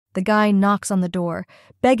The guy knocks on the door,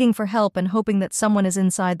 begging for help and hoping that someone is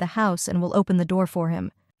inside the house and will open the door for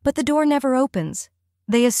him. But the door never opens.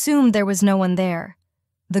 They assumed there was no one there.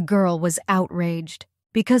 The girl was outraged,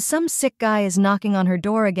 because some sick guy is knocking on her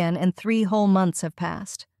door again and 3 whole months have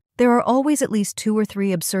passed. There are always at least 2 or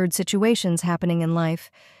 3 absurd situations happening in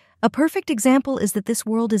life. A perfect example is that this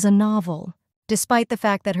world is a novel. Despite the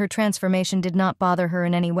fact that her transformation did not bother her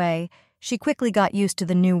in any way, she quickly got used to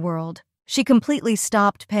the new world. She completely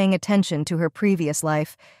stopped paying attention to her previous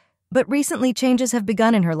life. But recently changes have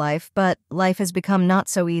begun in her life, but life has become not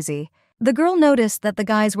so easy. The girl noticed that the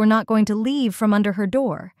guys were not going to leave from under her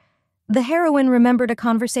door. The heroine remembered a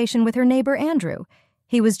conversation with her neighbor Andrew.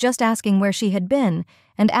 He was just asking where she had been,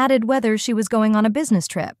 and added whether she was going on a business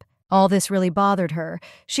trip. All this really bothered her.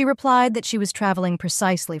 She replied that she was traveling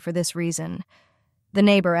precisely for this reason. The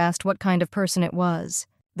neighbor asked what kind of person it was.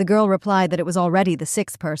 The girl replied that it was already the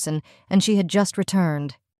 6th person, and she had just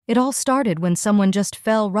returned. It all started when someone just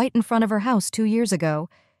fell right in front of her house 2 years ago.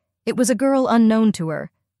 It was a girl unknown to her,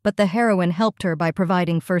 but the heroine helped her by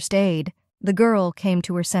providing first aid. The girl came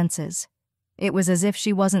to her senses. It was as if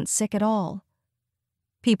she wasn't sick at all.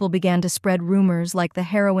 People began to spread rumors like the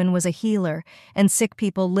heroine was a healer, and sick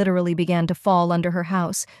people literally began to fall under her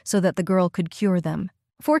house so that the girl could cure them.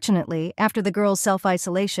 Fortunately, after the girl's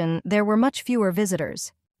self-isolation, there were much fewer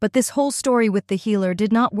visitors. But this whole story with the healer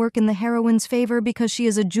did not work in the heroine's favor because she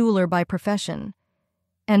is a jeweler by profession.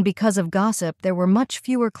 And because of gossip, there were much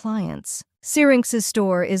fewer clients. Syrinx's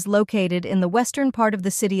store is located in the western part of the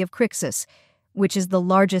city of Crixus, which is the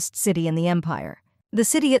largest city in the empire. The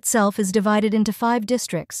city itself is divided into 5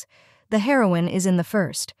 districts. The heroine is in the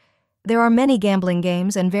first. There are many gambling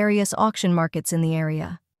games and various auction markets in the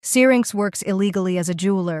area. Syrinx works illegally as a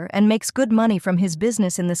jeweler and makes good money from his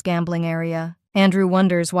business in this gambling area. Andrew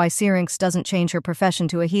wonders why Syrinx doesn't change her profession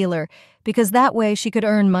to a healer, because that way she could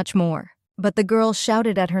earn much more. But the girl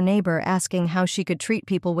shouted at her neighbor asking how she could treat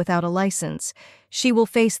people without a license. She will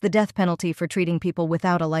face the death penalty for treating people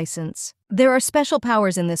without a license. There are special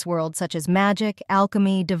powers in this world such as magic,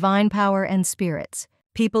 alchemy, divine power, and spirits.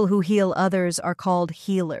 People who heal others are called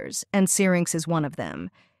healers, and Syrinx is one of them.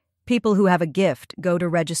 People who have a gift go to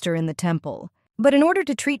register in the temple. But in order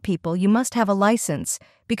to treat people, you must have a license,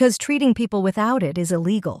 because treating people without it is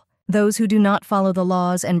illegal. Those who do not follow the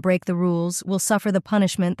laws and break the rules will suffer the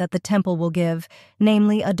punishment that the temple will give,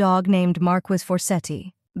 namely a dog named Marquis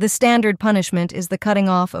Forsetti. The standard punishment is the cutting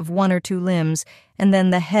off of 1 or 2 limbs, and then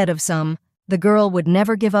the head of some. The girl would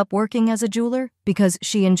never give up working as a jeweler because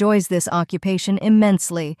she enjoys this occupation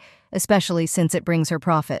immensely, especially since it brings her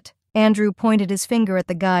profit. Andrew pointed his finger at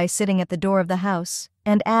the guy sitting at the door of the house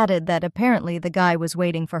and added that apparently the guy was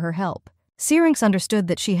waiting for her help. Syrinx understood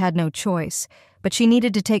that she had no choice, but she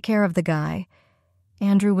needed to take care of the guy.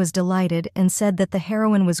 Andrew was delighted and said that the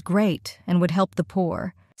heroine was great and would help the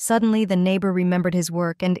poor. Suddenly, the neighbor remembered his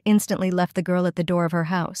work and instantly left the girl at the door of her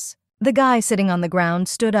house. The guy sitting on the ground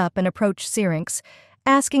stood up and approached Syrinx,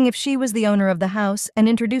 asking if she was the owner of the house and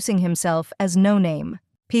introducing himself as No Name.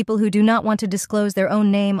 People who do not want to disclose their own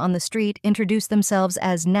name on the street introduce themselves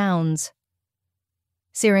as nouns.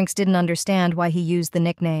 Syrinx didn't understand why he used the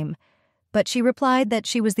nickname, but she replied that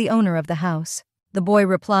she was the owner of the house. The boy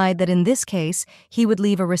replied that in this case, he would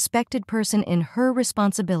leave a respected person in her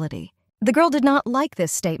responsibility. The girl did not like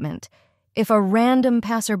this statement. If a random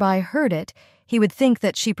passerby heard it, he would think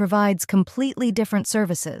that she provides completely different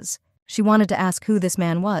services. She wanted to ask who this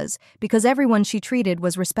man was, because everyone she treated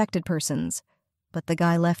was respected persons. But the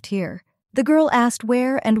guy left here. The girl asked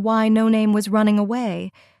where and why No Name was running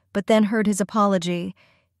away, but then heard his apology.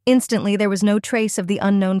 Instantly, there was no trace of the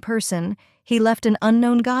unknown person. He left an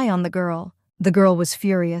unknown guy on the girl. The girl was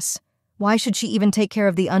furious. Why should she even take care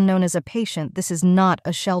of the unknown as a patient? This is not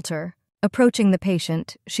a shelter. Approaching the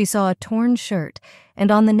patient, she saw a torn shirt,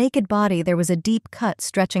 and on the naked body there was a deep cut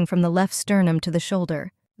stretching from the left sternum to the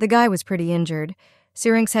shoulder. The guy was pretty injured.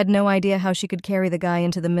 Syrinx had no idea how she could carry the guy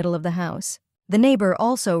into the middle of the house. The neighbor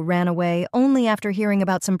also ran away only after hearing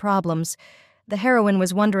about some problems. The heroine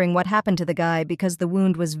was wondering what happened to the guy because the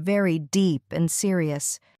wound was very deep and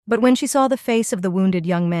serious. But when she saw the face of the wounded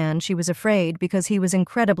young man, she was afraid because he was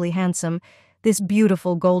incredibly handsome. This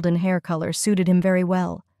beautiful golden hair color suited him very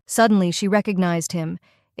well. Suddenly, she recognized him.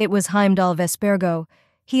 It was Heimdall Vespergo.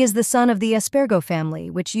 He is the son of the Espergo family,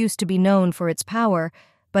 which used to be known for its power,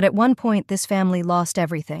 but at one point this family lost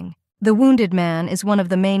everything. The wounded man is one of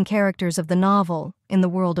the main characters of the novel, in the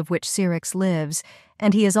world of which Syrinx lives,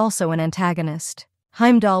 and he is also an antagonist.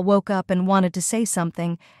 Heimdall woke up and wanted to say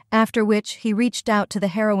something, after which he reached out to the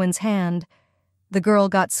heroine's hand. The girl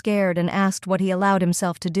got scared and asked what he allowed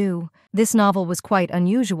himself to do. This novel was quite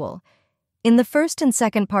unusual. In the first and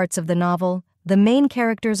second parts of the novel, the main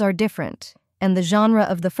characters are different, and the genre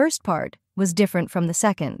of the first part was different from the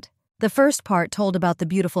second. The first part told about the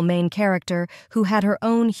beautiful main character who had her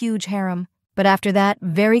own huge harem, but after that,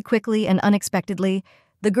 very quickly and unexpectedly,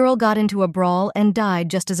 the girl got into a brawl and died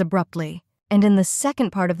just as abruptly. And in the second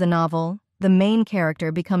part of the novel, the main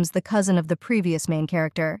character becomes the cousin of the previous main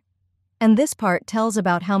character. And this part tells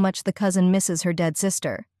about how much the cousin misses her dead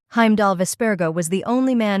sister. Heimdall Vespergo was the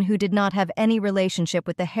only man who did not have any relationship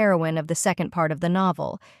with the heroine of the second part of the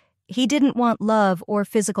novel. He didn't want love or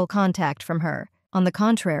physical contact from her. On the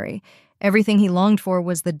contrary, everything he longed for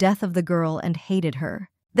was the death of the girl and hated her.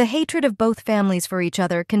 The hatred of both families for each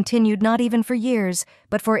other continued not even for years,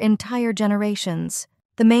 but for entire generations.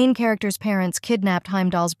 The main character's parents kidnapped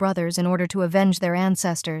Heimdall's brothers in order to avenge their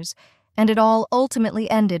ancestors, and it all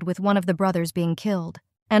ultimately ended with one of the brothers being killed.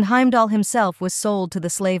 And Heimdall himself was sold to the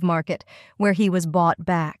slave market, where he was bought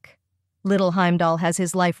back. Little Heimdall has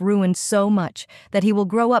his life ruined so much that he will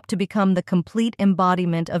grow up to become the complete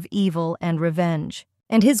embodiment of evil and revenge.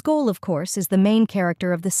 And his goal, of course, is the main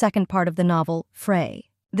character of the second part of the novel, Frey.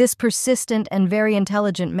 This persistent and very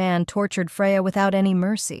intelligent man tortured Freya without any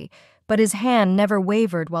mercy, but his hand never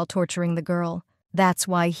wavered while torturing the girl. That's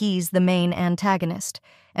why he's the main antagonist.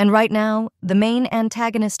 And right now, the main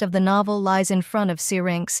antagonist of the novel lies in front of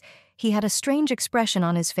Syrinx. He had a strange expression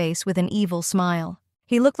on his face with an evil smile.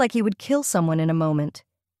 He looked like he would kill someone in a moment.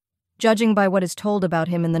 Judging by what is told about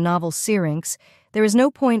him in the novel Syrinx, there is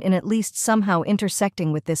no point in at least somehow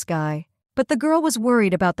intersecting with this guy. But the girl was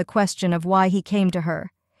worried about the question of why he came to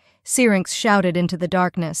her. Syrinx shouted into the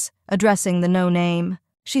darkness, addressing the no-name.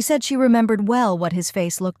 She said she remembered well what his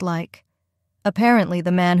face looked like. Apparently,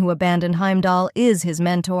 the man who abandoned Heimdall is his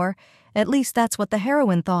mentor. At least that's what the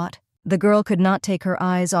heroine thought. The girl could not take her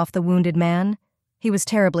eyes off the wounded man. He was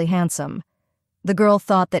terribly handsome. The girl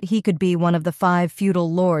thought that he could be one of the 5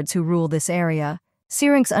 feudal lords who rule this area.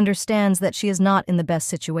 Syrinx understands that she is not in the best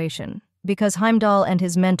situation, because Heimdall and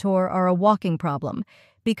his mentor are a walking problem,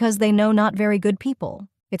 because they know not very good people.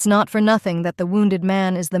 It's not for nothing that the wounded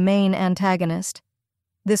man is the main antagonist.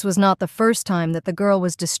 This was not the first time that the girl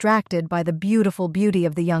was distracted by the beautiful beauty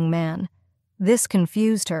of the young man. This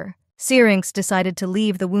confused her. Syrinx decided to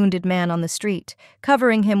leave the wounded man on the street,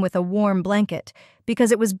 covering him with a warm blanket,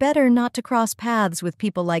 because it was better not to cross paths with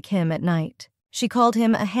people like him at night. She called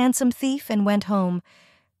him a handsome thief and went home.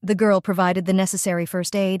 The girl provided the necessary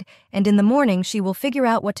first aid, and in the morning she will figure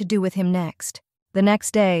out what to do with him next. The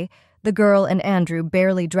next day, the girl and Andrew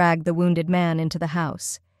barely dragged the wounded man into the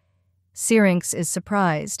house. Syrinx is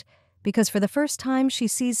surprised, because for the first time she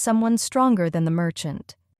sees someone stronger than the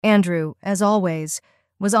merchant. Andrew, as always,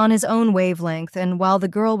 was on his own wavelength, and while the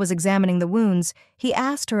girl was examining the wounds, he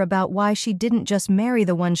asked her about why she didn't just marry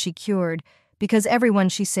the one she cured, because everyone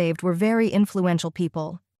she saved were very influential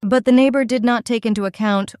people. But the neighbor did not take into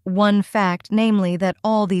account one fact, namely that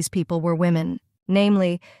all these people were women.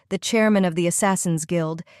 Namely, the chairman of the Assassins'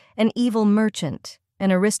 Guild, an evil merchant,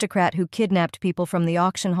 an aristocrat who kidnapped people from the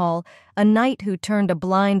auction hall, a knight who turned a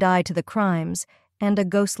blind eye to the crimes, and a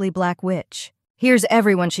ghostly black witch. Here's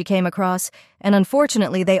everyone she came across, and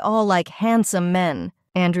unfortunately they all like handsome men.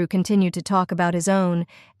 Andrew continued to talk about his own,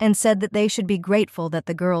 and said that they should be grateful that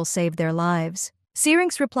the girl saved their lives.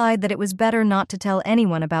 Syrinx replied that it was better not to tell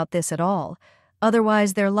anyone about this at all,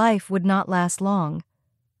 otherwise their life would not last long.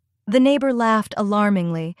 The neighbor laughed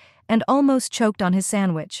alarmingly and almost choked on his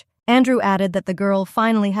sandwich. Andrew added that the girl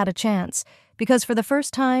finally had a chance, because for the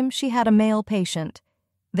first time she had a male patient.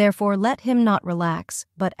 Therefore let him not relax,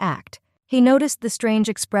 but act. He noticed the strange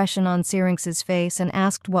expression on Syrinx's face and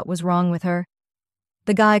asked what was wrong with her.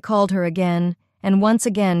 The guy called her again, and once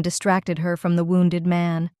again distracted her from the wounded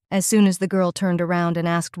man. As soon as the girl turned around and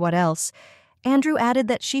asked what else, Andrew added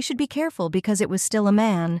that she should be careful because it was still a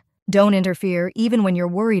man. Don't interfere even when you're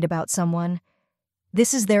worried about someone.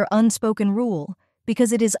 This is their unspoken rule,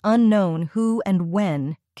 because it is unknown who and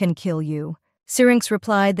when can kill you. Syrinx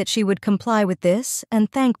replied that she would comply with this and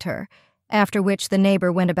thanked her, after which the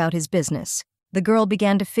neighbor went about his business. The girl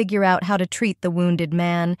began to figure out how to treat the wounded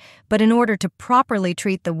man, but in order to properly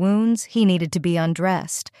treat the wounds, he needed to be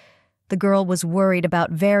undressed. The girl was worried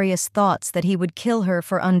about various thoughts that he would kill her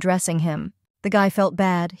for undressing him. The guy felt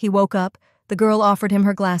bad. He woke up. The girl offered him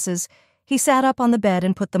her glasses. He sat up on the bed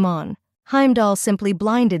and put them on. Heimdall simply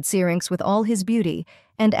blinded Syrinx with all his beauty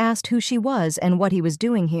and asked who she was and what he was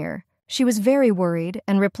doing here. She was very worried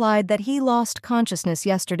and replied that he lost consciousness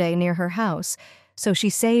yesterday near her house, so she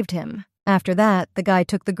saved him. After that, the guy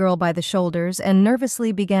took the girl by the shoulders and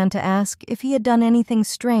nervously began to ask if he had done anything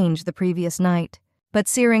strange the previous night. But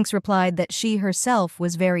Syrinx replied that she herself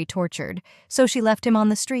was very tortured, so she left him on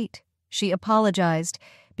the street. She apologized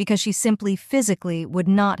because she simply physically would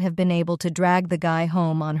not have been able to drag the guy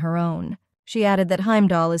home on her own. She added that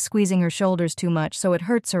Heimdall is squeezing her shoulders too much, so it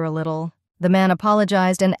hurts her a little. The man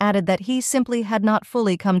apologized and added that he simply had not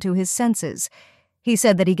fully come to his senses. He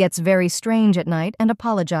said that he gets very strange at night and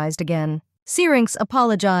apologized again. Syrinx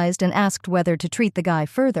apologized and asked whether to treat the guy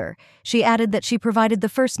further. She added that she provided the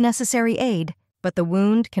first necessary aid, but the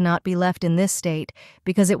wound cannot be left in this state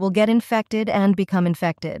because it will get infected and become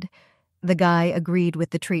infected. The guy agreed with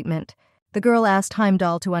the treatment. The girl asked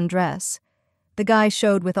Heimdall to undress. The guy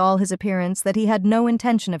showed with all his appearance that he had no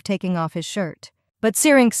intention of taking off his shirt. But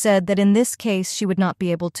Syrinx said that in this case she would not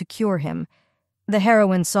be able to cure him. The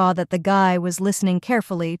heroine saw that the guy was listening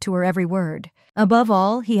carefully to her every word. Above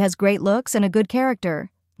all, he has great looks and a good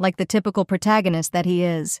character, like the typical protagonist that he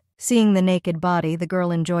is. Seeing the naked body, the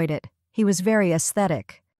girl enjoyed it. He was very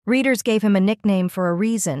aesthetic. Readers gave him a nickname for a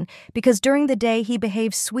reason, because during the day he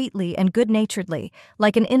behaved sweetly and good-naturedly,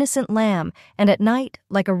 like an innocent lamb, and at night,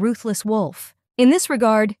 like a ruthless wolf. In this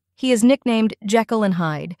regard, he is nicknamed Jekyll and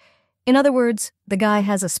Hyde. In other words, the guy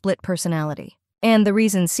has a split personality. And the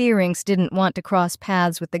reason Syrinx didn't want to cross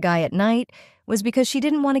paths with the guy at night was because she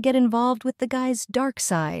didn't want to get involved with the guy's dark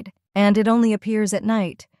side, and it only appears at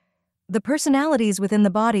night. The personalities within the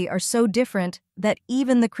body are so different that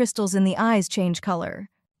even the crystals in the eyes change color.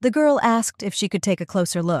 The girl asked if she could take a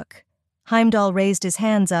closer look. Heimdall raised his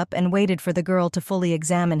hands up and waited for the girl to fully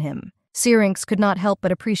examine him. Syrinx could not help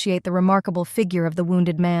but appreciate the remarkable figure of the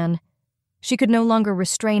wounded man. She could no longer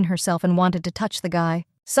restrain herself and wanted to touch the guy.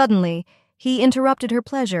 Suddenly, he interrupted her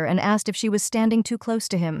pleasure and asked if she was standing too close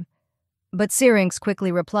to him. But Syrinx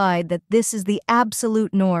quickly replied that this is the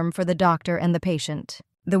absolute norm for the doctor and the patient.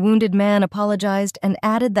 The wounded man apologized and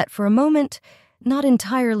added that for a moment, not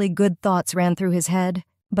entirely good thoughts ran through his head,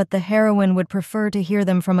 but the heroine would prefer to hear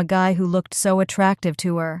them from a guy who looked so attractive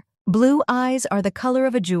to her. Blue eyes are the color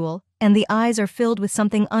of a jewel, and the eyes are filled with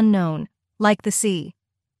something unknown, like the sea.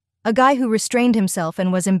 A guy who restrained himself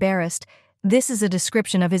and was embarrassed. This is a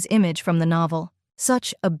description of his image from the novel.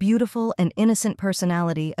 Such a beautiful and innocent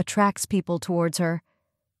personality attracts people towards her.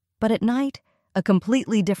 But at night, a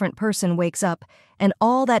completely different person wakes up, and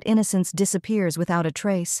all that innocence disappears without a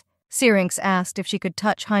trace. Syrinx asked if she could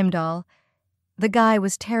touch Heimdall. The guy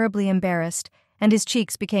was terribly embarrassed, and his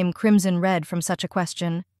cheeks became crimson red from such a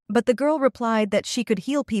question. But the girl replied that she could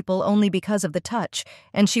heal people only because of the touch,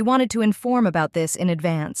 and she wanted to inform about this in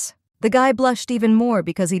advance. The guy blushed even more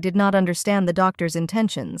because he did not understand the doctor's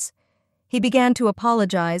intentions. He began to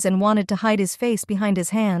apologize and wanted to hide his face behind his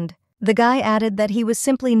hand. The guy added that he was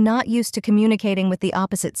simply not used to communicating with the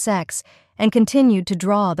opposite sex and continued to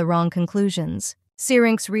draw the wrong conclusions.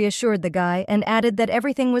 Syrinx reassured the guy and added that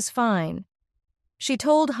everything was fine. She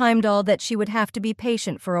told Heimdall that she would have to be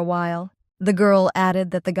patient for a while. The girl added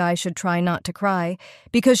that the guy should try not to cry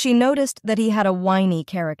because she noticed that he had a whiny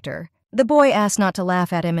character. The boy asked not to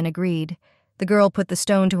laugh at him and agreed. The girl put the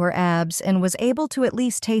stone to her abs and was able to at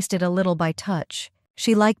least taste it a little by touch.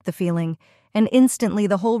 She liked the feeling, and instantly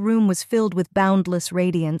the whole room was filled with boundless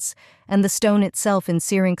radiance, and the stone itself in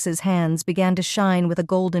Syrinx's hands began to shine with a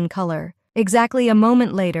golden color. Exactly a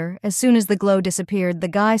moment later, as soon as the glow disappeared, the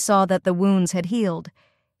guy saw that the wounds had healed.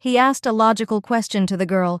 He asked a logical question to the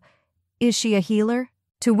girl, "Is she a healer?"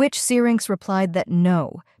 To which Syrinx replied that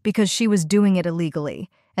no, because she was doing it illegally,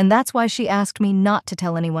 and that's why she asked me not to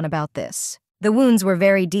tell anyone about this. The wounds were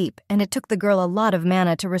very deep, and it took the girl a lot of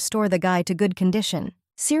mana to restore the guy to good condition.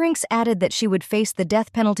 Syrinx added that she would face the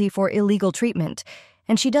death penalty for illegal treatment,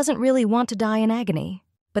 and she doesn't really want to die in agony.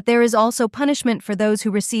 But there is also punishment for those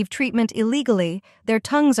who receive treatment illegally. Their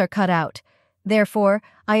tongues are cut out. Therefore,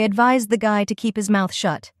 I advised the guy to keep his mouth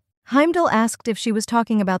shut. Heimdall asked if she was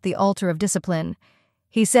talking about the altar of discipline.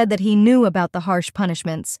 He said that he knew about the harsh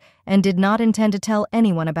punishments and did not intend to tell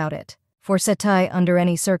anyone about it, for Setai under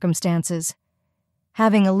any circumstances.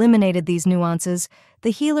 Having eliminated these nuances,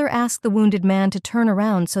 the healer asked the wounded man to turn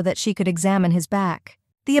around so that she could examine his back.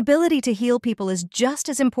 The ability to heal people is just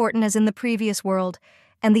as important as in the previous world,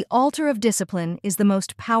 and the altar of discipline is the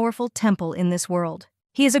most powerful temple in this world.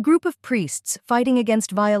 He is a group of priests fighting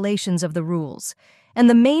against violations of the rules, and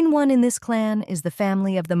the main one in this clan is the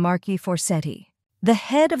family of the Marquis Forsetti. The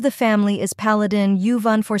head of the family is Paladin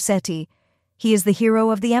Yuvan Forsetti. He is the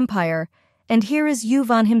hero of the Empire, and here is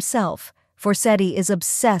Yuvan himself. Forsetti is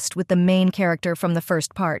obsessed with the main character from the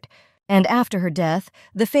first part, and after her death,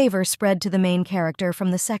 the favor spread to the main character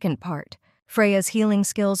from the second part. Freya's healing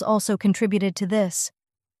skills also contributed to this.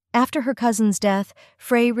 After her cousin's death,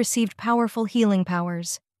 Frey received powerful healing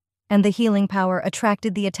powers, and the healing power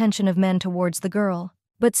attracted the attention of men towards the girl.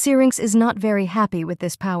 But Syrinx is not very happy with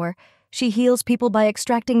this power. She heals people by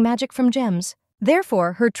extracting magic from gems.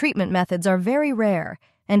 Therefore, her treatment methods are very rare,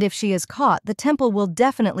 and if she is caught, the temple will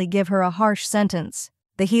definitely give her a harsh sentence.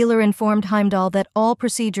 The healer informed Heimdall that all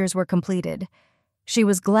procedures were completed. She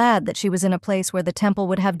was glad that she was in a place where the temple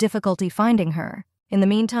would have difficulty finding her. In the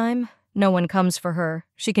meantime, no one comes for her.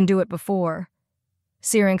 She can do it before.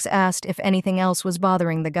 Syrinx asked if anything else was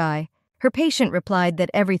bothering the guy. Her patient replied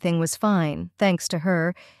that everything was fine, thanks to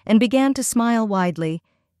her, and began to smile widely.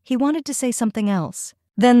 He wanted to say something else.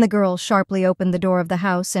 Then the girl sharply opened the door of the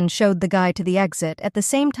house and showed the guy to the exit, at the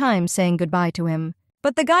same time saying goodbye to him.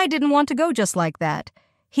 But the guy didn't want to go just like that.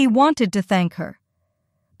 He wanted to thank her.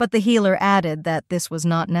 But the healer added that this was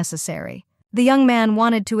not necessary. The young man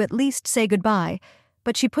wanted to at least say goodbye,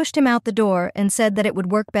 but she pushed him out the door and said that it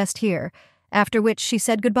would work best here, after which she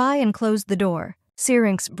said goodbye and closed the door.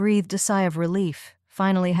 Syrinx breathed a sigh of relief,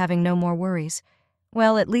 finally having no more worries.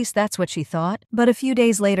 Well, at least that's what she thought. But a few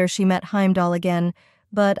days later she met Heimdall again,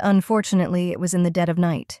 but unfortunately it was in the dead of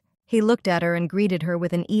night. He looked at her and greeted her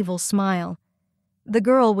with an evil smile. The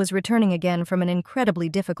girl was returning again from an incredibly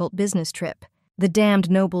difficult business trip. The damned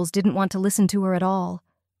nobles didn't want to listen to her at all.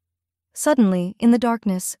 Suddenly, in the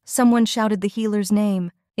darkness, someone shouted the healer's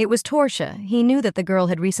name. It was Torcia. He knew that the girl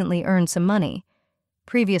had recently earned some money.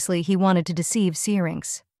 Previously, he wanted to deceive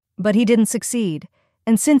Syrinx. But he didn't succeed,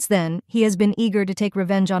 and since then, he has been eager to take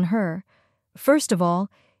revenge on her. First of all,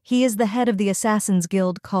 he is the head of the Assassins'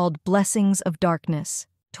 Guild called Blessings of Darkness.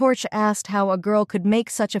 Torch asked how a girl could make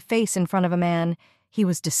such a face in front of a man. He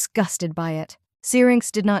was disgusted by it. Syrinx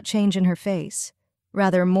did not change in her face.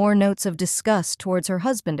 Rather, more notes of disgust towards her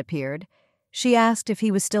husband appeared. She asked if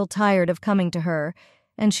he was still tired of coming to her,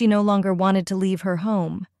 and she no longer wanted to leave her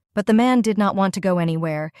home. But the man did not want to go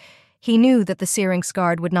anywhere. He knew that the Syrinx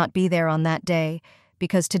guard would not be there on that day,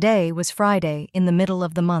 because today was Friday in the middle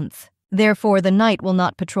of the month. Therefore, the knight will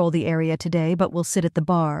not patrol the area today, but will sit at the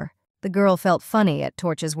bar. The girl felt funny at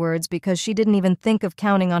Torch's words because she didn't even think of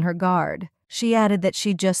counting on her guard. She added that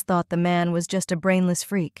she just thought the man was just a brainless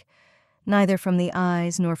freak, neither from the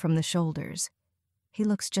eyes nor from the shoulders. He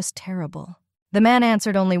looks just terrible. The man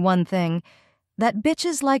answered only one thing, that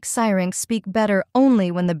bitches like Syrinx speak better only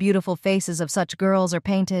when the beautiful faces of such girls are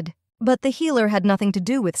painted. But the healer had nothing to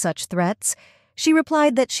do with such threats. She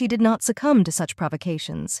replied that she did not succumb to such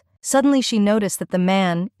provocations. Suddenly she noticed that the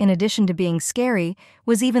man, in addition to being scary,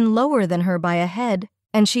 was even lower than her by a head,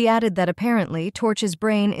 and she added that apparently Torch's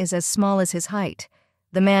brain is as small as his height.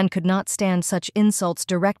 The man could not stand such insults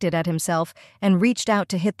directed at himself and reached out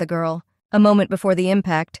to hit the girl. A moment before the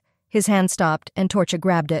impact, his hand stopped and Torcha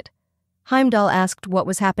grabbed it. Heimdall asked what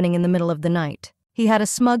was happening in the middle of the night. He had a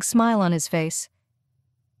smug smile on his face.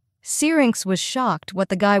 Syrinx was shocked. What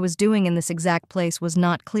the guy was doing in this exact place was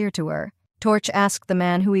not clear to her. Torch asked the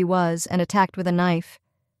man who he was and attacked with a knife.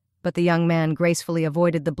 But the young man gracefully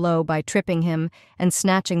avoided the blow by tripping him and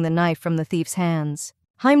snatching the knife from the thief's hands.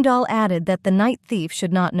 Heimdall added that the night thief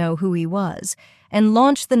should not know who he was, and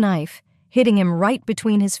launched the knife, hitting him right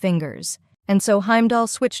between his fingers. And so Heimdall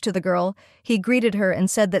switched to the girl. He greeted her and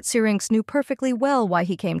said that Syrinx knew perfectly well why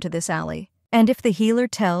he came to this alley. And if the healer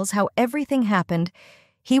tells how everything happened,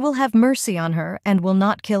 he will have mercy on her and will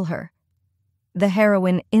not kill her. The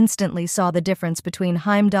heroine instantly saw the difference between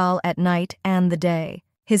Heimdall at night and the day.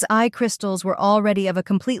 His eye crystals were already of a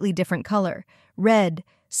completely different color, red,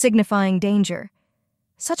 signifying danger.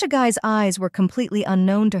 Such a guy's eyes were completely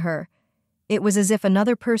unknown to her. It was as if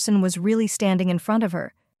another person was really standing in front of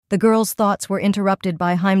her. The girl's thoughts were interrupted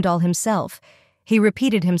by Heimdall himself. He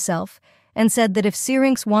repeated himself and said that if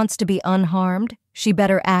Syrinx wants to be unharmed, she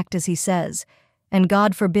better act as he says, and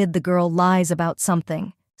God forbid the girl lies about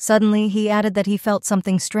something. Suddenly, he added that he felt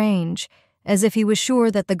something strange, as if he was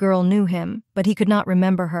sure that the girl knew him, but he could not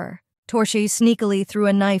remember her. Torchi sneakily threw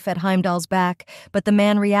a knife at Heimdall's back, but the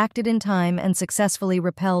man reacted in time and successfully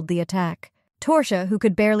repelled the attack. Torcia, who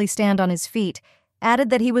could barely stand on his feet, added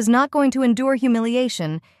that he was not going to endure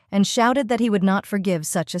humiliation and shouted that he would not forgive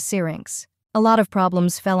such a Syrinx. A lot of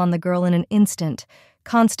problems fell on the girl in an instant.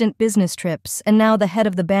 Constant business trips, and now the head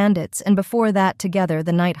of the bandits, and before that together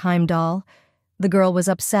the knight Heimdall. The girl was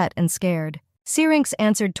upset and scared. Syrinx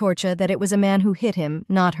answered Torcha that it was a man who hit him,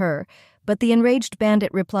 not her, but the enraged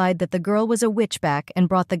bandit replied that the girl was a witchback and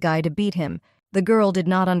brought the guy to beat him. The girl did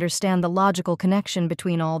not understand the logical connection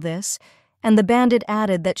between all this, and the bandit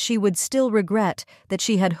added that she would still regret that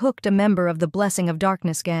she had hooked a member of the Blessing of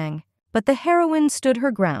Darkness gang. But the heroine stood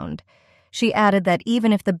her ground. She added that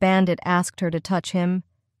even if the bandit asked her to touch him,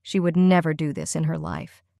 she would never do this in her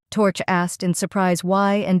life. Torch asked in surprise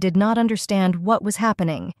why and did not understand what was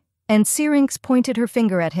happening, and Syrinx pointed her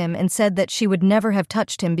finger at him and said that she would never have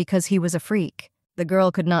touched him because he was a freak. the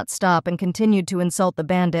girl could not stop and continued to insult the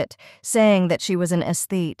bandit, saying that she was an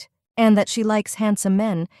aesthete and that she likes handsome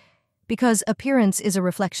men because appearance is a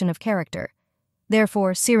reflection of character.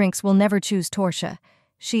 Therefore, Syrinx will never choose Torcia.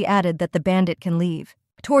 She added that the bandit can leave.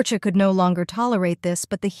 Torcia could no longer tolerate this,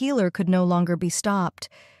 but the healer could no longer be stopped.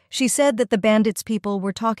 She said that the bandit's people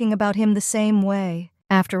were talking about him the same way.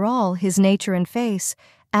 After all, his nature and face,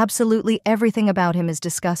 absolutely everything about him is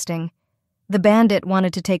disgusting. The bandit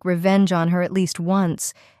wanted to take revenge on her at least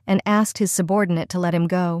once and asked his subordinate to let him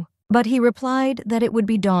go. But he replied that it would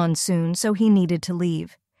be dawn soon, so he needed to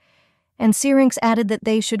leave. And Syrinx added that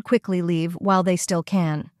they should quickly leave while they still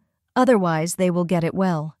can. Otherwise, they will get it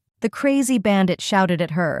well. The crazy bandit shouted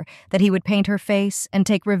at her that he would paint her face and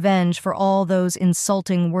take revenge for all those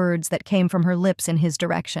insulting words that came from her lips in his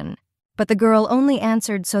direction. But the girl only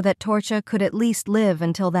answered so that Torcia could at least live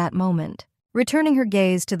until that moment. Returning her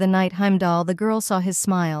gaze to the knight Heimdall, the girl saw his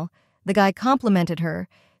smile. The guy complimented her,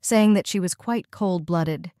 saying that she was quite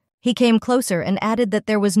cold-blooded. He came closer and added that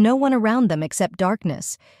there was no one around them except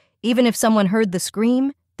darkness. Even if someone heard the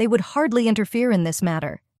scream, they would hardly interfere in this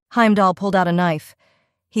matter. Heimdall pulled out a knife.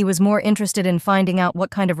 He was more interested in finding out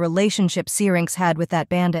what kind of relationship Syrinx had with that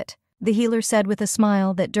bandit. The healer said with a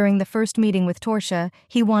smile that during the first meeting with Torcia,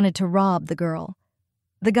 he wanted to rob the girl.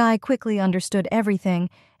 The guy quickly understood everything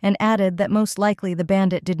and added that most likely the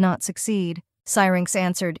bandit did not succeed. Syrinx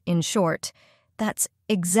answered, in short, "That's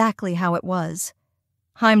exactly how it was."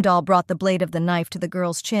 Heimdall brought the blade of the knife to the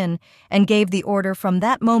girl's chin and gave the order from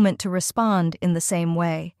that moment to respond in the same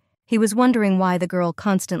way. He was wondering why the girl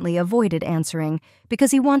constantly avoided answering,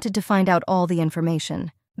 because he wanted to find out all the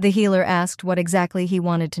information. The healer asked what exactly he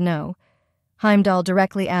wanted to know. Heimdall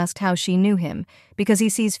directly asked how she knew him, because he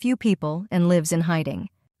sees few people and lives in hiding.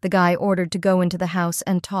 The guy ordered to go into the house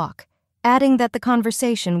and talk, adding that the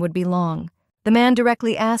conversation would be long. The man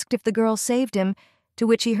directly asked if the girl saved him, to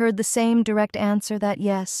which he heard the same direct answer that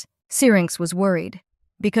yes. Syrinx was worried,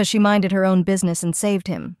 because she minded her own business and saved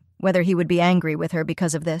him, whether he would be angry with her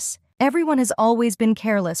because of this. Everyone has always been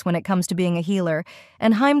careless when it comes to being a healer,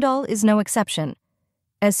 and Heimdall is no exception.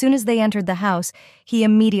 As soon as they entered the house, he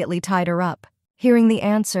immediately tied her up. Hearing the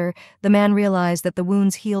answer, the man realized that the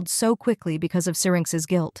wounds healed so quickly because of Syrinx's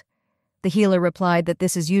guilt. The healer replied that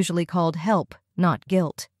this is usually called help, not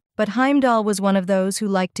guilt. But Heimdall was one of those who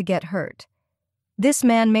liked to get hurt. This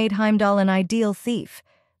man made Heimdall an ideal thief,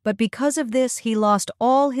 but because of this he lost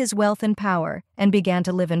all his wealth and power and began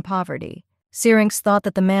to live in poverty. Syrinx thought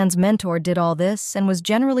that the man's mentor did all this and was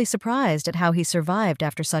generally surprised at how he survived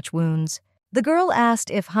after such wounds. The girl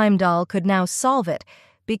asked if Heimdall could now solve it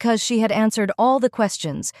because she had answered all the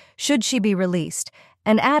questions, should she be released,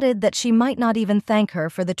 and added that she might not even thank her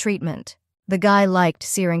for the treatment. The guy liked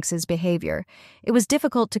Syrinx's behavior. It was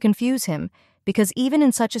difficult to confuse him, because even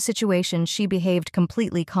in such a situation she behaved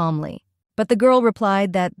completely calmly. But the girl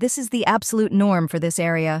replied that this is the absolute norm for this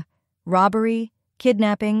area. Robbery,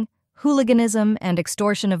 kidnapping, hooliganism, and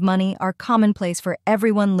extortion of money are commonplace for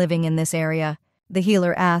everyone living in this area. The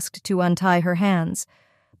healer asked to untie her hands,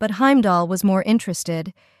 but Heimdall was more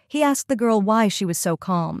interested. He asked the girl why she was so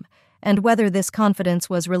calm, and whether this confidence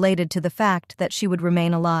was related to the fact that she would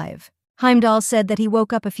remain alive. Heimdall said that he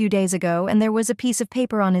woke up a few days ago and there was a piece of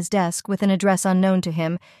paper on his desk with an address unknown to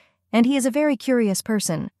him, and he is a very curious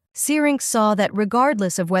person. Syrinx saw that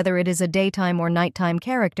regardless of whether it is a daytime or nighttime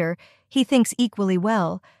character, he thinks equally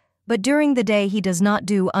well, but during the day he does not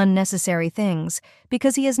do unnecessary things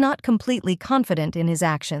because he is not completely confident in his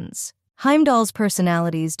actions. Heimdall's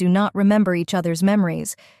personalities do not remember each other's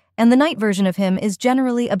memories, and the night version of him is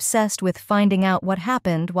generally obsessed with finding out what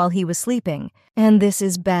happened while he was sleeping. And this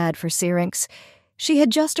is bad for Syrinx. She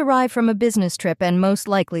had just arrived from a business trip, and most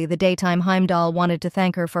likely the daytime Heimdall wanted to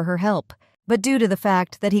thank her for her help. But due to the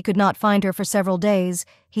fact that he could not find her for several days,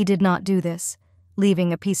 he did not do this,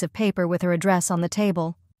 leaving a piece of paper with her address on the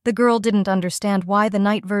table. The girl didn't understand why the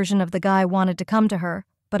night version of the guy wanted to come to her,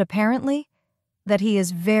 but apparently, that he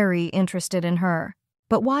is very interested in her.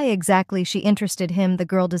 But why exactly she interested him, the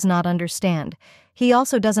girl does not understand. He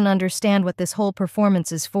also doesn't understand what this whole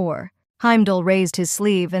performance is for. Heimdall raised his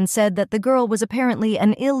sleeve and said that the girl was apparently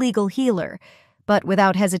an illegal healer, but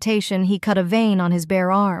without hesitation he cut a vein on his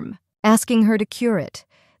bare arm, asking her to cure it.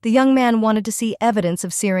 The young man wanted to see evidence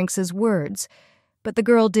of Syrinx's words, but the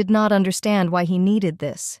girl did not understand why he needed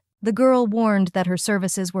this. The girl warned that her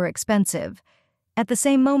services were expensive. At the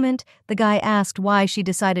same moment, the guy asked why she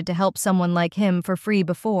decided to help someone like him for free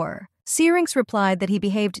before. Syrinx replied that he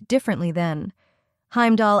behaved differently then.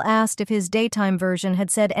 Heimdall asked if his daytime version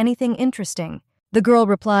had said anything interesting. The girl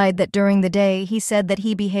replied that during the day he said that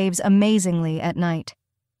he behaves amazingly at night.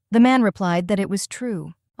 The man replied that it was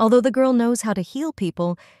true. Although the girl knows how to heal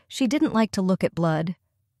people, she didn't like to look at blood.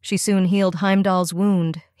 She soon healed Heimdall's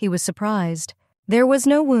wound. He was surprised. There was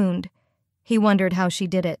no wound. He wondered how she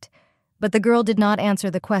did it. But the girl did not answer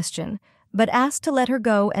the question, but asked to let her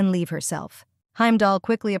go and leave herself. Heimdall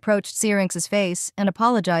quickly approached Syrinx's face and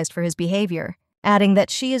apologized for his behavior, adding that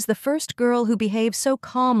she is the first girl who behaves so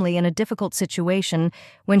calmly in a difficult situation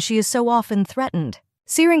when she is so often threatened.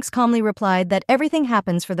 Syrinx calmly replied that everything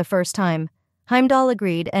happens for the first time. Heimdall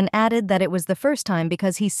agreed and added that it was the first time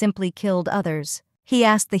because he simply killed others. He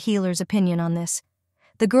asked the healer's opinion on this.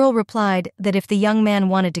 The girl replied that if the young man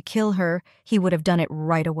wanted to kill her, he would have done it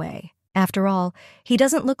right away. After all, he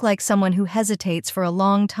doesn't look like someone who hesitates for a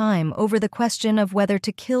long time over the question of whether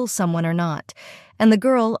to kill someone or not, and the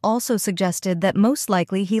girl also suggested that most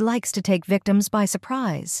likely he likes to take victims by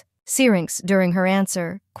surprise. Syrinx, during her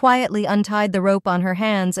answer, quietly untied the rope on her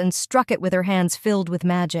hands and struck it with her hands filled with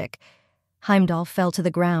magic. Heimdall fell to the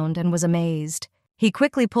ground and was amazed. He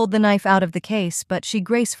quickly pulled the knife out of the case, but she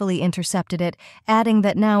gracefully intercepted it, adding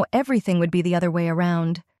that now everything would be the other way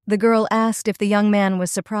around. The girl asked if the young man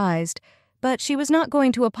was surprised, but she was not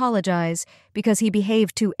going to apologize because he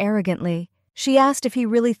behaved too arrogantly. She asked if he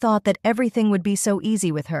really thought that everything would be so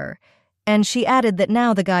easy with her, and she added that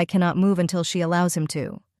now the guy cannot move until she allows him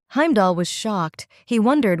to. Heimdall was shocked. He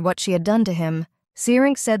wondered what she had done to him.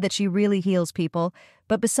 Syrinx said that she really heals people,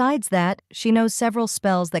 but besides that, she knows several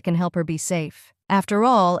spells that can help her be safe. After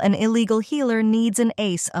all, an illegal healer needs an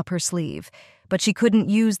ace up her sleeve, but she couldn't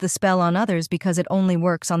use the spell on others because it only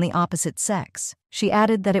works on the opposite sex. She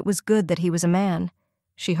added that it was good that he was a man.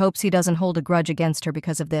 She hopes he doesn't hold a grudge against her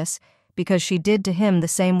because of this, because she did to him the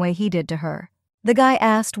same way he did to her. The guy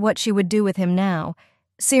asked what she would do with him now.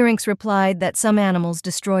 Syrinx replied that some animals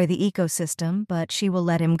destroy the ecosystem, but she will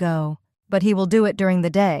let him go. But he will do it during the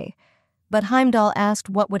day. But Heimdall asked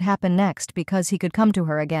what would happen next because he could come to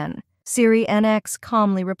her again. Siri NX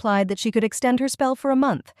calmly replied that she could extend her spell for a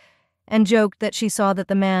month, and joked that she saw that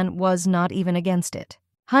the man was not even against it.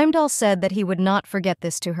 Heimdall said that he would not forget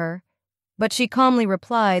this to her, but she calmly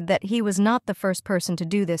replied that he was not the first person to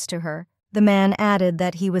do this to her. The man added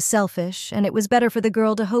that he was selfish, and it was better for the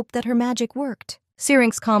girl to hope that her magic worked.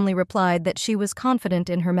 Syrinx calmly replied that she was confident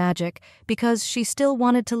in her magic because she still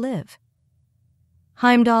wanted to live.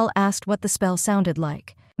 Heimdall asked what the spell sounded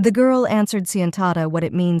like. The girl answered Sientada what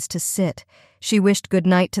it means to sit. She wished good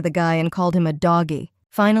night to the guy and called him a doggy.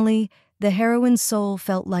 Finally, the heroine's soul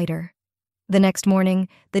felt lighter. The next morning,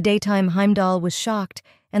 the daytime Heimdall was shocked,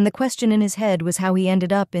 and the question in his head was how he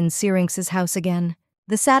ended up in Syrinx's house again.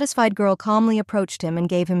 The satisfied girl calmly approached him and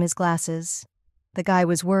gave him his glasses. The guy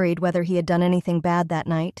was worried whether he had done anything bad that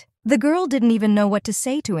night. The girl didn't even know what to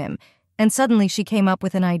say to him, and suddenly she came up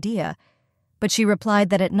with an idea. But she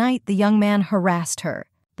replied that at night the young man harassed her.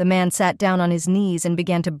 The man sat down on his knees and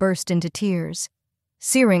began to burst into tears.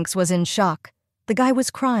 Syrinx was in shock. The guy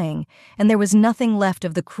was crying, and there was nothing left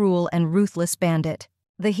of the cruel and ruthless bandit.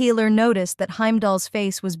 The healer noticed that Heimdall's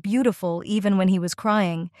face was beautiful even when he was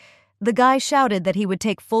crying. The guy shouted that he would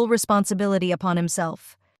take full responsibility upon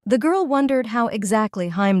himself. The girl wondered how exactly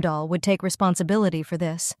Heimdall would take responsibility for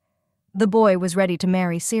this. The boy was ready to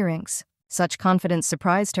marry Syrinx. Such confidence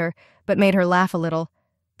surprised her, but made her laugh a little.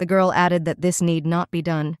 The girl added that this need not be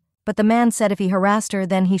done, but the man said if he harassed her,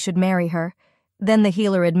 then he should marry her. Then the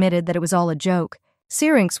healer admitted that it was all a joke.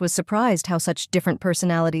 Syrinx was surprised how such different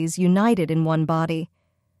personalities united in one body.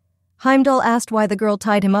 Heimdall asked why the girl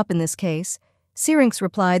tied him up in this case. Syrinx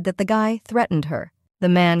replied that the guy threatened her. The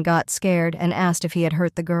man got scared and asked if he had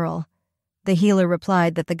hurt the girl. The healer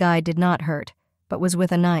replied that the guy did not hurt, but was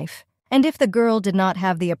with a knife. And if the girl did not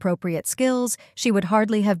have the appropriate skills, she would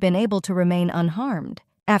hardly have been able to remain unharmed.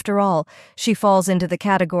 After all, she falls into the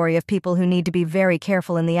category of people who need to be very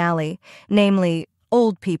careful in the alley, namely,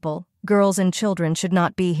 old people. Girls and children should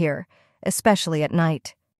not be here, especially at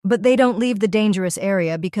night. But they don't leave the dangerous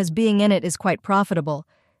area because being in it is quite profitable.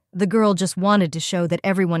 The girl just wanted to show that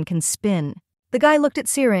everyone can spin. The guy looked at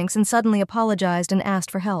Syrinx and suddenly apologized and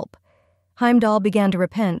asked for help. Heimdall began to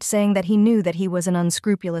repent, saying that he knew that he was an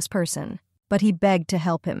unscrupulous person, but he begged to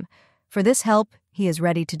help him. For this help, he is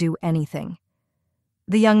ready to do anything.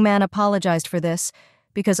 The young man apologized for this,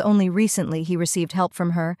 because only recently he received help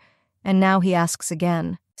from her, and now he asks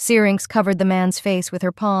again. Syrinx covered the man's face with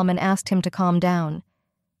her palm and asked him to calm down.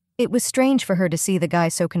 It was strange for her to see the guy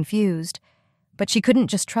so confused, but she couldn't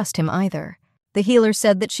just trust him either. The healer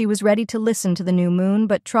said that she was ready to listen to the new moon,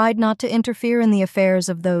 but tried not to interfere in the affairs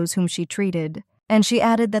of those whom she treated, and she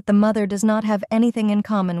added that the mother does not have anything in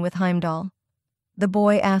common with Heimdall. The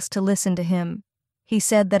boy asked to listen to him. He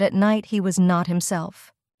said that at night he was not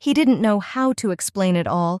himself. He didn't know how to explain it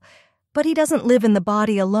all, But he doesn't live in the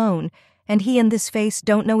body alone, and he and this face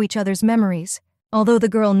don't know each other's memories. Although the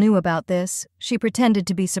girl knew about this, she pretended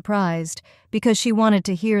to be surprised because she wanted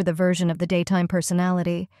to hear the version of the daytime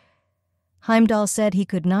personality. Heimdall said he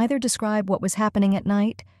could neither describe what was happening at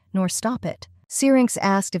night nor stop it. Syrinx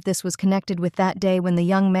asked if this was connected with that day when the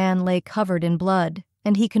young man lay covered in blood,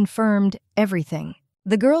 and he confirmed everything.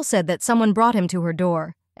 The girl said that someone brought him to her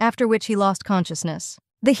door, after which he lost consciousness.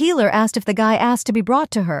 The healer asked if the guy asked to be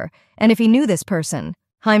brought to her, and if he knew this person.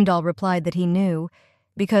 Heimdall replied that he knew,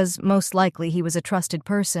 because most likely he was a trusted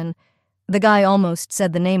person. The guy almost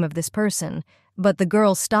said the name of this person, but the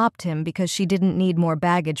girl stopped him because she didn't need more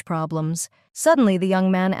baggage problems. Suddenly, the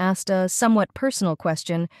young man asked a somewhat personal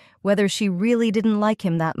question, whether she really didn't like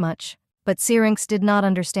him that much, but Syrinx did not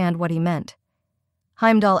understand what he meant.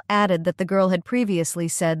 Heimdall added that the girl had previously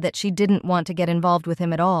said that she didn't want to get involved with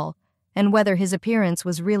him at all, and whether his appearance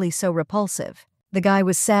was really so repulsive. The guy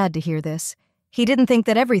was sad to hear this. He didn't think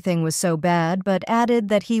that everything was so bad, but added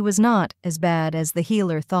that he was not as bad as the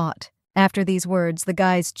healer thought. After these words, the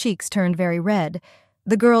guy's cheeks turned very red.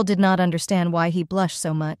 The girl did not understand why he blushed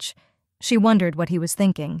so much. She wondered what he was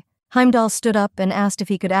thinking. Heimdall stood up and asked if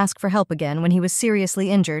he could ask for help again when he was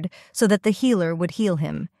seriously injured so that the healer would heal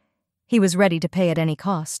him. He was ready to pay at any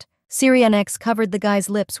cost. Syrinx covered the guy's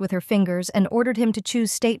lips with her fingers and ordered him to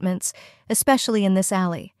choose statements, especially in this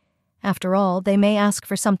alley. After all, they may ask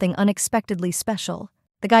for something unexpectedly special.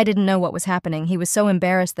 The guy didn't know what was happening. He was so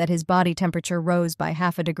embarrassed that his body temperature rose by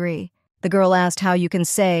 0.5 degree. The girl asked how you can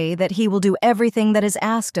say that he will do everything that is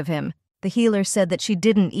asked of him. The healer said that she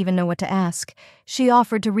didn't even know what to ask. She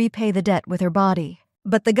offered to repay the debt with her body.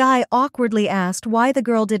 But the guy awkwardly asked why the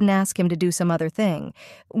girl didn't ask him to do some other thing,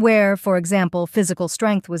 where, for example, physical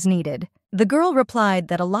strength was needed. The girl replied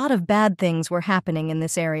that a lot of bad things were happening in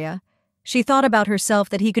this area. She thought about herself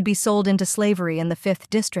that he could be sold into slavery in the 5th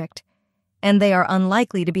district, and they are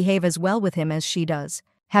unlikely to behave as well with him as she does.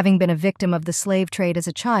 Having been a victim of the slave trade as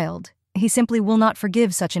a child, he simply will not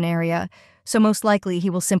forgive such an area, so most likely he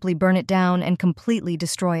will simply burn it down and completely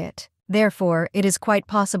destroy it. Therefore, it is quite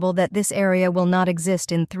possible that this area will not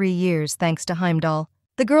exist in 3 years thanks to Heimdall.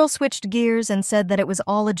 The girl switched gears and said that it was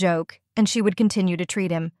all a joke, and she would continue to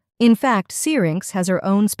treat him. In fact, Syrinx has her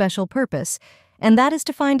own special purpose, and that is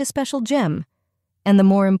to find a special gem. And the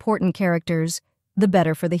more important characters, the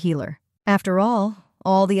better for the healer. After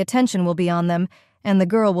all the attention will be on them, and the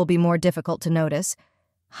girl will be more difficult to notice.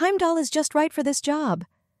 Heimdall is just right for this job.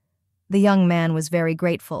 The young man was very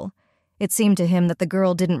grateful. It seemed to him that the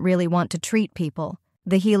girl didn't really want to treat people.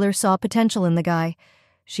 The healer saw potential in the guy.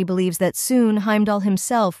 She believes that soon Heimdall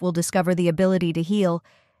himself will discover the ability to heal,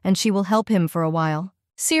 and she will help him for a while.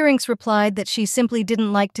 Syrinx replied that she simply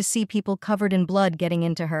didn't like to see people covered in blood getting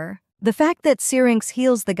into her. The fact that Syrinx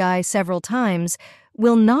heals the guy several times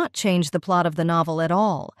will not change the plot of the novel at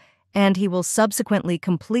all, and he will subsequently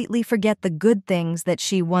completely forget the good things that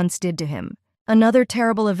she once did to him. Another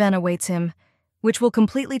terrible event awaits him, which will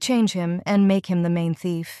completely change him and make him the main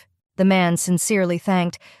thief. The man sincerely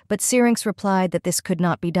thanked, but Syrinx replied that this could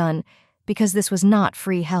not be done, because this was not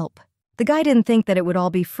free help. The guy didn't think that it would all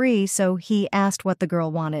be free, so he asked what the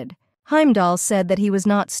girl wanted. Heimdall said that he was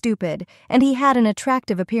not stupid, and he had an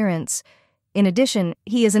attractive appearance. In addition,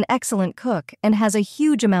 he is an excellent cook and has a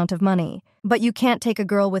huge amount of money. But you can't take a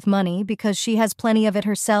girl with money because she has plenty of it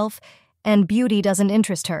herself, and beauty doesn't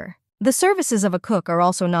interest her. The services of a cook are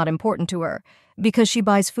also not important to her, because she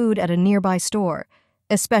buys food at a nearby store,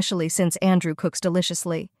 especially since Andrew cooks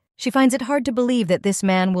deliciously. She finds it hard to believe that this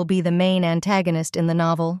man will be the main antagonist in the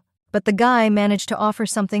novel. But the guy managed to offer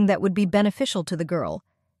something that would be beneficial to the girl,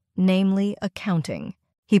 namely accounting.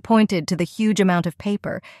 He pointed to the huge amount of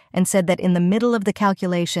paper and said that in the middle of the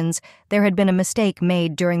calculations, there had been a mistake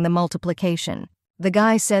made during the multiplication. The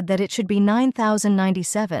guy said that it should be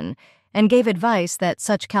 9,097 and gave advice that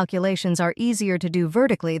such calculations are easier to do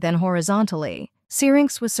vertically than horizontally.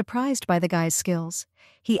 Syrinx was surprised by the guy's skills.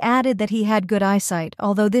 He added that he had good eyesight,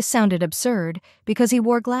 although this sounded absurd because he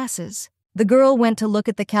wore glasses. The girl went to look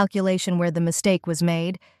at the calculation where the mistake was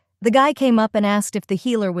made. The guy came up and asked if the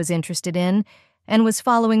healer was interested in and was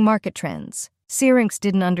following market trends. Syrinx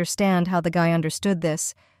didn't understand how the guy understood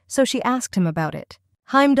this, so she asked him about it.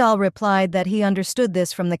 Heimdall replied that he understood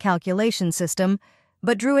this from the calculation system,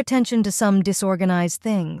 but drew attention to some disorganized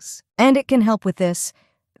things. And it can help with this.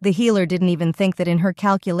 The healer didn't even think that in her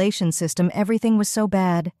calculation system everything was so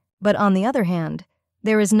bad. But on the other hand,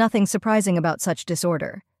 there is nothing surprising about such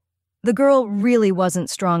disorder. The girl really wasn't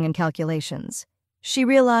strong in calculations. She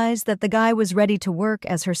realized that the guy was ready to work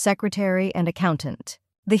as her secretary and accountant.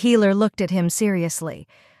 The healer looked at him seriously.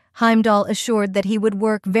 Heimdall assured that he would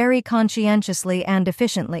work very conscientiously and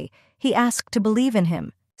efficiently. He asked to believe in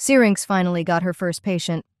him. Syrinx finally got her first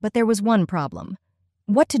patient, but there was one problem.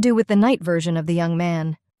 What to do with the night version of the young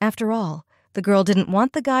man? After all, the girl didn't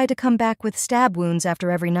want the guy to come back with stab wounds after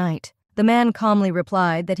every night. The man calmly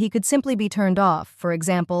replied that he could simply be turned off, for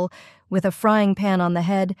example, with a frying pan on the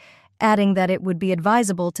head, adding that it would be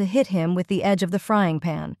advisable to hit him with the edge of the frying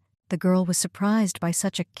pan. The girl was surprised by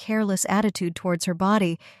such a careless attitude towards her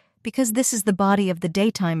body, because this is the body of the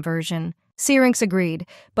daytime version. Syrinx agreed,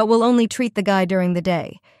 but will only treat the guy during the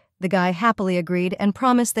day. The guy happily agreed and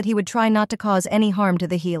promised that he would try not to cause any harm to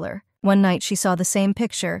the healer. One night she saw the same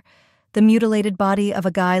picture, the mutilated body of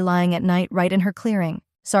a guy lying at night right in her clearing.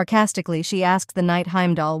 Sarcastically, she asked the night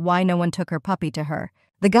Heimdall why no one took her puppy to her.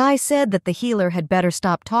 The guy said that the healer had better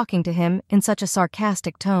stop talking to him in such a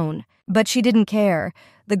sarcastic tone. But she didn't care.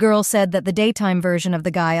 The girl said that the daytime version of the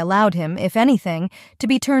guy allowed him, if anything, to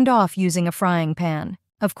be turned off using a frying pan.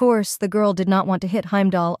 Of course, the girl did not want to hit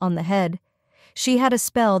Heimdall on the head. She had a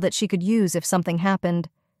spell that she could use if something happened.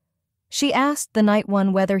 She asked the Night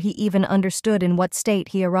One whether he even understood in what state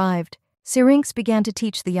he arrived. Syrinx began to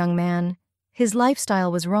teach the young man. His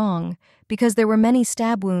lifestyle was wrong, because there were many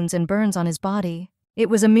stab wounds and burns on his body. It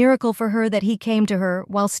was a miracle for her that he came to her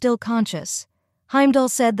while still conscious. Heimdall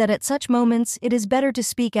said that at such moments it is better to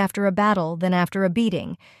speak after a battle than after a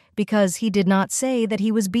beating, because he did not say that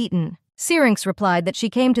he was beaten. Syrinx replied that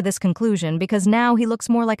she came to this conclusion because now he looks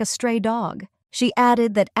more like a stray dog. She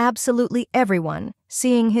added that absolutely everyone,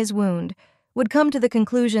 seeing his wound, would come to the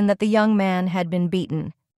conclusion that the young man had been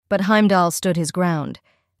beaten. But Heimdall stood his ground,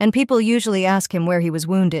 and people usually ask him where he was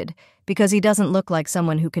wounded, because he doesn't look like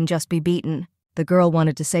someone who can just be beaten. The girl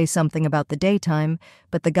wanted to say something about the daytime,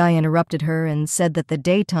 but the guy interrupted her and said that the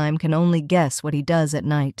daytime can only guess what he does at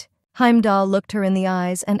night. Heimdall looked her in the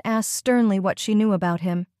eyes and asked sternly what she knew about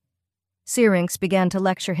him. Syrinx began to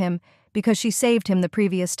lecture him because she saved him the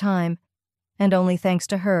previous time, and only thanks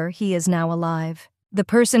to her he is now alive. The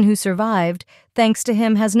person who survived, thanks to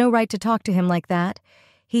him, has no right to talk to him like that.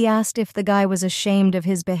 He asked if the guy was ashamed of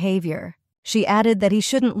his behavior. She added that he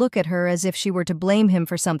shouldn't look at her as if she were to blame him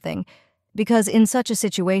for something, because in such a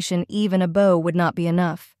situation even a bow would not be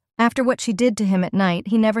enough. After what she did to him at night,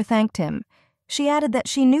 he never thanked him. She added that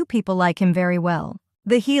she knew people like him very well.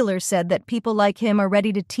 The healer said that people like him are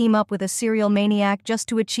ready to team up with a serial maniac just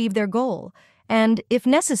to achieve their goal, and, if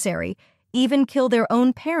necessary, even kill their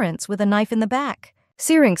own parents with a knife in the back.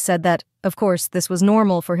 Syrinx said that, of course, this was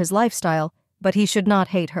normal for his lifestyle, but he should not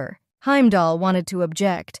hate her. Heimdall wanted to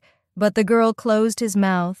object, but the girl closed his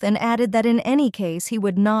mouth and added that in any case he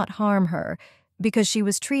would not harm her, because she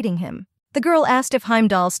was treating him. The girl asked if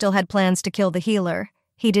Heimdall still had plans to kill the healer.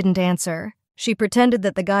 He didn't answer. She pretended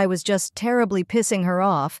that the guy was just terribly pissing her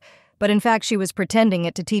off, but in fact she was pretending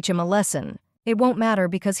it to teach him a lesson. It won't matter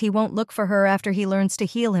because he won't look for her after he learns to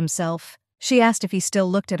heal himself. She asked if he still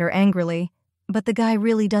looked at her angrily, but the guy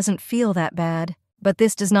really doesn't feel that bad. But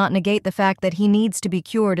this does not negate the fact that he needs to be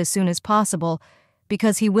cured as soon as possible,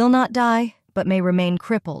 because he will not die, but may remain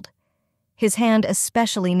crippled. His hand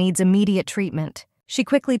especially needs immediate treatment. She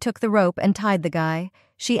quickly took the rope and tied the guy.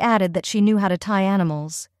 She added that she knew how to tie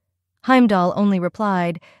animals. Heimdall only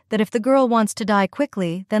replied that if the girl wants to die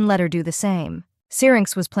quickly, then let her do the same.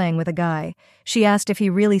 Syrinx was playing with a guy. She asked if he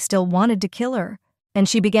really still wanted to kill her, and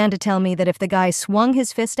she began to tell me that if the guy swung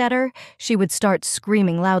his fist at her, she would start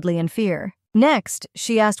screaming loudly in fear. Next,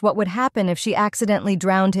 she asked what would happen if she accidentally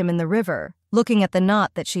drowned him in the river, looking at the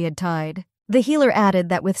knot that she had tied. The healer added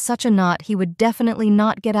that with such a knot he would definitely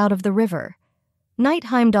not get out of the river. Knight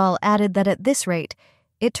Heimdall added that at this rate,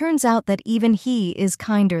 it turns out that even he is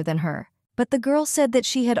kinder than her. But the girl said that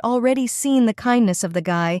she had already seen the kindness of the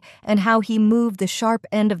guy and how he moved the sharp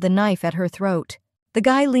end of the knife at her throat. The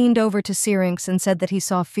guy leaned over to Syrinx and said that he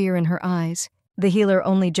saw fear in her eyes. The healer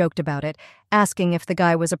only joked about it, asking if the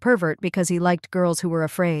guy was a pervert because he liked girls who were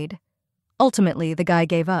afraid. Ultimately, the guy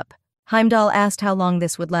gave up. Heimdall asked how long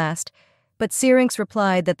this would last, but Syrinx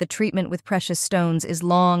replied that the treatment with precious stones is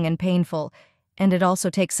long and painful, and it also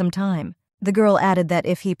takes some time. The girl added that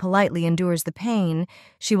if he politely endures the pain,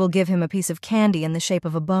 she will give him a piece of candy in the shape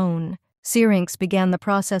of a bone. Syrinx began the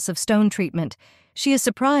process of stone treatment. She is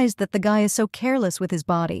surprised that the guy is so careless with his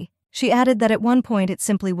body. She added that at one point it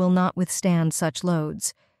simply will not withstand such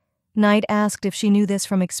loads. Knight asked if she knew this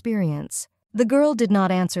from experience. The girl did not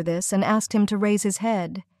answer this and asked him to raise his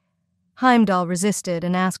head. Heimdall resisted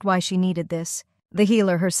and asked why she needed this. The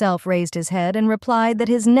healer herself raised his head and replied that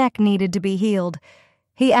his neck needed to be healed.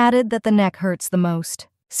 He added that the neck hurts the most.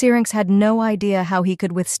 Syrinx had no idea how he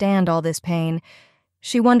could withstand all this pain.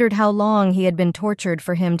 She wondered how long he had been tortured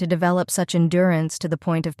for him to develop such endurance to the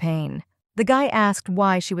point of pain. The guy asked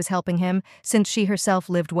why she was helping him, since she herself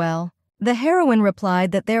lived well. The heroine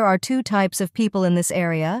replied that there are two types of people in this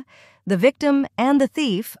area, the victim and the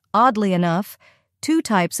thief. Oddly enough, two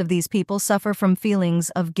types of these people suffer from feelings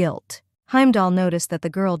of guilt. Heimdall noticed that the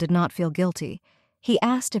girl did not feel guilty. He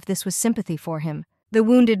asked if this was sympathy for him. The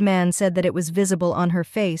wounded man said that it was visible on her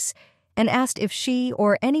face and asked if she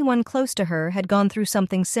or anyone close to her had gone through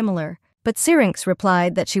something similar. But Syrinx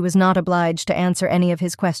replied that she was not obliged to answer any of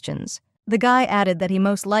his questions. The guy added that he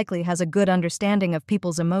most likely has a good understanding of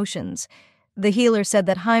people's emotions. The healer said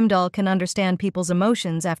that Heimdall can understand people's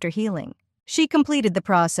emotions after healing. She completed the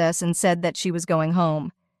process and said that she was going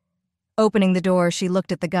home. Opening the door, she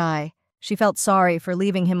looked at the guy. She felt sorry for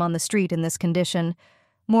leaving him on the street in this condition.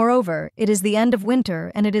 Moreover, it is the end of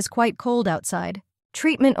winter and it is quite cold outside.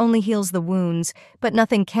 Treatment only heals the wounds, but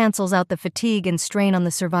nothing cancels out the fatigue and strain on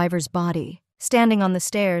the survivor's body. Standing on the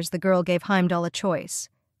stairs, the girl gave Heimdall a choice.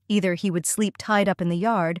 Either he would sleep tied up in the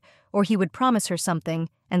yard, or he would promise her something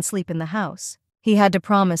and sleep in the house. He had to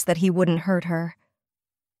promise that he wouldn't hurt her.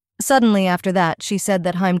 Suddenly after that, she said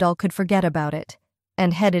that Heimdall could forget about it,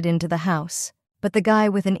 and headed into the house. But the guy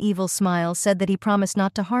with an evil smile said that he promised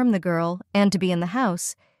not to harm the girl and to be in the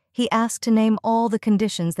house. He asked to name all the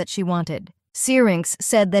conditions that she wanted. Syrinx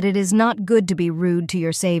said that it is not good to be rude to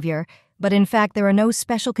your savior, but in fact there are no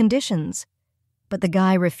special conditions. But the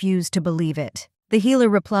guy refused to believe it. The healer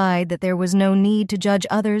replied that there was no need to judge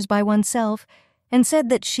others by oneself and said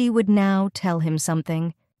that she would now tell him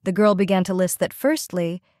something. The girl began to list that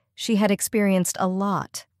firstly, she had experienced a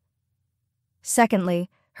lot. Secondly,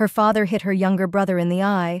 her father hit her younger brother in the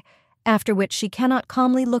eye, after which she cannot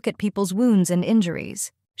calmly look at people's wounds and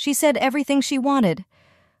injuries. She said everything she wanted.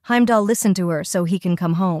 Heimdall listened to her so he can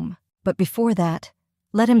come home. But before that,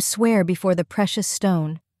 let him swear before the precious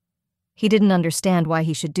stone. He didn't understand why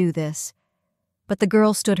he should do this. But the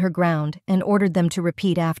girl stood her ground and ordered them to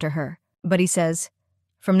repeat after her. But he says,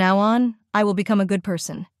 "From now on, I will become a good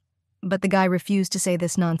person." But the guy refused to say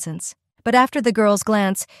this nonsense. But after the girl's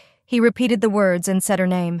glance, he repeated the words and said her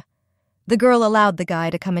name. The girl allowed the guy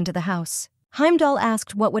to come into the house. Heimdall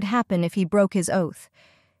asked what would happen if he broke his oath.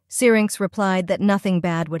 Syrinx replied that nothing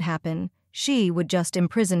bad would happen. She would just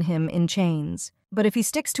imprison him in chains. But if he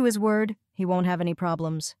sticks to his word, he won't have any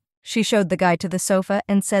problems. She showed the guy to the sofa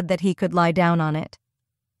and said that he could lie down on it.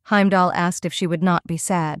 Heimdall asked if she would not be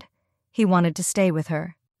sad. He wanted to stay with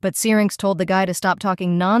her. But Syrinx told the guy to stop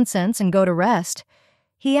talking nonsense and go to rest.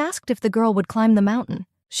 He asked if the girl would climb the mountain.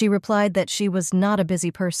 She replied that she was not a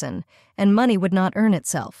busy person, and money would not earn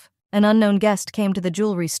itself. An unknown guest came to the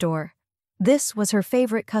jewelry store. This was her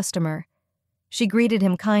favorite customer. She greeted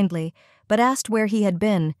him kindly, but asked where he had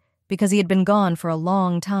been, because he had been gone for a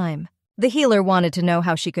long time. The healer wanted to know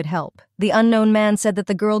how she could help. The unknown man said that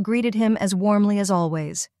the girl greeted him as warmly as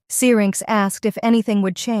always. Syrinx asked if anything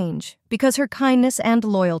would change, because her kindness and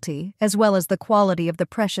loyalty, as well as the quality of the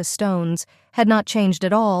precious stones, had not changed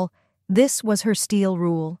at all. This was her steel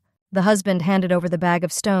rule. The husband handed over the bag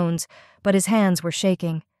of stones, but his hands were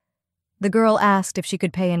shaking. The girl asked if she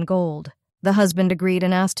could pay in gold. The husband agreed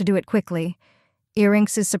and asked to do it quickly.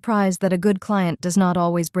 Syrinx is surprised that a good client does not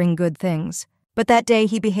always bring good things. But that day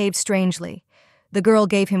he behaved strangely. The girl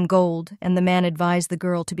gave him gold, and the man advised the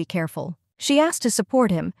girl to be careful. She asked to support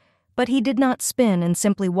him, but he did not spin and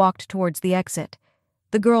simply walked towards the exit.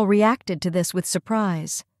 The girl reacted to this with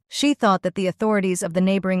surprise. She thought that the authorities of the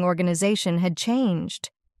neighboring organization had changed.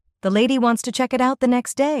 The lady wants to check it out the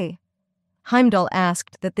next day. Heimdall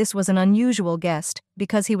asked that this was an unusual guest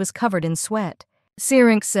because he was covered in sweat.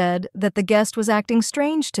 Syrinx said that the guest was acting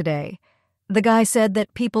strange today. The guy said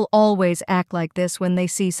that people always act like this when they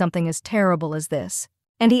see something as terrible as this.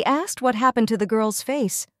 And he asked what happened to the girl's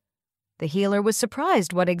face. The healer was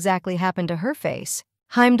surprised what exactly happened to her face.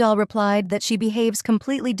 Heimdall replied that she behaves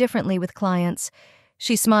completely differently with clients.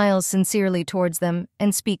 She smiles sincerely towards them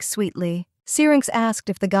and speaks sweetly. Syrinx asked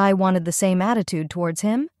if the guy wanted the same attitude towards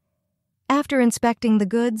him. After inspecting the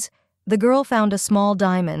goods, the girl found a small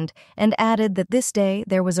diamond and added that this day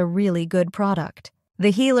there was a really good product.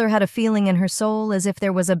 The healer had a feeling in her soul as if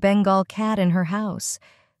there was a Bengal cat in her house.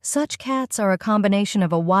 Such cats are a combination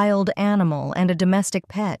of a wild animal and a domestic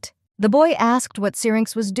pet. The boy asked what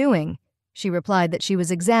Syrinx was doing. She replied that she was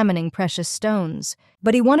examining precious stones,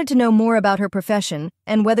 but he wanted to know more about her profession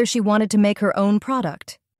and whether she wanted to make her own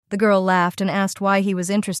product. The girl laughed and asked why he was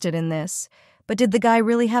interested in this, but did the guy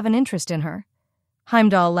really have an interest in her?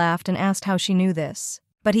 Heimdall laughed and asked how she knew this,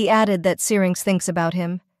 but he added that Syrinx thinks about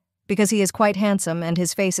him, because he is quite handsome and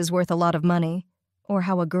his face is worth a lot of money, or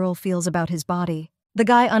how a girl feels about his body. The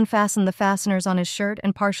guy unfastened the fasteners on his shirt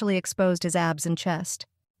and partially exposed his abs and chest.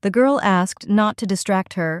 The girl asked not to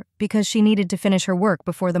distract her because she needed to finish her work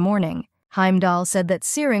before the morning. Heimdall said that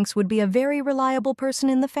Syrinx would be a very reliable person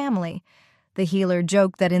in the family. The healer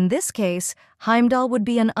joked that in this case, Heimdall would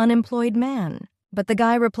be an unemployed man. But the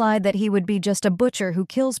guy replied that he would be just a butcher who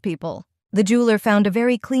kills people. The jeweler found a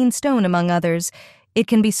very clean stone among others. It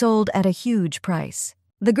can be sold at a huge price.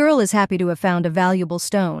 The girl is happy to have found a valuable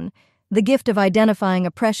stone. The gift of identifying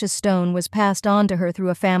a precious stone was passed on to her through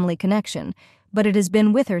a family connection, but it has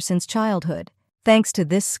been with her since childhood. Thanks to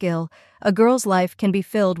this skill, a girl's life can be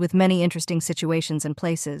filled with many interesting situations and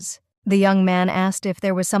places. The young man asked if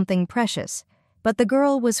there was something precious, but the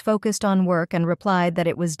girl was focused on work and replied that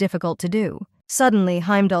it was difficult to do. Suddenly,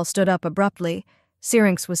 Heimdall stood up abruptly.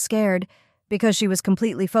 Syrinx was scared because she was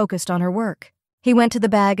completely focused on her work. He went to the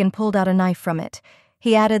bag and pulled out a knife from it.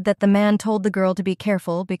 He added that the man told the girl to be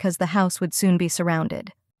careful because the house would soon be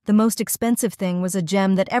surrounded. The most expensive thing was a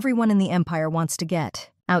gem that everyone in the Empire wants to get.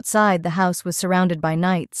 Outside, the house was surrounded by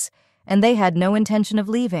knights, and they had no intention of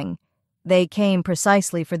leaving. They came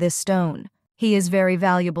precisely for this stone. He is very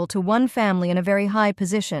valuable to one family in a very high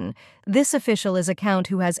position. This official is a count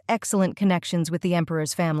who has excellent connections with the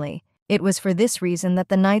Emperor's family. It was for this reason that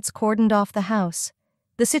the knights cordoned off the house.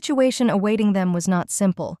 The situation awaiting them was not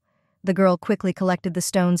simple. The girl quickly collected the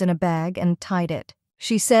stones in a bag and tied it.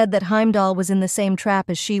 She said that Heimdall was in the same trap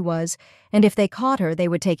as she was, and if they caught her, they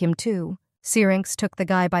would take him too. Syrinx took the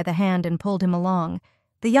guy by the hand and pulled him along.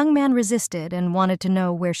 The young man resisted and wanted to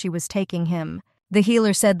know where she was taking him. The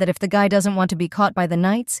healer said that if the guy doesn't want to be caught by the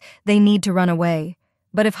knights, they need to run away.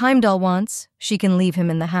 But if Heimdall wants, she can leave him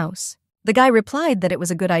in the house. The guy replied that it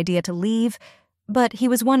was a good idea to leave, but he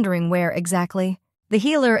was wondering where exactly. The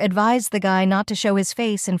healer advised the guy not to show his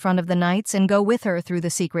face in front of the knights and go with her through the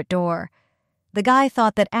secret door. The guy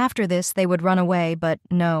thought that after this they would run away, but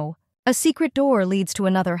no. A secret door leads to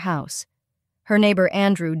another house. Her neighbor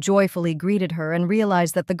Andrew joyfully greeted her and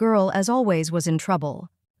realized that the girl, as always, was in trouble.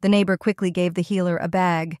 The neighbor quickly gave the healer a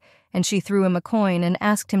bag, and she threw him a coin and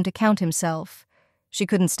asked him to count himself. She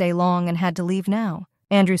couldn't stay long and had to leave now.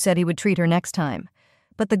 Andrew said he would treat her next time,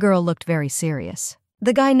 but the girl looked very serious.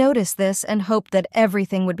 The guy noticed this and hoped that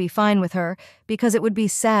everything would be fine with her because it would be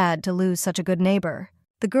sad to lose such a good neighbor.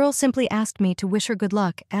 The girl simply asked me to wish her good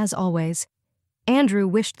luck, as always. Andrew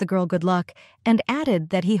wished the girl good luck and added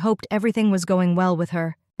that he hoped everything was going well with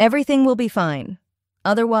her. Everything will be fine.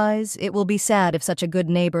 Otherwise, it will be sad if such a good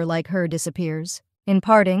neighbor like her disappears. In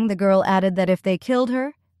parting, the girl added that if they killed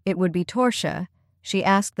her, it would be Torcia. She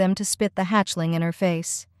asked them to spit the hatchling in her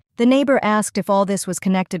face. The neighbor asked if all this was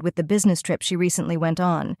connected with the business trip she recently went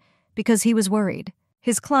on, because he was worried.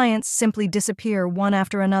 His clients simply disappear one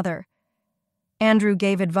after another. Andrew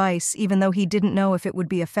gave advice even though he didn't know if it would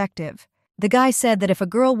be effective. The guy said that if a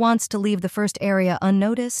girl wants to leave the first area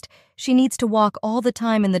unnoticed, she needs to walk all the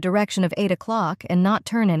time in the direction of 8 o'clock and not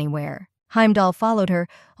turn anywhere. Heimdall followed her,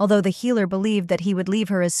 although the healer believed that he would leave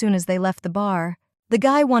her as soon as they left the bar. The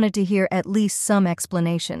guy wanted to hear at least some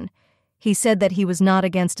explanation. He said that he was not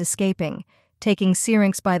against escaping. Taking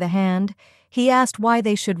Syrinx by the hand, he asked why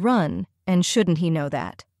they should run, and shouldn't he know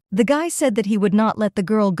that? The guy said that he would not let the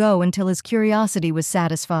girl go until his curiosity was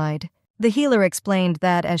satisfied. The healer explained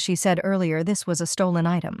that, as she said earlier, this was a stolen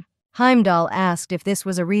item. Heimdall asked if this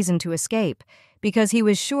was a reason to escape, because he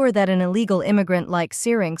was sure that an illegal immigrant like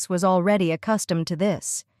Syrinx was already accustomed to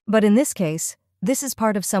this. But in this case, this is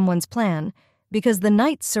part of someone's plan, because the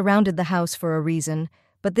knights surrounded the house for a reason,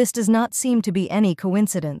 but this does not seem to be any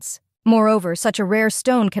coincidence. Moreover, such a rare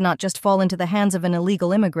stone cannot just fall into the hands of an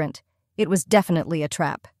illegal immigrant. It was definitely a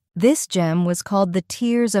trap. This gem was called the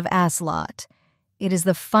Tears of Aslot. It is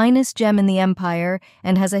the finest gem in the Empire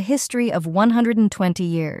and has a history of 120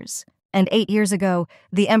 years. And 8 years ago,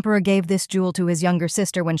 the Emperor gave this jewel to his younger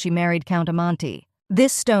sister when she married Count Amanti.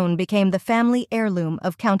 This stone became the family heirloom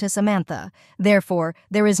of Countess Amantha. Therefore,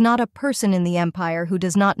 there is not a person in the Empire who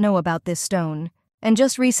does not know about this stone. And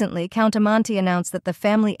just recently, Count Amanti announced that the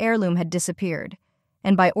family heirloom had disappeared.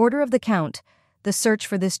 And by order of the Count, the search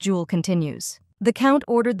for this jewel continues. The Count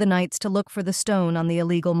ordered the knights to look for the stone on the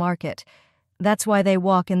illegal market. That's why they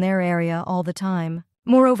walk in their area all the time.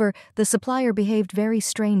 Moreover, the supplier behaved very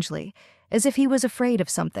strangely, as if he was afraid of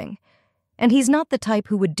something. And he's not the type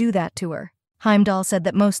who would do that to her. Heimdall said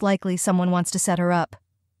that most likely someone wants to set her up.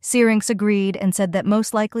 Syrinx agreed and said that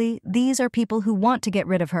most likely these are people who want to get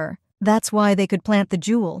rid of her. That's why they could plant the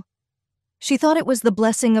jewel. She thought it was the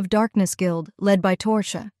Blessing of Darkness Guild, led by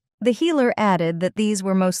Torcia. The healer added that these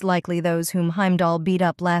were most likely those whom Heimdall beat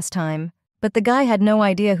up last time. But the guy had no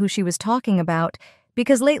idea who she was talking about,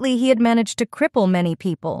 because lately he had managed to cripple many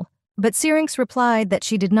people. But Syrinx replied that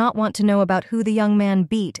she did not want to know about who the young man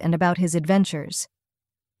beat and about his adventures.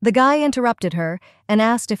 The guy interrupted her and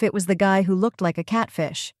asked if it was the guy who looked like a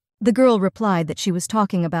catfish. The girl replied that she was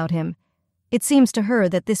talking about him. It seems to her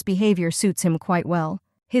that this behavior suits him quite well.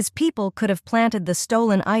 His people could have planted the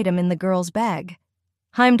stolen item in the girl's bag.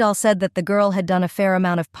 Heimdall said that the girl had done a fair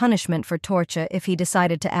amount of punishment for Torcha if he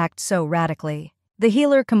decided to act so radically. The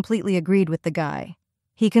healer completely agreed with the guy.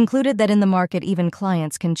 He concluded that in the market even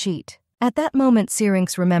clients can cheat. At that moment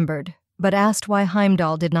Syrinx remembered, but asked why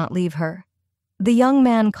Heimdall did not leave her. The young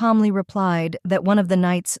man calmly replied that one of the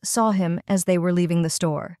knights saw him as they were leaving the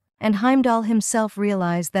store, and Heimdall himself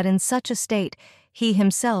realized that in such a state he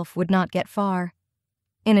himself would not get far.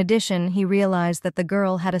 In addition, he realized that the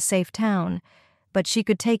girl had a safe town, but she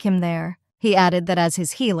could take him there. He added that as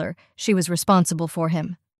his healer, she was responsible for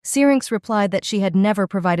him. Syrinx replied that she had never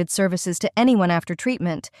provided services to anyone after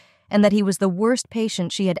treatment, and that he was the worst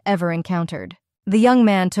patient she had ever encountered. The young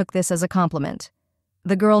man took this as a compliment.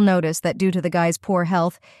 The girl noticed that due to the guy's poor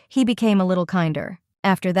health, he became a little kinder.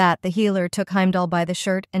 After that, the healer took Heimdall by the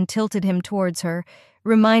shirt and tilted him towards her,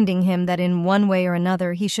 reminding him that in one way or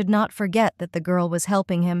another he should not forget that the girl was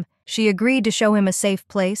helping him. She agreed to show him a safe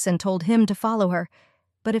place and told him to follow her,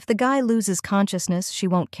 but if the guy loses consciousness, she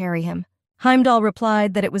won't carry him. Heimdall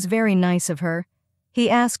replied that it was very nice of her. He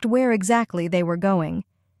asked where exactly they were going.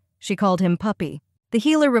 She called him Puppy. The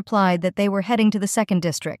healer replied that they were heading to the 2nd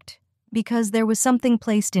district, because there was something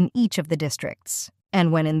placed in each of the districts.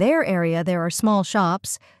 And when in their area there are small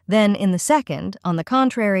shops, then in the 2nd, on the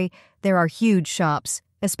contrary, there are huge shops,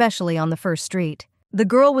 especially on the 1st street. The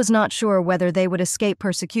girl was not sure whether they would escape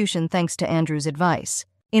persecution thanks to Andrew's advice.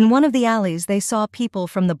 In one of the alleys, they saw people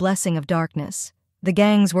from the Blessing of Darkness. The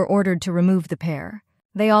gangs were ordered to remove the pair.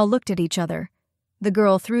 They all looked at each other. The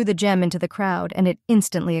girl threw the gem into the crowd, and it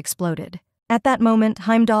instantly exploded. At that moment,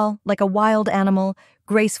 Heimdall, like a wild animal,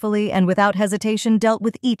 gracefully and without hesitation dealt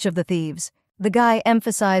with each of the thieves. The guy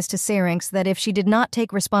emphasized to Syrinx that if she did not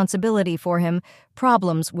take responsibility for him,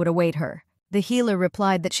 problems would await her. The healer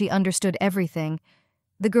replied that she understood everything.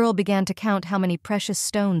 The girl began to count how many precious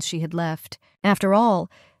stones she had left. After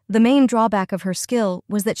all, the main drawback of her skill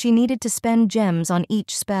was that she needed to spend gems on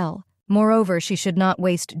each spell. Moreover, she should not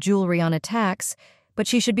waste jewelry on attacks, but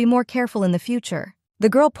she should be more careful in the future. The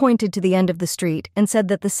girl pointed to the end of the street and said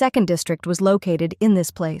that the 2nd district was located in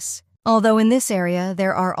this place. Although in this area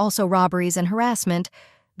there are also robberies and harassment,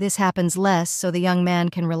 this happens less so the young man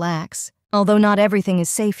can relax. Although not everything is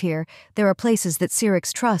safe here, there are places that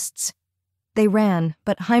Syrinx trusts. They ran,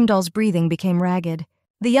 but Heimdall's breathing became ragged.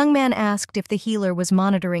 The young man asked if the healer was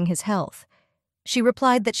monitoring his health. She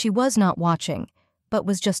replied that she was not watching, but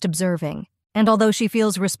was just observing. And although she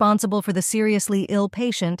feels responsible for the seriously ill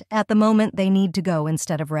patient, at the moment they need to go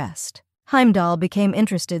instead of rest. Heimdall became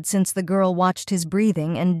interested since the girl watched his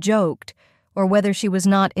breathing and joked, or whether she was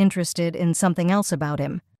not interested in something else about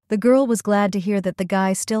him. The girl was glad to hear that the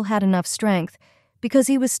guy still had enough strength, because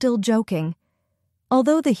he was still joking.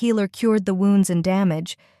 Although the healer cured the wounds and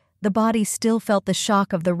damage, the body still felt the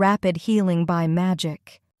shock of the rapid healing by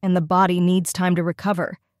magic, and the body needs time to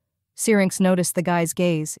recover. Syrinx noticed the guy's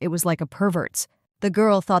gaze. It was like a pervert's. The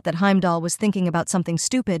girl thought that Heimdall was thinking about something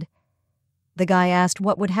stupid. The guy asked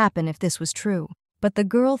what would happen if this was true, but the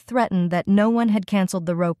girl threatened that no one had canceled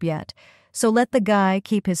the rope yet, so let the guy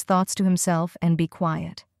keep his thoughts to himself and be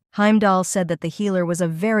quiet. Heimdall said that the healer was a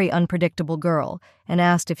very unpredictable girl and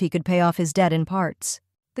asked if he could pay off his debt in parts.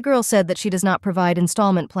 The girl said that she does not provide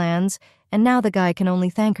installment plans, and now the guy can only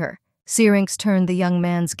thank her. Syrinx turned the young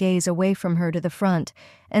man's gaze away from her to the front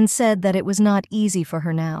and said that it was not easy for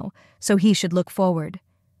her now, so he should look forward.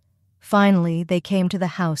 Finally, they came to the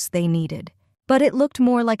house they needed. But it looked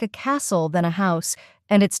more like a castle than a house,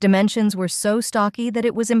 and its dimensions were so stocky that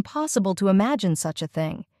it was impossible to imagine such a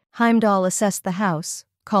thing. Heimdall assessed the house,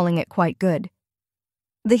 calling it quite good.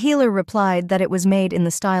 The healer replied that it was made in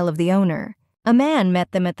the style of the owner. A man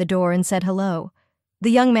met them at the door and said hello.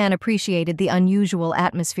 The young man appreciated the unusual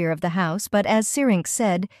atmosphere of the house, but as Syrinx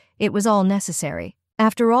said, it was all necessary.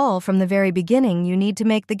 After all, from the very beginning, you need to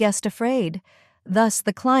make the guest afraid. Thus,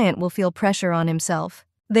 the client will feel pressure on himself.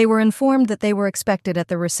 They were informed that they were expected at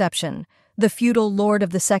the reception, the feudal lord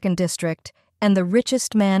of the 2nd district, and the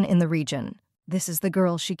richest man in the region. This is the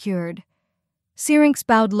girl she cured. Syrinx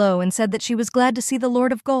bowed low and said that she was glad to see the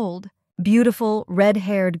Lord of Gold. Beautiful,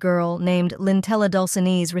 red-haired girl named Lintella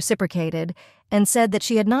Dulcinese reciprocated and said that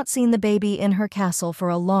she had not seen the baby in her castle for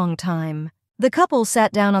a long time. The couple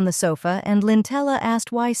sat down on the sofa and Lintella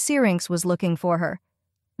asked why Syrinx was looking for her.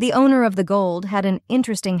 The owner of the gold had an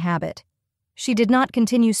interesting habit. She did not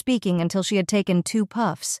continue speaking until she had taken 2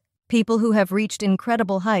 puffs. People who have reached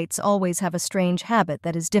incredible heights always have a strange habit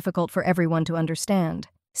that is difficult for everyone to understand.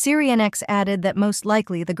 Syrianx added that most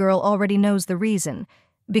likely the girl already knows the reason,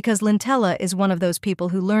 because Lintella is one of those people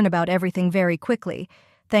who learn about everything very quickly,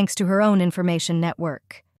 thanks to her own information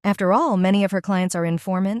network. After all, many of her clients are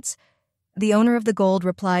informants. The owner of the gold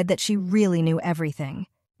replied that she really knew everything.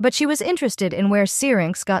 But she was interested in where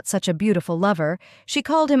Syrinx got such a beautiful lover. She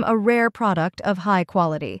called him a rare product of high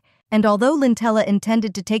quality. And although Lintella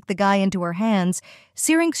intended to take the guy into her hands,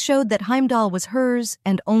 Syrinx showed that Heimdall was hers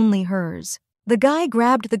and only hers. The guy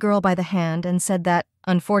grabbed the girl by the hand and said that,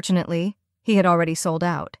 unfortunately, he had already sold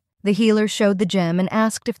out. The healer showed the gem and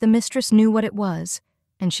asked if the mistress knew what it was,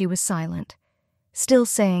 and she was silent, still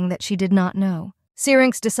saying that she did not know.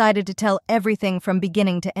 Syrinx decided to tell everything from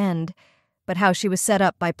beginning to end, but how she was set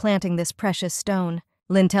up by planting this precious stone.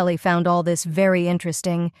 Lintella found all this very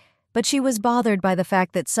interesting, but she was bothered by the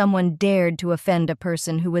fact that someone dared to offend a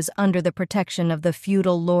person who was under the protection of the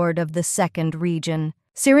feudal lord of the second region.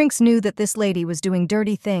 Syrinx knew that this lady was doing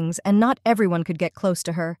dirty things and not everyone could get close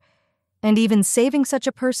to her, and even saving such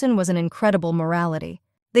a person was an incredible morality.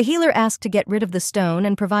 The healer asked to get rid of the stone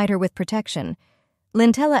and provide her with protection.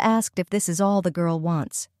 Lintella asked if this is all the girl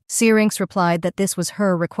wants. Syrinx replied that this was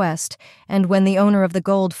her request, and when the owner of the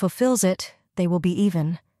gold fulfills it, they will be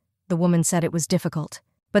even. The woman said it was difficult.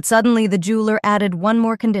 But suddenly the jeweler added one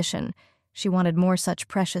more condition. She wanted more such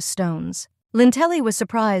precious stones. Lintella was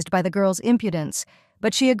surprised by the girl's impudence,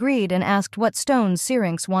 but she agreed and asked what stones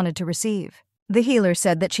Syrinx wanted to receive. The healer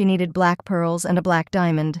said that she needed black pearls and a black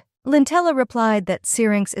diamond. Lintella replied that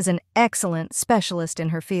Syrinx is an excellent specialist in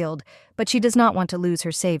her field, but she does not want to lose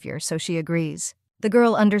her savior, so she agrees. The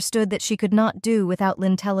girl understood that she could not do without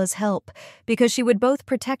Lintella's help, because she would both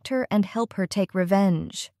protect her and help her take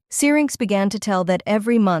revenge. Syrinx began to tell that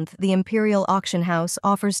every month the Imperial Auction House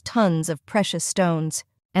offers tons of precious stones,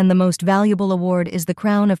 and the most valuable award is the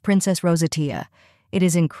crown of Princess Rosatia. It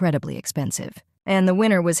is incredibly expensive. And the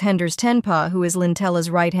winner was Hender's Tenpa, who is Lintella's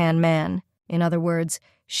right-hand man. In other words,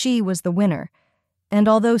 she was the winner. And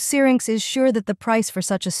although Syrinx is sure that the price for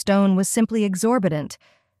such a stone was simply exorbitant,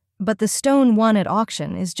 but the stone won at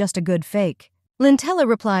auction is just a good fake. Lintella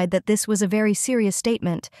replied that this was a very serious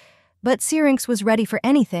statement, but Syrinx was ready for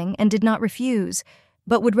anything and did not refuse,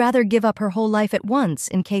 but would rather give up her whole life at once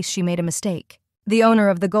in case she made a mistake. The owner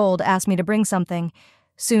of the gold asked me to bring something.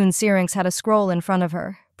 Soon Syrinx had a scroll in front of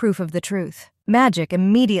her, proof of the truth. Magic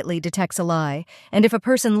immediately detects a lie, and if a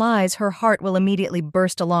person lies, her heart will immediately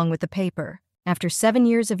burst along with the paper. After 7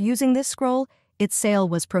 years of using this scroll, its sale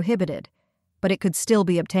was prohibited, but it could still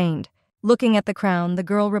be obtained. Looking at the crown, the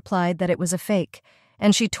girl replied that it was a fake,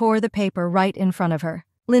 and she tore the paper right in front of her.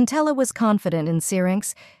 Lintella was confident in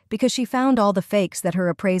Syrinx because she found all the fakes that her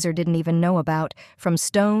appraiser didn't even know about, from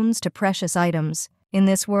stones to precious items. In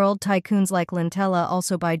this world, tycoons like Lintella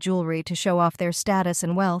also buy jewelry to show off their status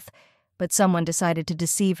and wealth, but someone decided to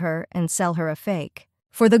deceive her and sell her a fake.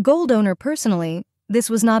 For the gold owner personally, this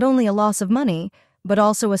was not only a loss of money, but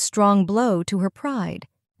also a strong blow to her pride.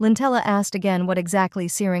 Lintella asked again what exactly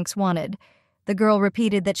Syrinx wanted. The girl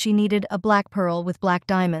repeated that she needed a black pearl with black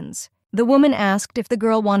diamonds. The woman asked if the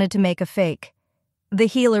girl wanted to make a fake. The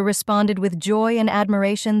healer responded with joy and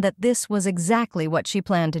admiration that this was exactly what she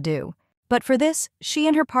planned to do. But for this, she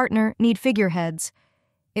and her partner need figureheads.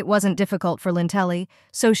 It wasn't difficult for Lintella,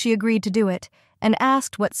 so she agreed to do it, and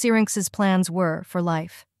asked what Syrinx's plans were for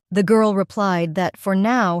life. The girl replied that for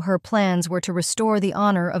now her plans were to restore the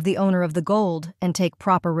honor of the owner of the gold and take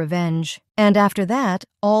proper revenge. And after that,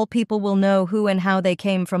 all people will know who and how they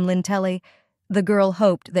came from Lintella. The girl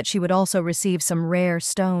hoped that she would also receive some rare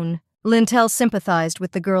stone. Lintella sympathized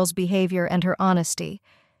with the girl's behavior and her honesty.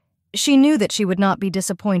 She knew that she would not be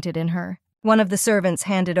disappointed in her. One of the servants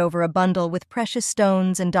handed over a bundle with precious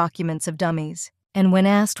stones and documents of dummies. And when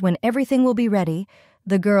asked when everything will be ready,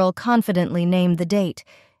 the girl confidently named the date.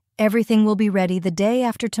 Everything will be ready the day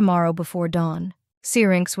after tomorrow before dawn.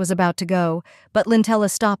 Syrinx was about to go, but Lintella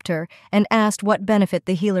stopped her and asked what benefit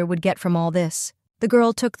the healer would get from all this. The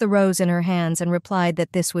girl took the rose in her hands and replied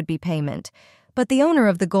that this would be payment. But the owner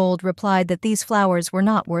of the gold replied that these flowers were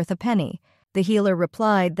not worth a penny. The healer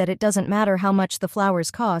replied that it doesn't matter how much the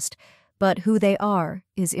flowers cost, but who they are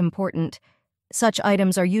is important. Such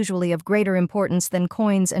items are usually of greater importance than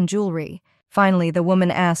coins and jewelry. Finally, the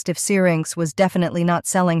woman asked if Syrinx was definitely not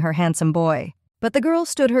selling her handsome boy. But the girl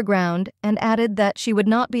stood her ground and added that she would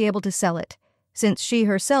not be able to sell it, since she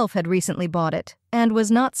herself had recently bought it and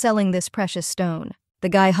was not selling this precious stone. The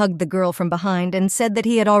guy hugged the girl from behind and said that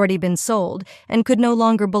he had already been sold and could no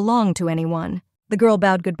longer belong to anyone. The girl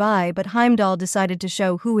bowed goodbye, but Heimdall decided to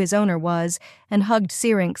show who his owner was and hugged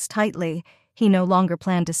Syrinx tightly. He no longer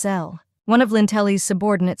planned to sell. One of Lintella's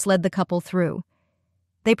subordinates led the couple through.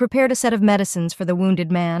 They prepared a set of medicines for the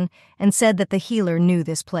wounded man and said that the healer knew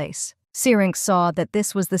this place. Syrinx saw that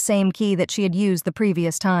this was the same key that she had used the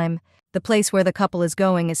previous time. The place where the couple is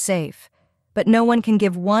going is safe, but no one can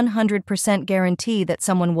give 100% guarantee that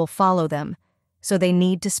someone will follow them, so they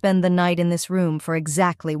need to spend the night in this room for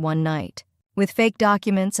exactly 1 night. With fake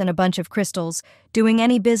documents and a bunch of crystals, doing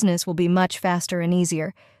any business will be much faster and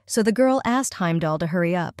easier, so the girl asked Heimdall to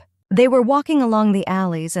hurry up. They were walking along the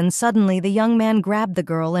alleys, and suddenly the young man grabbed the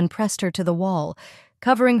girl and pressed her to the wall,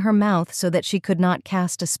 covering her mouth so that she could not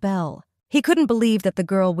cast a spell. He couldn't believe that the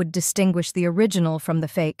girl would distinguish the original from the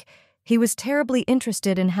fake. He was terribly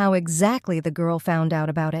interested in how exactly the girl found out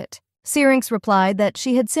about it. Syrinx replied that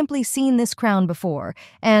she had simply seen this crown before,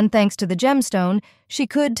 and thanks to the gemstone, she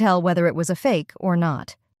could tell whether it was a fake or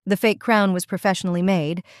not. The fake crown was professionally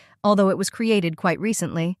made, although it was created quite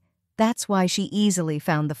recently. That's why she easily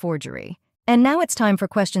found the forgery. And now it's time for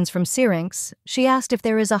questions from Syrinx. She asked if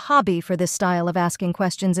there is a hobby for this style of asking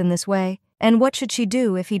questions in this way, and what should she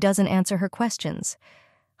do if he doesn't answer her questions.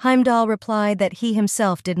 Heimdall replied that he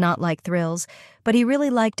himself did not like thrills, but he really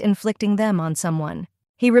liked inflicting them on someone.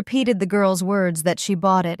 He repeated the girl's words that she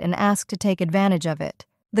bought it and asked to take advantage of it.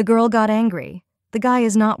 The girl got angry. The guy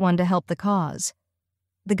is not one to help the cause.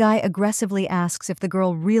 The guy aggressively asks if the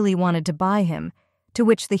girl really wanted to buy him, to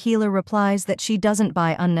which the healer replies that she doesn't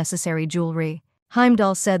buy unnecessary jewelry.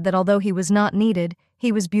 Heimdall said that although he was not needed,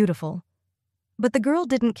 he was beautiful. But the girl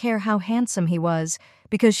didn't care how handsome he was,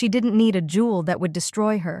 because she didn't need a jewel that would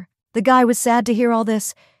destroy her. The guy was sad to hear all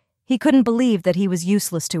this. He couldn't believe that he was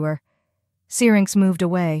useless to her. Syrinx moved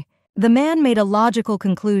away. The man made a logical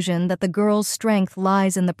conclusion that the girl's strength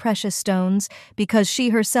lies in the precious stones because she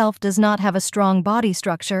herself does not have a strong body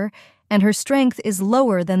structure, and her strength is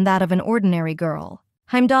lower than that of an ordinary girl.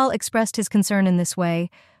 Heimdall expressed his concern in this way,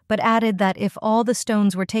 but added that if all the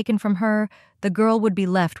stones were taken from her, the girl would be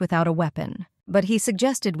left without a weapon. But he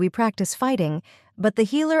suggested we practice fighting, but the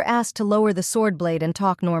healer asked to lower the sword blade and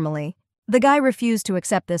talk normally. The guy refused to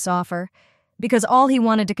accept this offer, because all he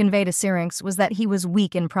wanted to convey to Syrinx was that he was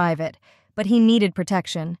weak in private, but he needed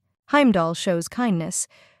protection. Heimdall shows kindness,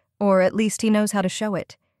 or at least he knows how to show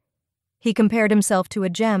it. He compared himself to a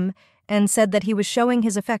gem and said that he was showing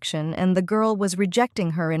his affection and the girl was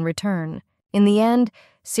rejecting her in return. In the end,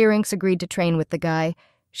 Syrinx agreed to train with the guy.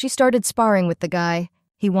 She started sparring with the guy.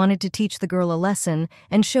 He wanted to teach the girl a lesson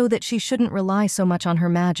and show that she shouldn't rely so much on her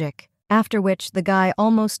magic, after which the guy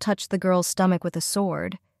almost touched the girl's stomach with a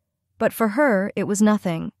sword. But for her, it was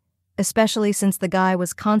nothing, especially since the guy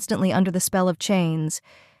was constantly under the spell of chains,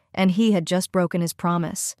 and he had just broken his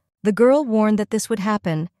promise. The girl warned that this would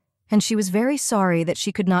happen, and she was very sorry that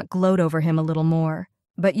she could not gloat over him a little more.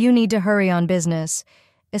 But you need to hurry on business,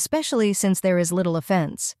 especially since there is little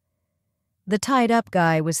offense. The tied-up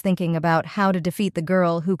guy was thinking about how to defeat the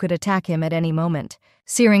girl who could attack him at any moment.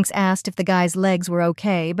 Syrinx asked if the guy's legs were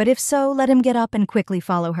okay, but if so, let him get up and quickly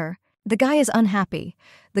follow her. The guy is unhappy.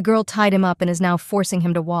 The girl tied him up and is now forcing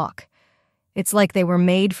him to walk. It's like they were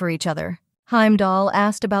made for each other. Heimdall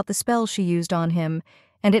asked about the spell she used on him,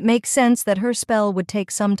 and it makes sense that her spell would take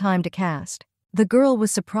some time to cast. The girl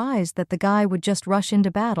was surprised that the guy would just rush into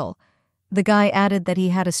battle. The guy added that he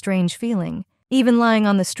had a strange feeling. Even lying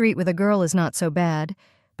on the street with a girl is not so bad,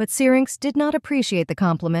 but Syrinx did not appreciate the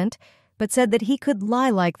compliment, but said that he could lie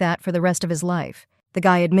like that for the rest of his life. The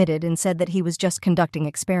guy admitted and said that he was just conducting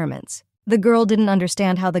experiments. The girl didn't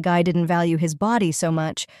understand how the guy didn't value his body so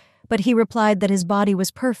much, but he replied that his body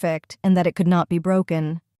was perfect and that it could not be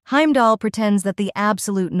broken. Heimdall pretends that the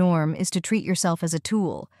absolute norm is to treat yourself as a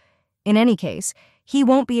tool. In any case, he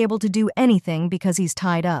won't be able to do anything because he's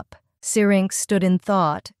tied up. Syrinx stood in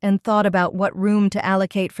thought and thought about what room to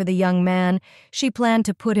allocate for the young man. She planned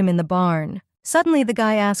to put him in the barn. Suddenly the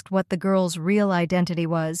guy asked what the girl's real identity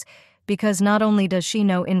was, because not only does she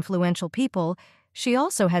know influential people, she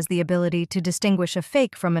also has the ability to distinguish a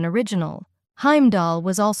fake from an original. Heimdall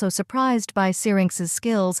was also surprised by Syrinx's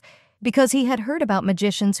skills because he had heard about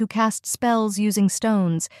magicians who cast spells using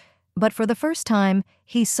stones, but for the first time,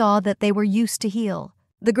 he saw that they were used to heal.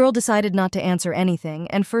 The girl decided not to answer anything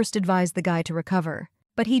and first advised the guy to recover.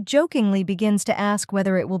 But he jokingly begins to ask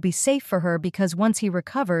whether it will be safe for her because once he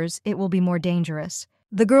recovers, it will be more dangerous.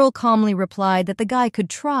 The girl calmly replied that the guy could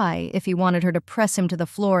try if he wanted her to press him to the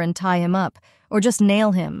floor and tie him up, or just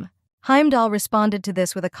nail him. Heimdall responded to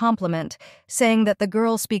this with a compliment, saying that the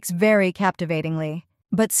girl speaks very captivatingly.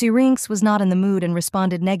 But Syrinx was not in the mood and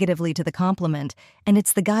responded negatively to the compliment, and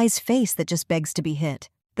it's the guy's face that just begs to be hit.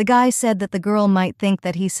 The guy said that the girl might think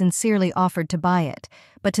that he sincerely offered to buy it,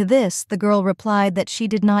 but to this, the girl replied that she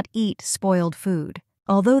did not eat spoiled food.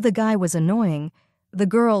 Although the guy was annoying, the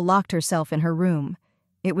girl locked herself in her room.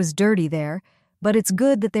 It was dirty there, but it's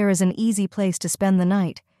good that there is an easy place to spend the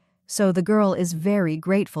night, so the girl is very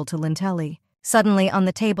grateful to Lintelli. Suddenly, on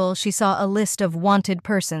the table, she saw a list of wanted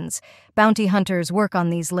persons. Bounty hunters work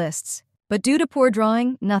on these lists. But due to poor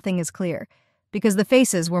drawing, nothing is clear, because the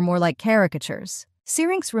faces were more like caricatures.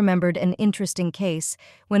 Syrinx remembered an interesting case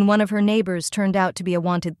when one of her neighbors turned out to be a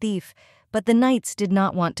wanted thief, but the knights did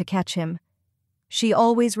not want to catch him. She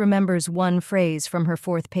always remembers one phrase from her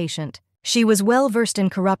fourth patient. She was well versed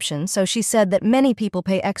in corruption, so she said that many people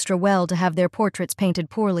pay extra well to have their portraits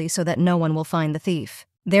painted poorly so that no one will find the thief.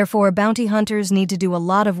 Therefore, bounty hunters need to do a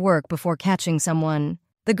lot of work before catching someone.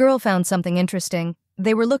 The girl found something interesting.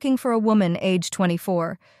 They were looking for a woman aged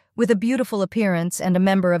 24, with a beautiful appearance and a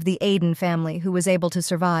member of the Aiden family who was able to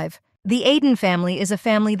survive. The Aiden family is a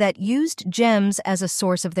family that used gems as a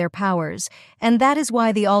source of their powers, and that is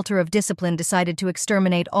why the Altar of Discipline decided to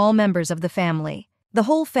exterminate all members of the family. The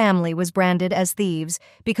whole family was branded as thieves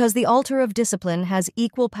because the Altar of Discipline has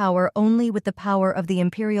equal power only with the power of the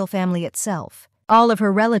imperial family itself. All of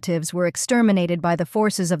her relatives were exterminated by the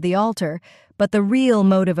forces of the altar, but the real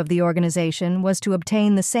motive of the organization was to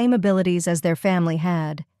obtain the same abilities as their family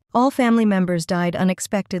had. All family members died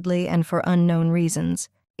unexpectedly and for unknown reasons.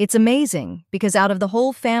 It's amazing, because out of the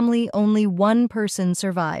whole family, only one person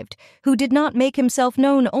survived, who did not make himself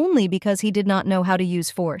known only because he did not know how to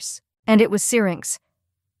use force. And it was Syrinx.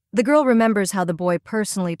 The girl remembers how the boy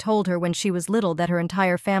personally told her when she was little that her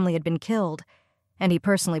entire family had been killed, and he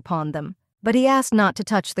personally pawned them. But he asked not to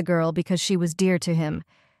touch the girl because she was dear to him.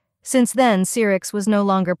 Since then, Syrinx was no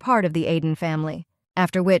longer part of the Aiden family,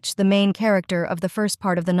 after which the main character of the first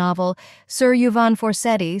part of the novel, Sir Yuvan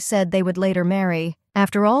Forsetti, said they would later marry.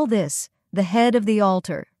 After all this, the head of the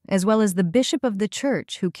altar, as well as the bishop of the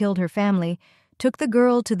church who killed her family, took the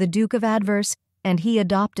girl to the Duke of Adverse, and he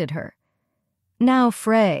adopted her. Now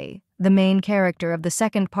Frey, the main character of the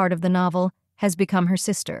second part of the novel, has become her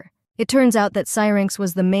sister. It turns out that Syrinx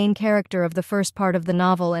was the main character of the first part of the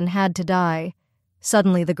novel and had to die.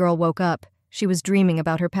 Suddenly the girl woke up. She was dreaming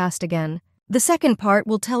about her past again. The second part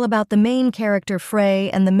will tell about the main character Frey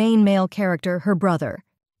and the main male character, her brother.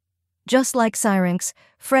 Just like Syrinx,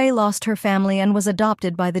 Frey lost her family and was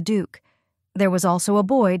adopted by the Duke. There was also a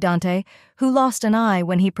boy, Dante, who lost an eye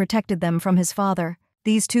when he protected them from his father.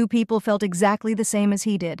 These two people felt exactly the same as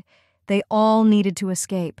he did. They all needed to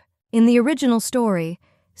escape. In the original story,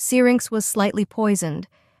 Syrinx was slightly poisoned,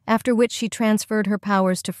 after which she transferred her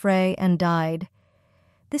powers to Frey and died.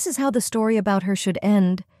 This is how the story about her should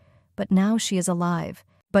end, but now she is alive.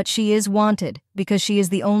 But she is wanted because she is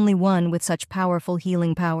the only one with such powerful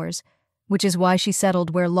healing powers, which is why she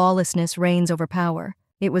settled where lawlessness reigns over power.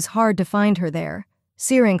 It was hard to find her there.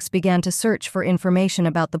 Syrinx began to search for information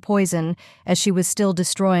about the poison as she was still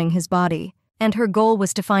destroying his body, and her goal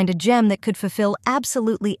was to find a gem that could fulfill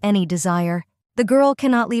absolutely any desire. The girl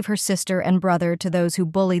cannot leave her sister and brother to those who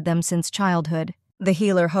bullied them since childhood. The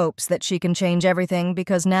healer hopes that she can change everything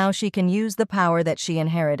because now she can use the power that she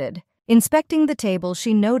inherited. Inspecting the table,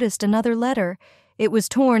 she noticed another letter. It was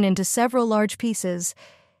torn into several large pieces.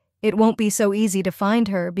 It won't be so easy to find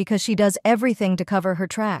her because she does everything to cover her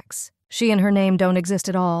tracks. She and her name don't exist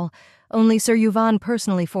at all. Only Sir Yuvan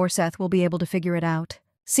personally Forseth will be able to figure it out.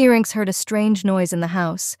 Syrinx heard a strange noise in the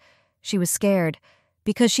house. She was scared,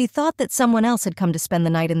 because she thought that someone else had come to spend the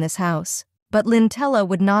night in this house. But Lintella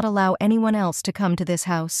would not allow anyone else to come to this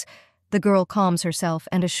house. The girl calms herself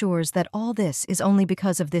and assures that all this is only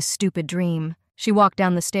because of this stupid dream. She walked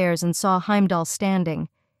down the stairs and saw Heimdall standing.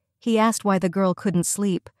 He asked why the girl couldn't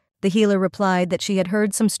sleep. The healer replied that she had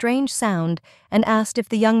heard some strange sound and asked if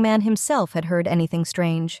the young man himself had heard anything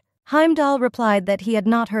strange. Heimdall replied that he had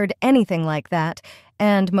not heard anything like that,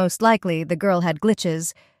 and most likely the girl had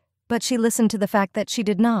glitches, but she listened to the fact that she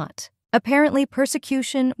did not. Apparently,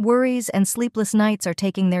 persecution, worries, and sleepless nights are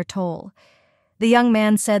taking their toll. The young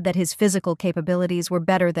man said that his physical capabilities were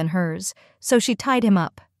better than hers, so she tied him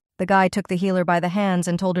up. The guy took the healer by the hands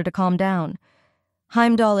and told her to calm down.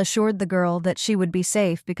 Heimdall assured the girl that she would be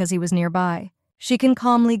safe because he was nearby. She can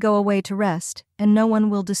calmly go away to rest, and no one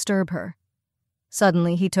will disturb her.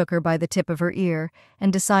 Suddenly, he took her by the tip of her ear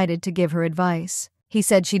and decided to give her advice. He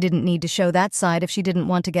said she didn't need to show that side if she didn't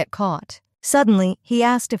want to get caught. Suddenly, he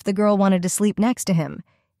asked if the girl wanted to sleep next to him.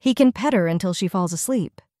 He can pet her until she falls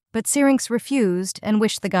asleep. But Syrinx refused and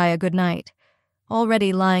wished the guy a good night.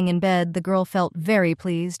 Already lying in bed, the girl felt very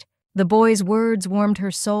pleased. The boy's words warmed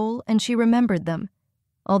her soul, and she remembered them,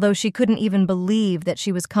 although she couldn't even believe that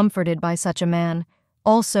she was comforted by such a man,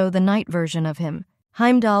 also the night version of him.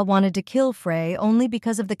 Heimdall wanted to kill Frey only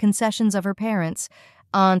because of the concessions of her parents.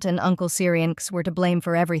 Aunt and Uncle Syrinx were to blame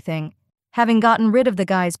for everything. Having gotten rid of the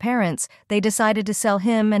guy's parents, they decided to sell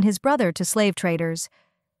him and his brother to slave traders.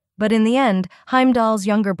 But in the end, Heimdall's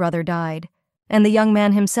younger brother died, and the young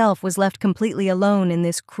man himself was left completely alone in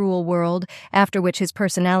this cruel world, after which his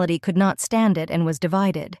personality could not stand it and was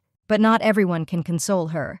divided. But not everyone can console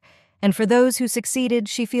her, and for those who succeeded,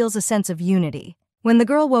 she feels a sense of unity. When the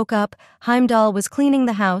girl woke up, Heimdall was cleaning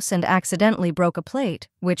the house and accidentally broke a plate,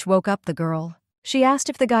 which woke up the girl. She asked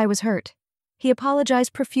if the guy was hurt. He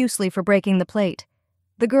apologized profusely for breaking the plate.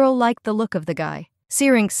 The girl liked the look of the guy.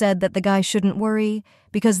 Syrinx said that the guy shouldn't worry,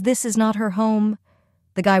 because this is not her home.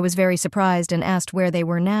 The guy was very surprised and asked where they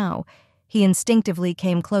were now. He instinctively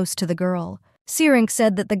came close to the girl. Syrinx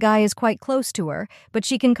said that the guy is quite close to her, but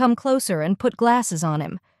she can come closer and put glasses on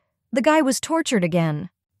him. The guy was tortured again.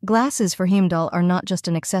 Glasses for Heimdall are not just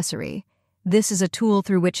an accessory. This is a tool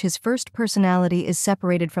through which his first personality is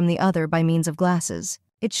separated from the other by means of glasses.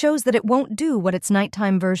 It shows that it won't do what its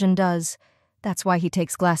nighttime version does. That's why he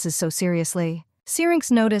takes glasses so seriously.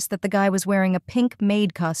 Syrinx noticed that the guy was wearing a pink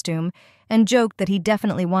maid costume and joked that he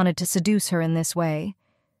definitely wanted to seduce her in this way.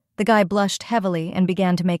 The guy blushed heavily and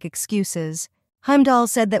began to make excuses. Heimdall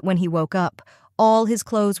said that when he woke up, all his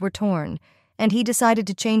clothes were torn, and he decided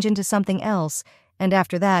to change into something else, and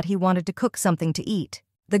after that he wanted to cook something to eat.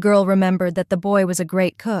 The girl remembered that the boy was a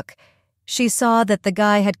great cook. She saw that the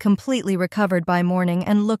guy had completely recovered by morning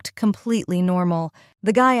and looked completely normal.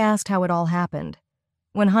 The guy asked how it all happened.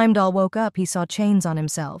 When Heimdall woke up, he saw chains on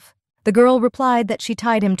himself. The girl replied that she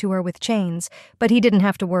tied him to her with chains, but he didn't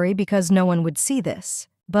have to worry because no one would see this.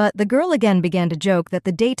 But the girl again began to joke that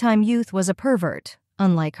the daytime youth was a pervert,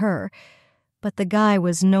 unlike her. But the guy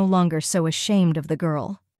was no longer so ashamed of the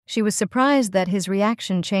girl. She was surprised that his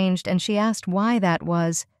reaction changed, and she asked why that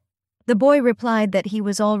was. The boy replied that he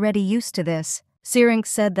was already used to this. Syrinx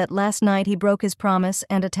said that last night he broke his promise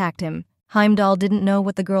and attacked him. Heimdall didn't know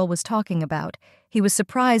what the girl was talking about. He was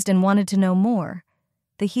surprised and wanted to know more.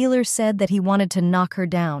 The healer said that he wanted to knock her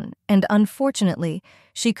down, and unfortunately,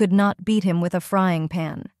 she could not beat him with a frying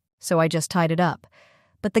pan. So I just tied it up.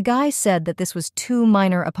 But the guy said that this was too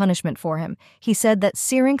minor a punishment for him. He said that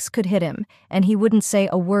Syrinx could hit him, and he wouldn't say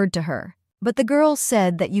a word to her. But the girl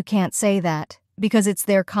said that you can't say that, because it's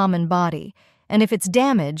their common body, and if it's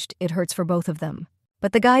damaged, it hurts for both of them.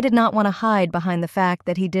 But the guy did not want to hide behind the fact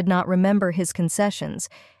that he did not remember his concessions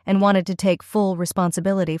and wanted to take full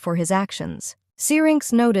responsibility for his actions.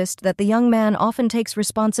 Syrinx noticed that the young man often takes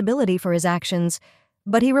responsibility for his actions,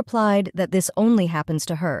 but he replied that this only happens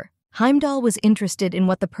to her. Heimdall was interested in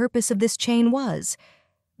what the purpose of this chain was.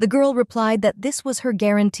 The girl replied that this was her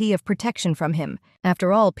guarantee of protection from him.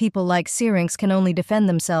 After all, people like Syrinx can only defend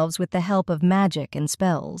themselves with the help of magic and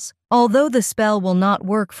spells. Although the spell will not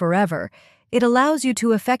work forever, it allows you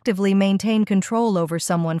to effectively maintain control over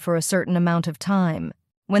someone for a certain amount of time.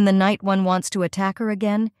 When the Night One wants to attack her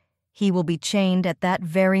again, he will be chained at that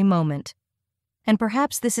very moment. And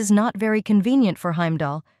perhaps this is not very convenient for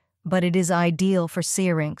Heimdall, but it is ideal for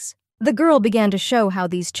Syrinx. The girl began to show how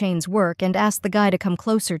these chains work and asked the guy to come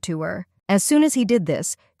closer to her. As soon as he did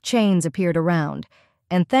this, chains appeared around,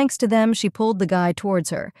 and thanks to them she pulled the guy towards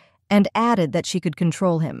her, and added that she could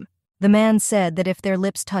control him. The man said that if their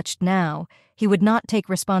lips touched now, he would not take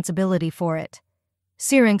responsibility for it.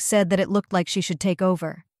 Syrinx said that it looked like she should take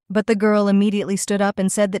over, but the girl immediately stood up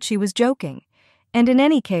and said that she was joking, and in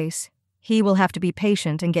any case, he will have to be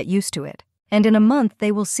patient and get used to it, and in a month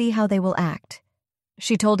they will see how they will act.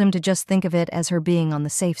 She told him to just think of it as her being on the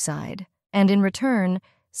safe side, and in return,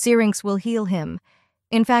 Syrinx will heal him.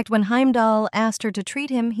 In fact, when Heimdall asked her to treat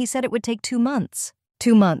him, he said it would take 2 months.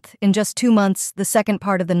 In just 2 months, the second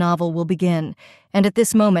part of the novel will begin, and at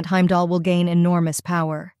this moment Heimdall will gain enormous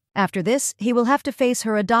power. After this, he will have to face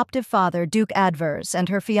her adoptive father, Duke Advers, and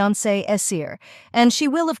her fiancé, Aesir, and she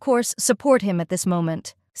will, of course, support him at this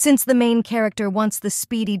moment. Since the main character wants the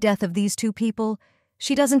speedy death of these two people,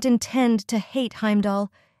 she doesn't intend to hate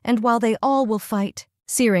Heimdall, and while they all will fight,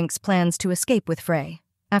 Syrinx plans to escape with Frey.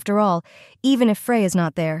 After all, even if Frey is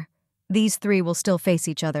not there, these three will still face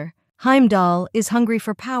each other. Heimdall is hungry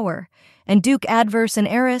for power, and Duke Advers and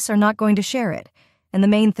Eris are not going to share it, and the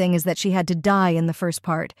main thing is that she had to die in the first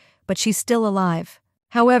part, but she's still alive.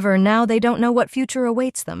 However, now they don't know what future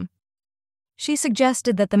awaits them. She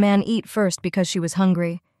suggested that the man eat first because she was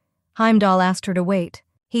hungry. Heimdall asked her to wait.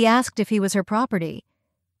 He asked if he was her property.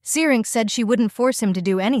 Syrinx said she wouldn't force him to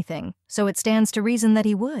do anything, so it stands to reason that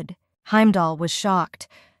he would. Heimdall was shocked.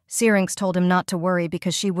 Syrinx told him not to worry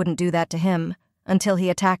because she wouldn't do that to him, until he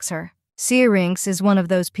attacks her. Syrinx is one of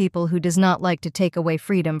those people who does not like to take away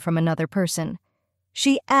freedom from another person.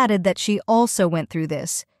 She added that she also went through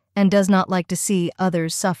this, and does not like to see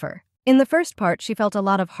others suffer. In the first part, she felt a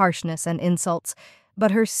lot of harshness and insults,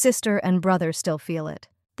 but her sister and brother still feel it.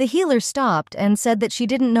 The healer stopped and said that she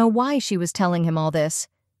didn't know why she was telling him all this.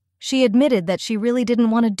 She admitted that she really didn't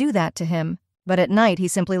want to do that to him, but at night he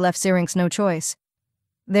simply left Syrinx no choice.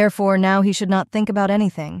 Therefore, now he should not think about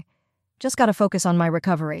anything. Just gotta focus on my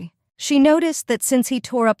recovery. She noticed that since he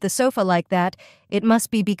tore up the sofa like that, it must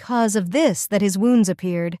be because of this that his wounds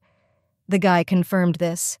appeared. The guy confirmed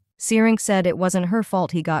this. Syrinx said it wasn't her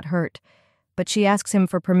fault he got hurt, but she asks him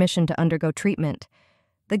for permission to undergo treatment.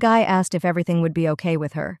 The guy asked if everything would be okay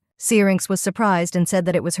with her. Syrinx was surprised and said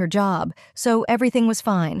that it was her job, so everything was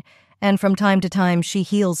fine, and from time to time she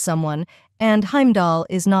heals someone, and Heimdall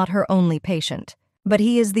is not her only patient. But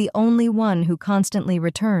he is the only one who constantly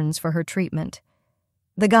returns for her treatment.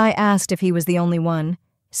 The guy asked if he was the only one.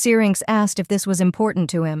 Syrinx asked if this was important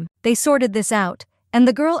to him. They sorted this out, and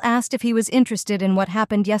the girl asked if he was interested in what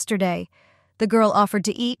happened yesterday. The girl offered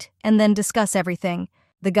to eat and then discuss everything.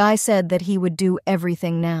 The guy said that he would do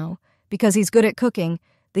everything now. Because he's good at cooking,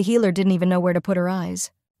 the healer didn't even know where to put her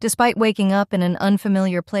eyes. Despite waking up in an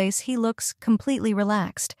unfamiliar place, he looks completely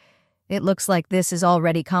relaxed. It looks like this is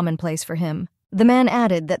already commonplace for him. The man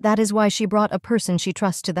added that that is why she brought a person she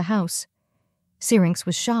trusts to the house. Syrinx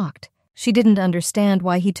was shocked. She didn't understand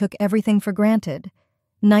why he took everything for granted.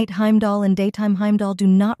 Night Heimdall and daytime Heimdall do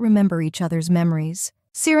not remember each other's memories.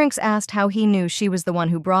 Syrinx asked how he knew she was the one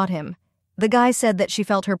who brought him. The guy said that she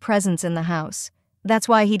felt her presence in the house. That's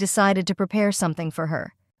why he decided to prepare something for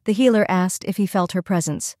her. The healer asked if he felt her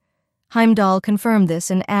presence. Heimdall confirmed this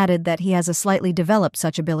and added that he has a slightly developed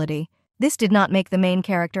such ability. This did not make the main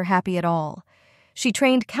character happy at all. She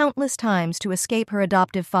trained countless times to escape her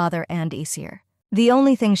adoptive father and Aesir. The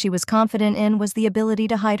only thing she was confident in was the ability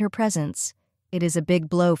to hide her presence. It is a big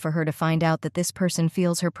blow for her to find out that this person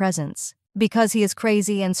feels her presence. Because he is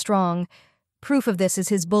crazy and strong, proof of this is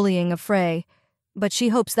his bullying of Frey, but she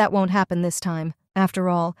hopes that won't happen this time. After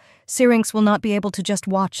all, Syrinx will not be able to just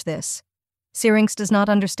watch this. Syrinx does not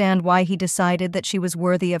understand why he decided that she was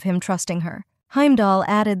worthy of him trusting her. Heimdall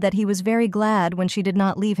added that he was very glad when she did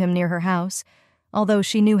not leave him near her house, although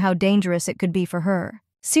she knew how dangerous it could be for her.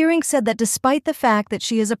 Syrinx said that despite the fact that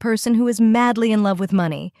she is a person who is madly in love with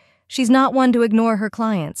money, she's not one to ignore her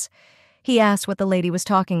clients. He asked what the lady was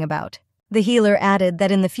talking about. The healer added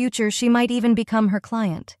that in the future she might even become her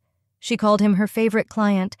client. She called him her favorite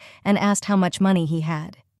client and asked how much money he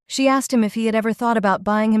had. She asked him if he had ever thought about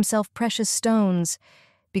buying himself precious stones,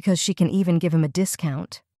 because she can even give him a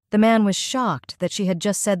discount. The man was shocked that she had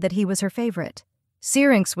just said that he was her favorite.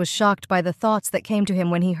 Syrinx was shocked by the thoughts that came to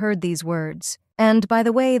him when he heard these words. And by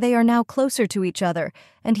the way, they are now closer to each other,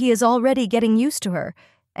 and he is already getting used to her,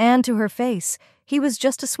 and to her face. He was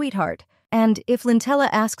just a sweetheart. And if Lintella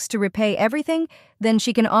asks to repay everything, then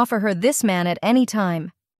she can offer her this man at any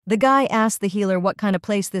time. The guy asked the healer what kind of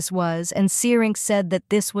place this was, and Syrinx said that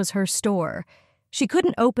this was her store. She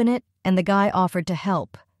couldn't open it, and the guy offered to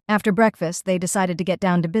help. After breakfast, they decided to get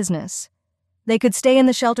down to business. They could stay in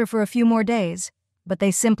the shelter for a few more days, but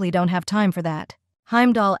they simply don't have time for that.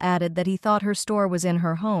 Heimdall added that he thought her store was in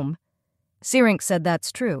her home. Syrinx said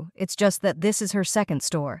that's true, it's just that this is her second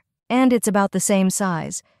store, and it's about the same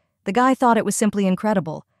size. The guy thought it was simply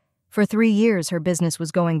incredible. For 3 years, her business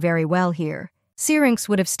was going very well here. Syrinx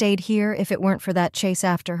would have stayed here if it weren't for that chase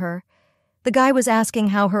after her. The guy was asking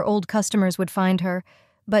how her old customers would find her,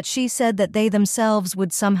 but she said that they themselves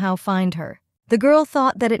would somehow find her. The girl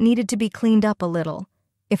thought that it needed to be cleaned up a little.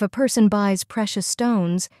 If a person buys precious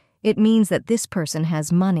stones, it means that this person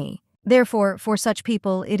has money. Therefore, for such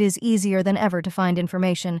people, it is easier than ever to find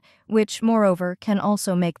information, which, moreover, can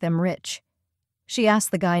also make them rich. She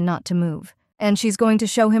asked the guy not to move, and she's going to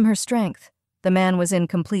show him her strength. The man was in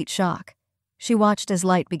complete shock. She watched as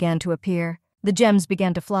light began to appear. The gems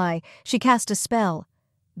began to fly. She cast a spell.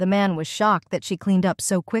 The man was shocked that she cleaned up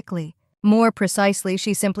so quickly. More precisely,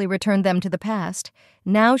 she simply returned them to the past.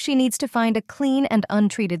 Now she needs to find a clean and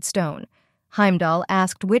untreated stone. Heimdall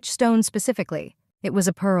asked which stone specifically. It was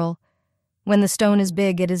a pearl. When the stone is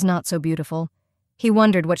big, it is not so beautiful. He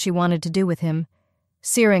wondered what she wanted to do with him.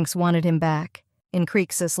 Syrinx wanted him back. In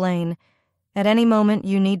Creeksis Lane, at any moment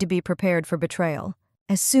you need to be prepared for betrayal.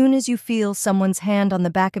 As soon as you feel someone's hand on the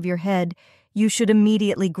back of your head, you should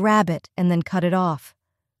immediately grab it and then cut it off.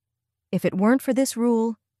 If it weren't for this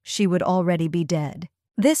rule, she would already be dead.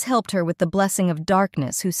 This helped her with the blessing of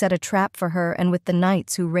darkness who set a trap for her and with the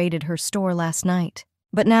knights who raided her store last night.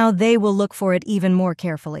 But now they will look for it even more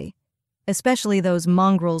carefully, especially those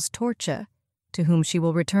mongrels Torcha, to whom she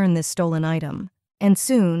will return this stolen item. And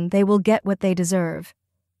soon they will get what they deserve.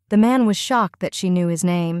 The man was shocked that she knew his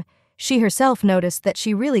name. She herself noticed that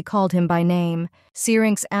she really called him by name.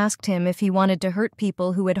 Syrinx asked him if he wanted to hurt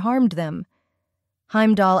people who had harmed them.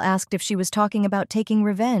 Heimdall asked if she was talking about taking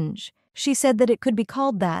revenge. She said that it could be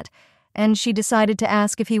called that, and she decided to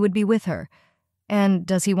ask if he would be with her. And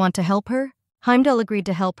does he want to help her? Heimdall agreed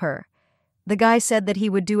to help her. The guy said that he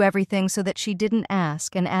would do everything so that she didn't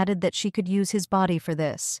ask, and added that she could use his body for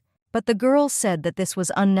this. But the girl said that this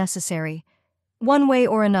was unnecessary. One way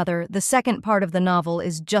or another, the second part of the novel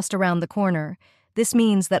is just around the corner. This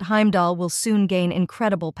means that Heimdall will soon gain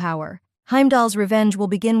incredible power. Heimdall's revenge will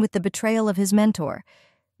begin with the betrayal of his mentor.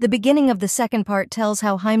 The beginning of the second part tells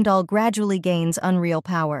how Heimdall gradually gains unreal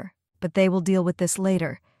power. But they will deal with this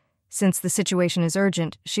later. Since the situation is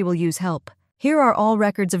urgent, she will use help. Here are all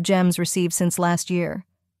records of gems received since last year.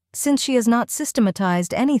 Since she has not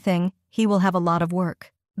systematized anything, he will have a lot of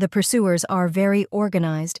work. The pursuers are very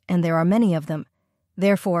organized, and there are many of them.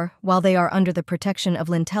 Therefore, while they are under the protection of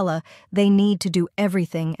Lintella, they need to do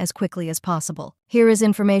everything as quickly as possible. Here is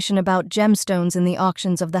information about gemstones in the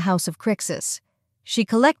auctions of the House of Crixus. She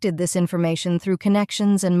collected this information through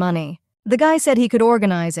connections and money. The guy said he could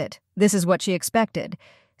organize it. This is what she expected.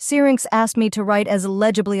 Syrinx asked me to write as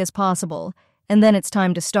legibly as possible, and then it's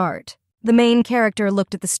time to start. The main character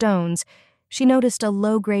looked at the stones. She noticed a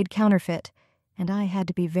low-grade counterfeit, and I had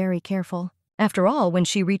to be very careful. After all, when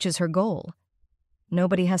she reaches her goal,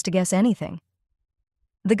 nobody has to guess anything.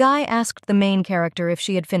 The guy asked the main character if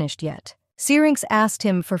she had finished yet. Syrinx asked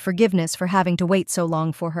him for forgiveness for having to wait so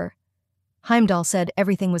long for her. Heimdall said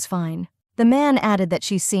everything was fine. The man added that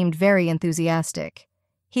she seemed very enthusiastic.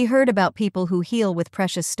 He heard about people who heal with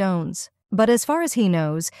precious stones, but as far as he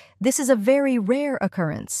knows, this is a very rare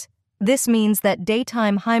occurrence. This means that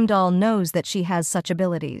daytime Heimdall knows that she has such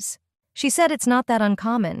abilities. She said it's not that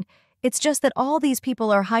uncommon. It's just that all these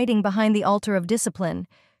people are hiding behind the altar of discipline.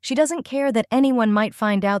 She doesn't care that anyone might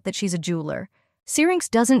find out that she's a jeweler. Syrinx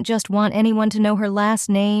doesn't just want anyone to know her last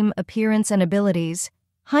name, appearance, and abilities.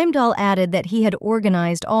 Heimdall added that he had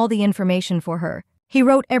organized all the information for her. He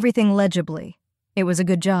wrote everything legibly. It was a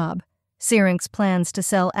good job. Syrinx plans to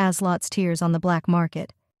sell Aslot's tears on the black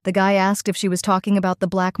market. The guy asked if she was talking about the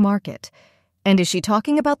black market. And is she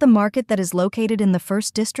talking about the market that is located in the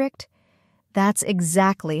 1st district? That's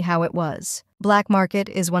exactly how it was. Black market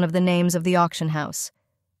is one of the names of the auction house.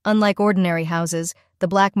 Unlike ordinary houses, the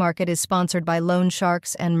black market is sponsored by loan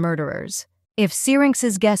sharks and murderers. If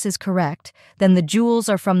Syrinx's guess is correct, then the jewels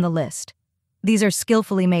are from the list. These are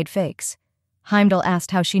skillfully made fakes. Heimdall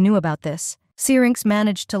asked how she knew about this. Syrinx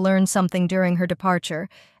managed to learn something during her departure,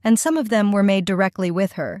 and some of them were made directly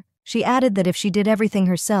with her. She added that if she did everything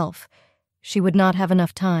herself, she would not have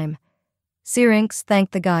enough time. Syrinx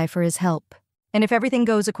thanked the guy for his help. And if everything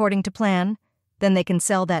goes according to plan, then they can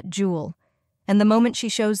sell that jewel. And the moment she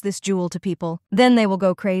shows this jewel to people, then they will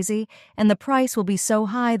go crazy, and the price will be so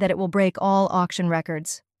high that it will break all auction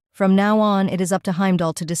records. From now on, it is up to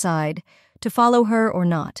Heimdall to decide, to follow her or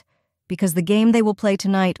not, because the game they will play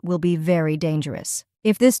tonight will be very dangerous.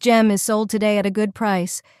 If this gem is sold today at a good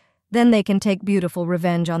price, then they can take beautiful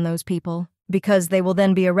revenge on those people, because they will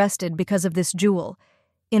then be arrested because of this jewel.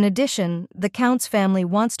 In addition, the Count's family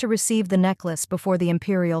wants to receive the necklace before the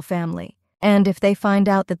Imperial family. And if they find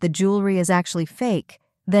out that the jewelry is actually fake,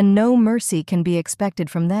 then no mercy can be expected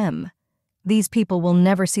from them. These people will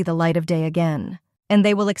never see the light of day again, and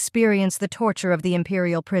they will experience the torture of the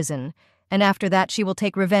Imperial prison, and after that she will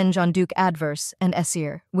take revenge on Duke Adverse and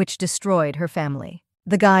Essir, which destroyed her family.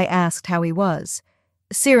 The guy asked how he was.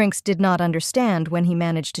 Syrinx did not understand when he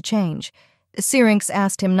managed to change. Syrinx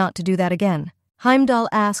asked him not to do that again. Heimdall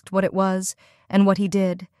asked what it was and what he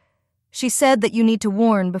did. She said that you need to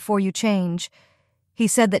warn before you change. He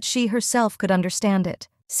said that she herself could understand it.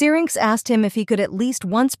 Syrinx asked him if he could at least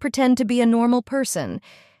once pretend to be a normal person,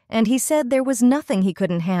 and he said there was nothing he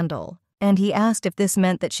couldn't handle. And he asked if this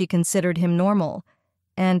meant that she considered him normal,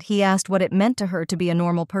 and he asked what it meant to her to be a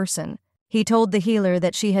normal person. He told the healer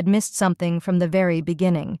that she had missed something from the very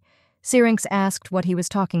beginning. Syrinx asked what he was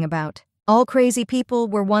talking about. All crazy people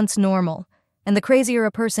were once normal, and the crazier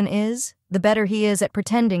a person is, the better he is at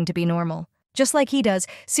pretending to be normal. Just like he does,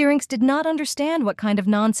 Syrinx did not understand what kind of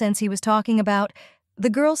nonsense he was talking about.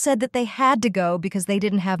 The girl said that they had to go because they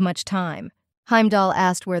didn't have much time. Heimdall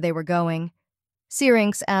asked where they were going.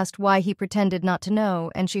 Syrinx asked why he pretended not to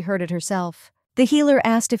know, and she heard it herself. The healer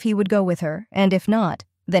asked if he would go with her, and if not,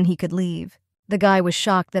 then he could leave. The guy was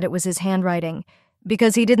shocked that it was his handwriting,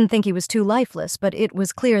 because he didn't think he was too lifeless, but it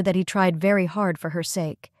was clear that he tried very hard for her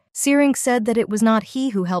sake. Syrinx said that it was not he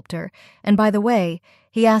who helped her, and by the way,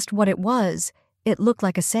 he asked what it was. It looked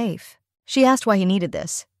like a safe. She asked why he needed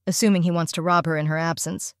this, assuming he wants to rob her in her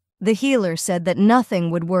absence. The healer said that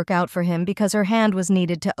nothing would work out for him because her hand was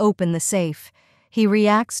needed to open the safe. He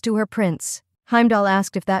reacts to her prince. Heimdall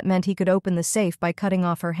asked if that meant he could open the safe by cutting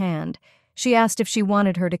off her hand. She asked if she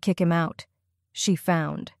wanted her to kick him out. She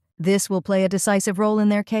found. This will play a decisive role in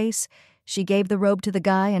their case. She gave the robe to the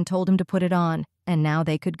guy and told him to put it on, and now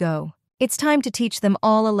they could go. It's time to teach them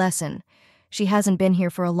all a lesson. She hasn't been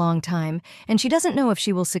here for a long time, and she doesn't know if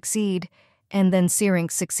she will succeed. And then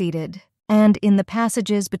Syrinx succeeded. And in the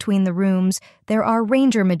passages between the rooms, there are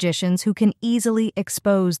ranger magicians who can easily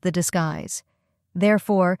expose the disguise.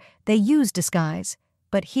 Therefore, they use disguise,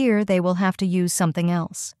 but here they will have to use something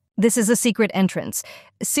else. This is a secret entrance.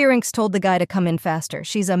 Syrinx told the guy to come in faster.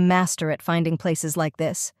 She's a master at finding places like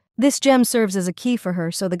this. This gem serves as a key for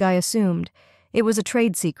her, so the guy assumed. It was a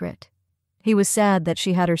trade secret. He was sad that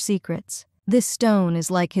she had her secrets. This stone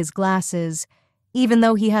is like his glasses. Even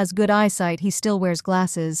though he has good eyesight, he still wears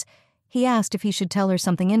glasses. He asked if he should tell her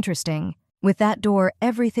something interesting. With that door,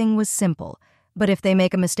 everything was simple, but if they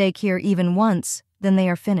make a mistake here even once, then they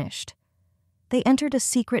are finished. They entered a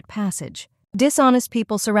secret passage. Dishonest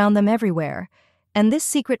people surround them everywhere, and this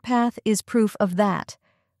secret path is proof of that.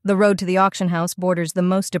 The road to the auction house borders the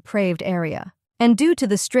most depraved area, and due to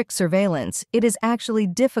the strict surveillance, it is actually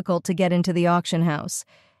difficult to get into the auction house,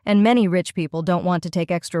 and many rich people don't want to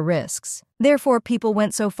take extra risks. Therefore, people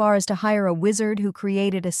went so far as to hire a wizard who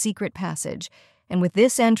created a secret passage, and with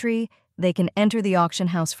this entry, they can enter the auction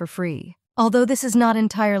house for free. Although this is not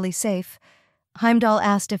entirely safe, Heimdall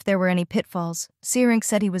asked if there were any pitfalls. Syrinx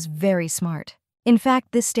said he was very smart. In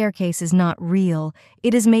fact, this staircase is not real.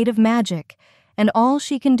 It is made of magic, and all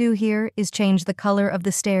she can do here is change the color of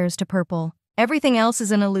the stairs to purple. Everything else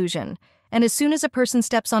is an illusion, and as soon as a person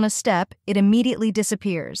steps on a step, it immediately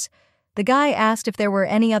disappears. The guy asked if there were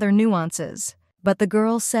any other nuances, but the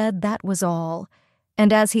girl said that was all.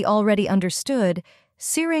 And as he already understood,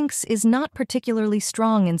 Syrinx is not particularly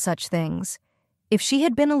strong in such things. If she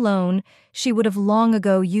had been alone, she would have long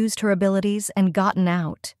ago used her abilities and gotten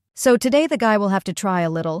out. So today the guy will have to try a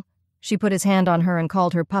little. She put his hand on her and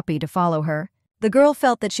called her puppy to follow her. The girl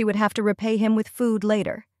felt that she would have to repay him with food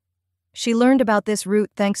later. She learned about this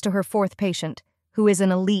route thanks to her fourth patient, who is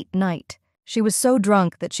an elite knight. She was so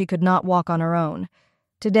drunk that she could not walk on her own.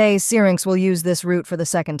 Today, Syrinx will use this route for the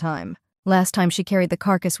second time. Last time she carried the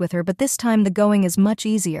carcass with her, but this time the going is much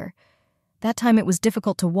easier. That time it was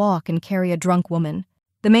difficult to walk and carry a drunk woman.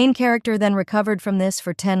 The main character then recovered from this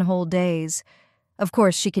for 10 whole days. Of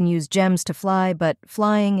course, she can use gems to fly, but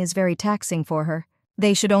flying is very taxing for her.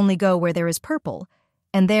 They should only go where there is purple,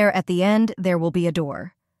 and there at the end there will be a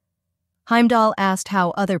door. Heimdall asked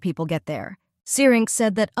how other people get there. Syrinx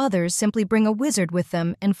said that others simply bring a wizard with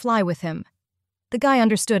them and fly with him. The guy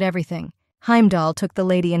understood everything. Heimdall took the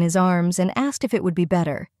lady in his arms and asked if it would be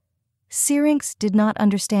better. Syrinx did not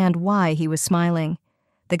understand why he was smiling.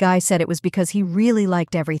 The guy said it was because he really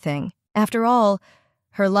liked everything. After all,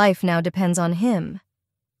 her life now depends on him.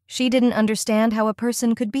 She didn't understand how a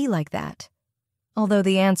person could be like that. Although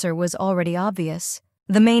the answer was already obvious.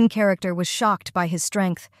 The main character was shocked by his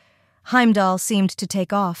strength. Heimdall seemed to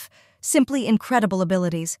take off. Simply incredible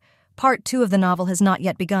abilities. Part 2 of the novel has not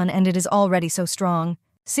yet begun, and it is already so strong.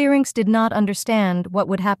 Syrinx did not understand what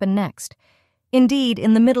would happen next. Indeed,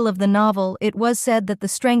 in the middle of the novel, it was said that the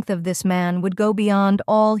strength of this man would go beyond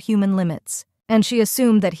all human limits, and she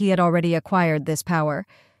assumed that he had already acquired this power.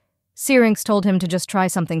 Syrinx told him to just try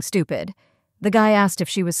something stupid. The guy asked if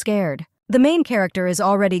she was scared. The main character is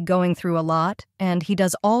already going through a lot, and he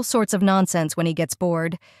does all sorts of nonsense when he gets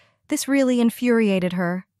bored. This really infuriated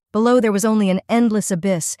her. Below there was only an endless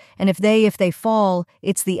abyss, and if they fall,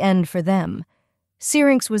 it's the end for them.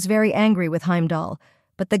 Syrinx was very angry with Heimdall,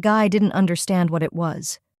 but the guy didn't understand what it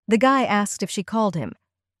was. The guy asked if she called him.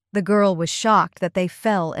 The girl was shocked that they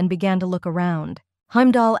fell and began to look around.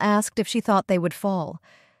 Heimdall asked if she thought they would fall.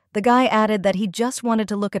 The guy added that he just wanted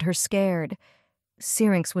to look at her scared.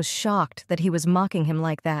 Syrinx was shocked that he was mocking him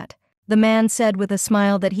like that. The man said with a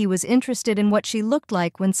smile that he was interested in what she looked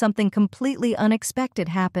like when something completely unexpected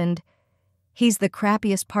happened. He's the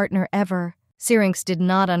crappiest partner ever. Syrinx did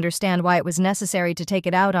not understand why it was necessary to take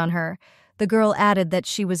it out on her. The girl added that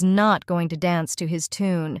she was not going to dance to his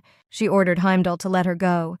tune. She ordered Heimdall to let her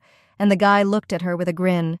go, and the guy looked at her with a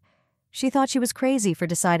grin. She thought she was crazy for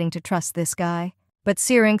deciding to trust this guy. But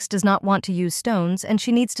Syrinx does not want to use stones, and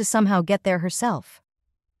she needs to somehow get there herself.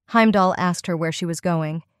 Heimdall asked her where she was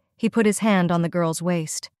going. He put his hand on the girl's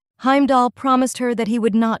waist. Heimdall promised her that he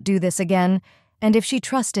would not do this again, and if she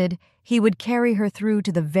trusted, he would carry her through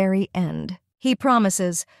to the very end. He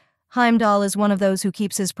promises. Heimdall is one of those who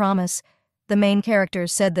keeps his promise. The main character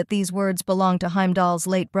said that these words belong to Heimdall's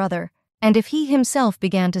late brother. And if he himself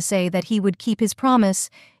began to say that he would keep his promise,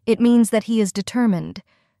 it means that he is determined.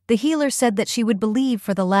 The healer said that she would believe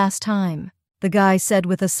for the last time. The guy said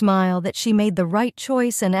with a smile that she made the right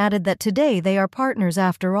choice and added that today they are partners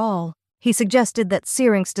after all. He suggested that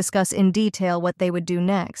Syrinx discuss in detail what they would do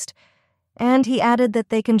next, and he added that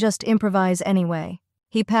they can just improvise anyway.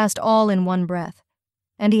 He passed all in one breath.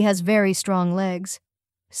 And he has very strong legs.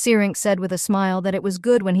 Syrinx said with a smile that it was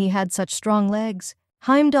good when he had such strong legs.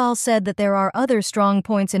 Heimdall said that there are other strong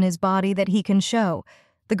points in his body that he can show.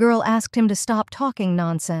 The girl asked him to stop talking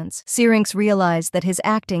nonsense. Syrinx realized that his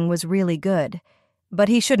acting was really good. But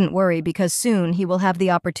he shouldn't worry because soon he will have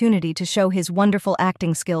the opportunity to show his wonderful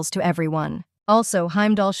acting skills to everyone. Also,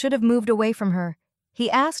 Heimdall should have moved away from her. He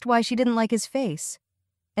asked why she didn't like his face.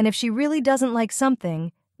 And if she really doesn't like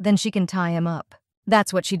something, then she can tie him up.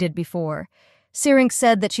 That's what she did before. Syrinx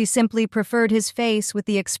said that she simply preferred his face with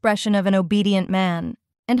the expression of an obedient man.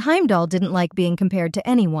 And Heimdall didn't like being compared to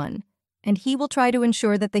anyone. And he will try to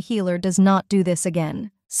ensure that the healer does not do this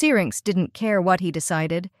again. Syrinx didn't care what he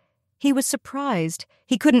decided. He was surprised.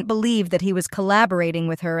 He couldn't believe that he was collaborating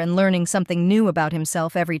with her and learning something new about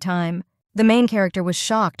himself every time. The main character was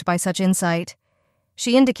shocked by such insight.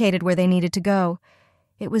 She indicated where they needed to go.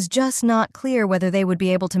 It was just not clear whether they would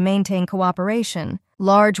be able to maintain cooperation.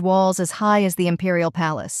 Large walls as high as the Imperial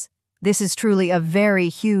Palace. This is truly a very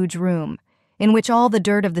huge room, in which all the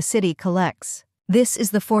dirt of the city collects. This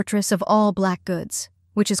is the fortress of all black goods,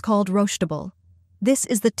 which is called Rochdable. This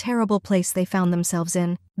is the terrible place they found themselves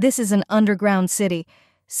in. This is an underground city.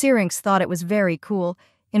 Syrinx thought it was very cool.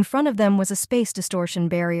 In front of them was a space distortion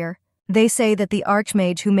barrier. They say that the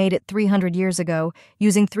Archmage who made it 300 years ago,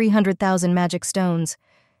 using 300,000 magic stones.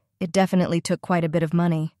 It definitely took quite a bit of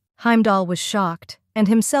money. Heimdall was shocked, and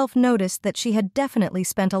himself noticed that she had definitely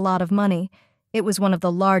spent a lot of money. It was one of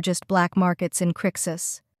the largest black markets in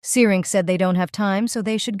Crixus. Syrinx said they don't have time, so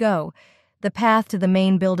they should go. The path to the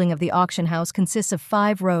main building of the auction house consists of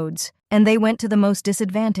 5 roads, and they went to the most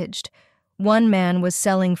disadvantaged. One man was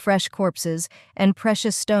selling fresh corpses, and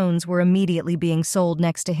precious stones were immediately being sold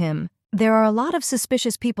next to him. There are a lot of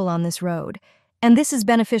suspicious people on this road, and this is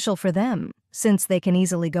beneficial for them, since they can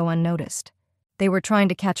easily go unnoticed. They were trying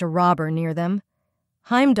to catch a robber near them.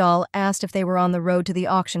 Heimdall asked if they were on the road to the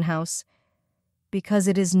auction house, because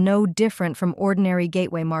it is no different from ordinary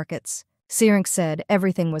gateway markets. Syrinx said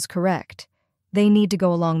everything was correct. They need to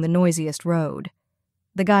go along the noisiest road.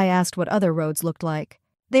 The guy asked what other roads looked like.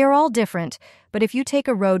 They are all different, but if you take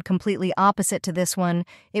a road completely opposite to this one,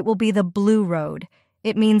 it will be the Blue Road.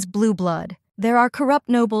 It means blue blood. There are corrupt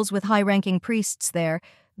nobles with high-ranking priests there.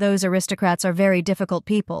 Those aristocrats are very difficult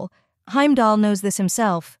people. Heimdall knows this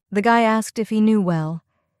himself. The guy asked if he knew well.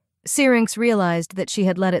 Syrinx realized that she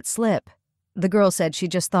had let it slip. The girl said she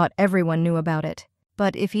just thought everyone knew about it.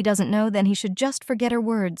 But if he doesn't know, then he should just forget her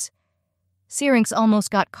words. Syrinx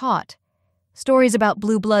almost got caught. Stories about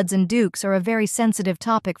blue bloods and dukes are a very sensitive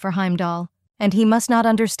topic for Heimdall, and he must not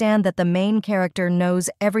understand that the main character knows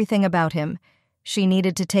everything about him. She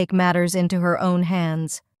needed to take matters into her own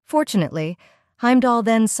hands. Fortunately, Heimdall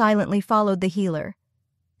then silently followed the healer.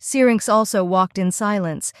 Syrinx also walked in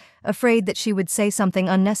silence, afraid that she would say something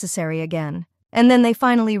unnecessary again. And then they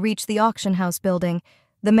finally reached the auction house building.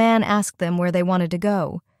 The man asked them where they wanted to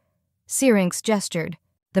go. Syrinx gestured.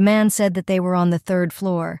 The man said that they were on the 3rd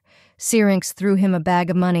floor. Syrinx threw him a bag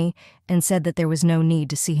of money and said that there was no need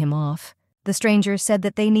to see him off. The stranger said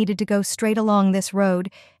that they needed to go straight along this road,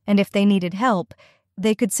 and if they needed help,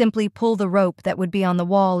 they could simply pull the rope that would be on the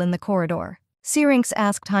wall in the corridor. Syrinx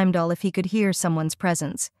asked Heimdall if he could hear someone's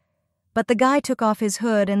presence. But the guy took off his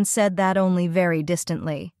hood and said that only very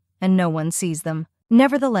distantly, and no one sees them.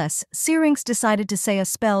 Nevertheless, Syrinx decided to say a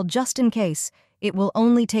spell just in case. It will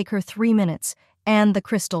only take her 3 minutes, and the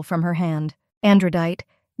crystal from her hand. Androdite.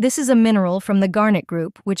 This is a mineral from the garnet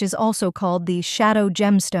group, which is also called the Shadow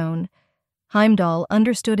Gemstone. Heimdall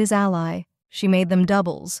understood his ally. She made them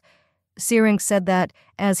doubles. Syrinx said that,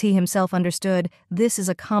 as he himself understood, this is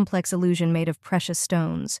a complex illusion made of precious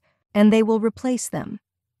stones, and they will replace them.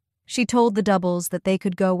 She told the doubles that they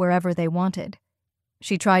could go wherever they wanted.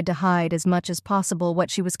 She tried to hide as much as possible what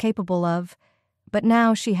she was capable of, but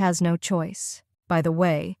now she has no choice. By the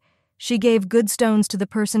way, she gave good stones to the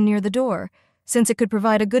person near the door, since it could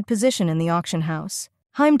provide a good position in the auction house.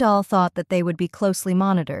 Heimdall thought that they would be closely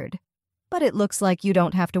monitored, but it looks like you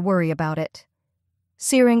don't have to worry about it.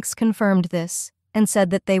 Syrinx confirmed this and said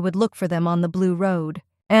that they would look for them on the Blue Road.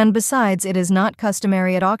 And besides, it is not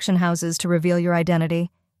customary at auction houses to reveal your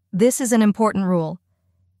identity. This is an important rule.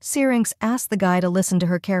 Syrinx asked the guy to listen to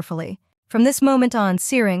her carefully. From this moment on,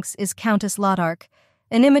 Syrinx is Countess Lotark.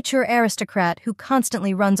 an immature aristocrat who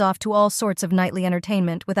constantly runs off to all sorts of nightly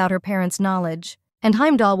entertainment without her parents' knowledge. And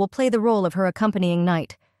Heimdall will play the role of her accompanying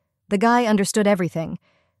knight. The guy understood everything.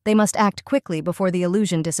 They must act quickly before the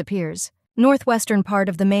illusion disappears. Northwestern part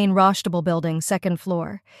of the main Rochdale building, second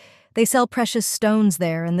floor. They sell precious stones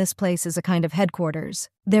there, and this place is a kind of headquarters.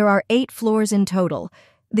 There are 8 floors in total.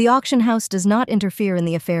 The auction house does not interfere in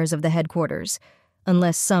the affairs of the headquarters,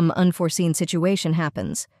 unless some unforeseen situation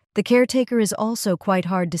happens. The caretaker is also quite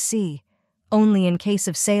hard to see, only in case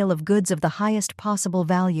of sale of goods of the highest possible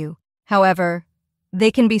value. However,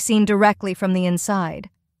 they can be seen directly from the inside.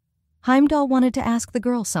 Heimdall wanted to ask the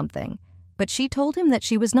girl something, but she told him that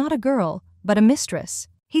she was not a girl, but a mistress.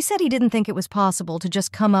 He said he didn't think it was possible to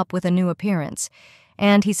just come up with a new appearance,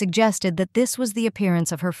 and he suggested that this was the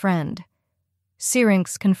appearance of her friend.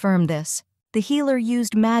 Syrinx confirmed this. The healer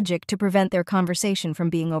used magic to prevent their conversation from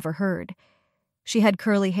being overheard. She had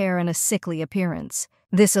curly hair and a sickly appearance.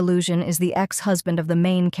 This illusion is the ex-husband of the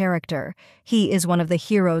main character. He is one of the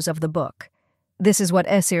heroes of the book. This is what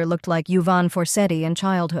Aesir looked like Yuvan Forsetti in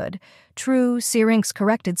childhood. True, Syrinx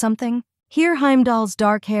corrected something. Here Heimdall's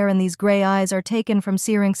dark hair and these gray eyes are taken from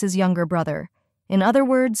Syrinx's younger brother. In other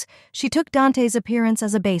words, she took Dante's appearance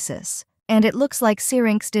as a basis. And it looks like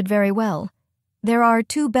Syrinx did very well. There are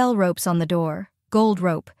 2 bell ropes on the door, gold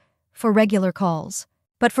rope, for regular calls.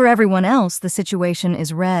 But for everyone else, the situation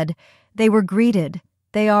is red. They were greeted.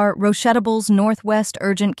 They are Rochdale's Northwest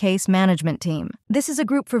Urgent Case Management Team. This is a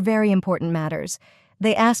group for very important matters.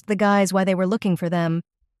 They asked the guys why they were looking for them.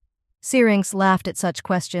 Syrinx laughed at such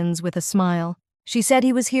questions with a smile. She said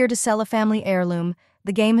he was here to sell a family heirloom.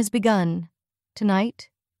 The game has begun. Tonight,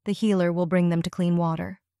 the healer will bring them to clean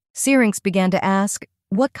water. Syrinx began to ask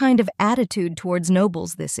what kind of attitude towards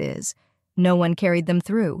nobles this is. No one carried them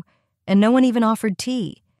through, and no one even offered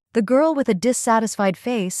tea. The girl with a dissatisfied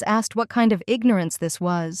face asked what kind of ignorance this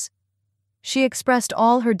was. She expressed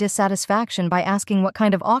all her dissatisfaction by asking what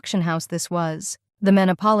kind of auction house this was. The men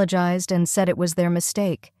apologized and said it was their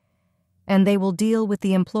mistake, and they will deal with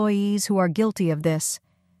the employees who are guilty of this.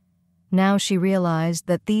 Now she realized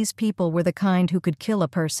that these people were the kind who could kill a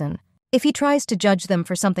person. If he tries to judge them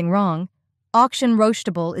for something wrong, Auction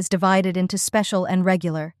Rochdale is divided into special and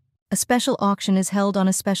regular. A special auction is held on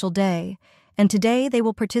a special day, and today they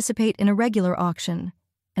will participate in a regular auction.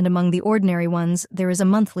 And among the ordinary ones, there is a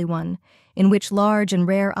monthly one, in which large and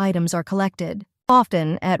rare items are collected.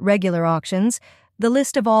 Often, at regular auctions, the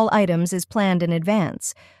list of all items is planned in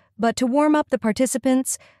advance, but to warm up the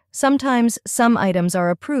participants, sometimes some items are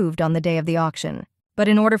approved on the day of the auction. But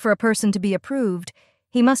in order for a person to be approved,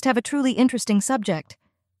 he must have a truly interesting subject.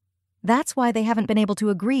 That's why they haven't been able to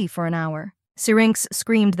agree for an hour. Syrinx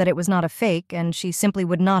screamed that it was not a fake, and she simply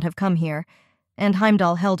would not have come here, and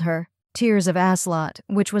Heimdall held her. Tears of Aslot,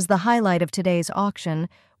 which was the highlight of today's auction,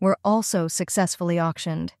 were also successfully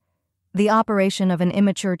auctioned. The operation of an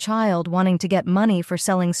immature child wanting to get money for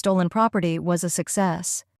selling stolen property was a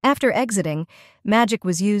success. After exiting, magic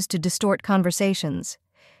was used to distort conversations.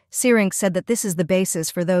 Syrinx said that this is the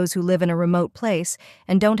basis for those who live in a remote place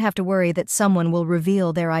and don't have to worry that someone will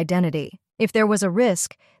reveal their identity. If there was a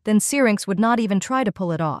risk, then Syrinx would not even try to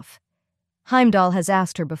pull it off. Heimdall has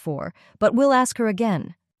asked her before, but will ask her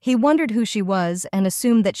again. He wondered who she was and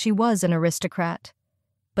assumed that she was an aristocrat.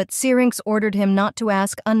 But Syrinx ordered him not to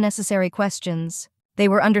ask unnecessary questions. They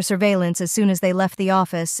were under surveillance as soon as they left the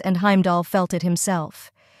office, and Heimdall felt it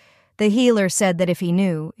himself. The healer said that if he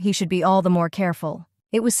knew, he should be all the more careful.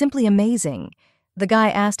 It was simply amazing. The guy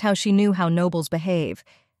asked how she knew how nobles behave,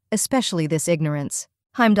 especially this ignorance.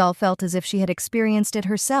 Heimdall felt as if she had experienced it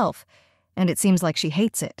herself, and it seems like she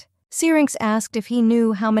hates it. Syrinx asked if he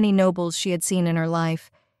knew how many nobles she had seen in her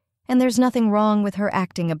life, and there's nothing wrong with her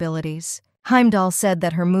acting abilities. Heimdall said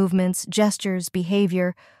that her movements, gestures,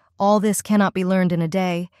 behavior, all this cannot be learned in a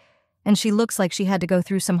day, and she looks like she had to go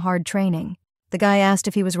through some hard training. The guy asked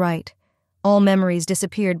if he was right. All memories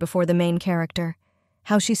disappeared before the main character.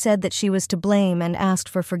 How she said that she was to blame and asked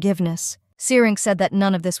for forgiveness. Syrinx said that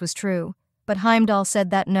none of this was true, but Heimdall said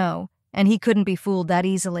that no, and he couldn't be fooled that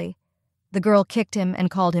easily. The girl kicked him and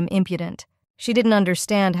called him impudent. She didn't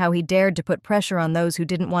understand how he dared to put pressure on those who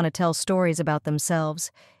didn't want to tell stories about themselves.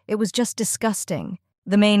 It was just disgusting.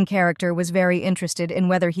 The main character was very interested in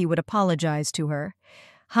whether he would apologize to her.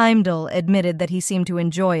 Heimdall admitted that he seemed to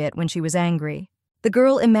enjoy it when she was angry. The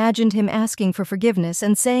girl imagined him asking for forgiveness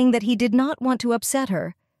and saying that he did not want to upset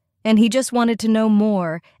her, and he just wanted to know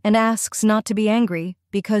more and asks not to be angry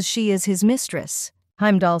because she is his mistress.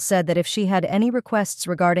 Heimdall said that if she had any requests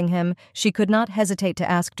regarding him, she could not hesitate to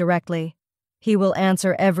ask directly. He will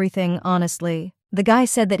answer everything honestly. The guy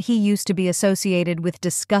said that he used to be associated with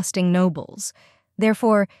disgusting nobles.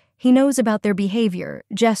 Therefore, he knows about their behavior,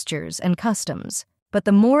 gestures, and customs. But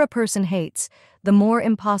the more a person hates, the more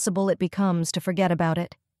impossible it becomes to forget about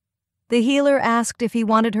it. The healer asked if he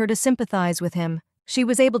wanted her to sympathize with him. She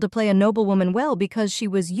was able to play a noblewoman well because she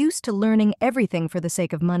was used to learning everything for the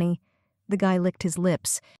sake of money. The guy licked his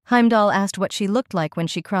lips. Heimdall asked what she looked like when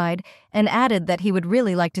she cried, and added that he would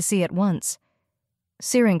really like to see it once.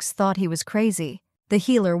 Syrinx thought he was crazy. The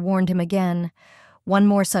healer warned him again. One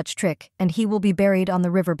more such trick, and he will be buried on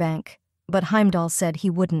the riverbank. But Heimdall said he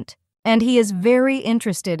wouldn't. And he is very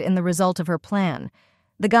interested in the result of her plan.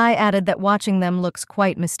 The guy added that watching them looks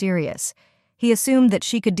quite mysterious. He assumed that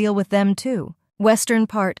she could deal with them too. Western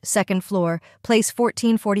part, second floor, place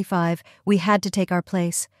 1445, we had to take our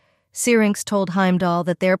place. Syrinx told Heimdall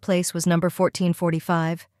that their place was number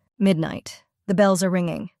 1445. Midnight. The bells are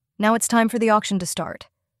ringing. Now it's time for the auction to start.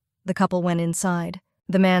 The couple went inside.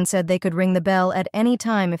 The man said they could ring the bell at any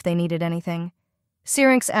time if they needed anything.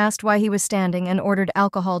 Syrinx asked why he was standing and ordered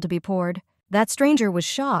alcohol to be poured. That stranger was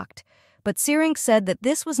shocked, but Syrinx said that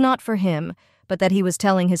this was not for him, but that he was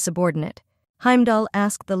telling his subordinate. Heimdall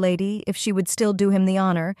asked the lady if she would still do him the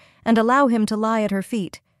honor and allow him to lie at her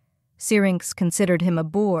feet. Syrinx considered him a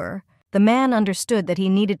boor. The man understood that he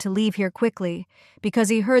needed to leave here quickly because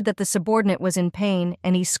he heard that the subordinate was in pain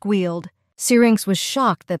and he squealed. Syrinx was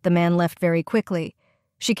shocked that the man left very quickly.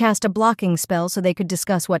 She cast a blocking spell so they could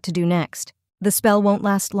discuss what to do next. The spell won't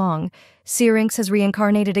last long. Syrinx has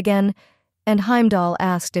reincarnated again, and Heimdall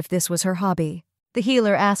asked if this was her hobby. The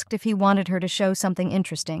healer asked if he wanted her to show something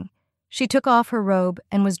interesting. She took off her robe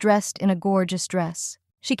and was dressed in a gorgeous dress.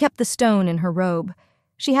 She kept the stone in her robe.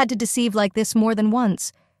 She had to deceive like this more than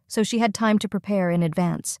once, so she had time to prepare in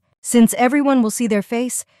advance. Since everyone will see their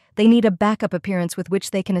face, they need a backup appearance with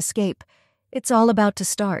which they can escape. It's all about to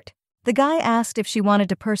start. The guy asked if she wanted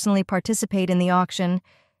to personally participate in the auction.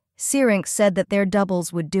 Syrinx said that their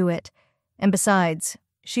doubles would do it, and besides,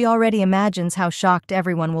 she already imagines how shocked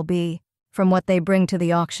everyone will be from what they bring to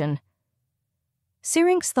the auction.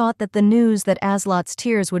 Syrinx thought that the news that Aslot's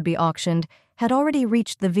tears would be auctioned had already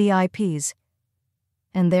reached the VIPs,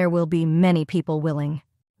 and there will be many people willing.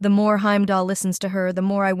 The more Heimdall listens to her, the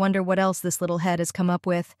more I wonder what else this little head has come up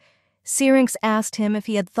with. Syrinx asked him if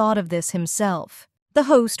he had thought of this himself. The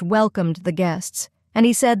host welcomed the guests, and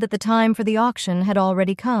he said that the time for the auction had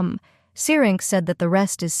already come. Syrinx said that the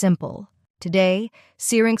rest is simple. Today,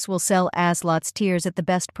 Syrinx will sell Aslot's tears at the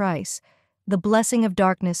best price. The Blessing of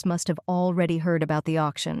Darkness must have already heard about the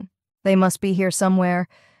auction. They must be here somewhere.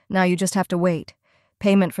 Now you just have to wait.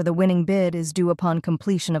 Payment for the winning bid is due upon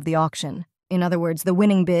completion of the auction. In other words, the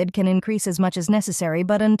winning bid can increase as much as necessary,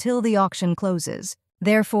 but until the auction closes.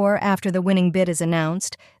 Therefore, after the winning bid is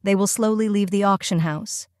announced, they will slowly leave the auction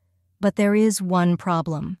house. But there is one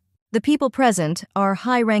problem. The people present are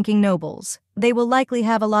high-ranking nobles. They will likely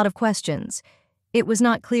have a lot of questions. It was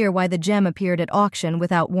not clear why the gem appeared at auction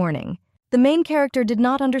without warning. The main character did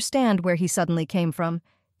not understand where he suddenly came from.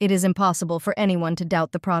 It is impossible for anyone to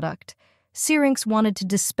doubt the product. Syrinx wanted to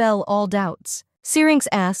dispel all doubts. Syrinx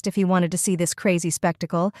asked if he wanted to see this crazy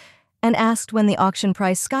spectacle, and asked when the auction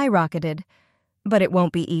price skyrocketed. But it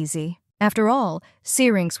won't be easy. After all,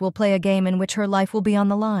 Syrinx will play a game in which her life will be on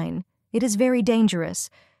the line. It is very dangerous,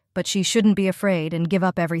 but she shouldn't be afraid and give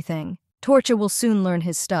up everything. Torcha will soon learn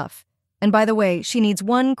his stuff. And by the way, she needs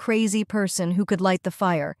one crazy person who could light the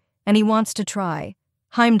fire, and he wants to try.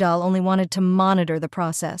 Heimdall only wanted to monitor the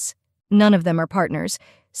process. None of them are partners.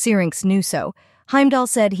 Syrinx knew so. Heimdall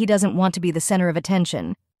said he doesn't want to be the center of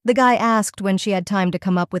attention. The guy asked when she had time to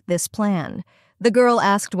come up with this plan. The girl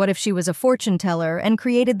asked what if she was a fortune teller and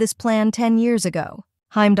created this plan 10 years ago.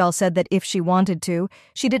 Heimdall said that if she wanted to,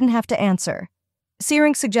 she didn't have to answer.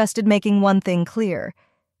 Syrinx suggested making one thing clear.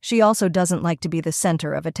 She also doesn't like to be the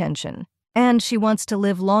center of attention. And she wants to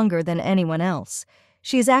live longer than anyone else.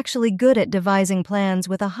 She is actually good at devising plans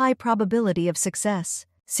with a high probability of success.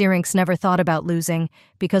 Syrinx never thought about losing,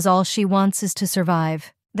 because all she wants is to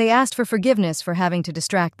survive. They asked for forgiveness for having to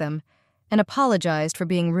distract them, and apologized for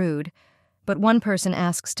being rude. But one person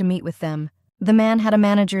asks to meet with them. The man had a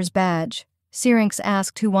manager's badge. Syrinx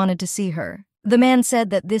asked who wanted to see her. The man said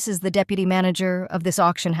that this is the deputy manager of this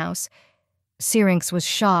auction house. Syrinx was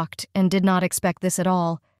shocked and did not expect this at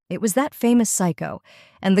all. It was that famous psycho,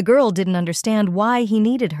 and the girl didn't understand why he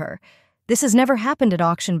needed her. This has never happened at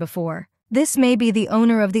auction before. This may be the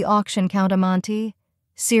owner of the auction, Count Amonti.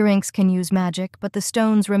 Syrinx can use magic, but the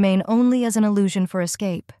stones remain only as an illusion for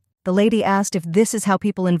escape. The lady asked if this is how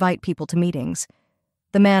people invite people to meetings.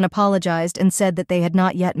 The man apologized and said that they had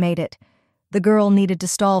not yet made it. The girl needed to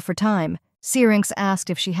stall for time. Syrinx asked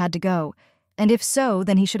if she had to go, and if so,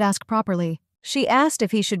 then he should ask properly. She asked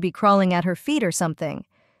if he should be crawling at her feet or something.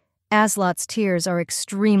 Aslot's tears are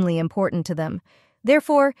extremely important to them.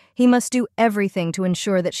 Therefore, he must do everything to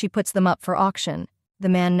ensure that she puts them up for auction. The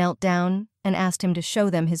man knelt down and asked him to show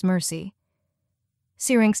them his mercy.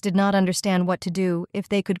 Syrinx did not understand what to do if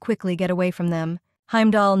they could quickly get away from them.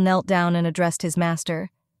 Heimdall knelt down and addressed his master.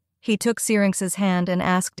 He took Syrinx's hand and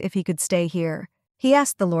asked if he could stay here. He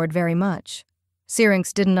asked the Lord very much.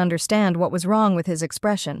 Syrinx didn't understand what was wrong with his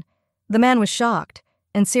expression. The man was shocked,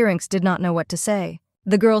 and Syrinx did not know what to say.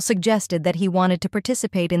 The girl suggested that he wanted to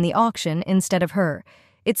participate in the auction instead of her.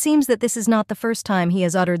 It seems that this is not the first time he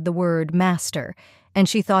has uttered the word master, and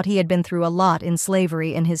she thought he had been through a lot in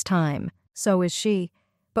slavery in his time. So is she.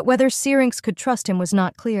 But whether Syrinx could trust him was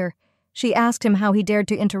not clear. She asked him how he dared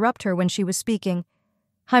to interrupt her when she was speaking.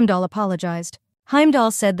 Heimdall apologized.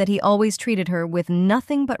 Heimdall said that he always treated her with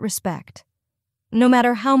nothing but respect. No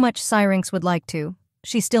matter how much Syrinx would like to,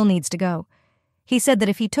 she still needs to go. He said that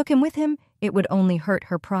if he took him with him, it would only hurt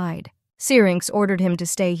her pride. Syrinx ordered him to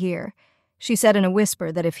stay here. She said in a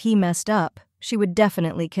whisper that if he messed up, she would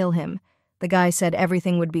definitely kill him. The guy said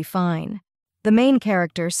everything would be fine. The main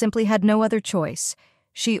character simply had no other choice.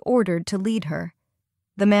 She ordered to lead her.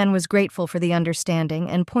 The man was grateful for the understanding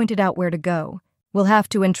and pointed out where to go. We'll have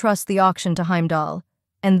to entrust the auction to Heimdall,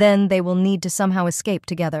 and then they will need to somehow escape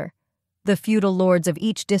together. The feudal lords of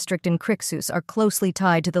each district in Crixus are closely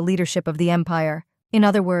tied to the leadership of the empire. In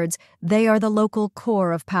other words, they are the local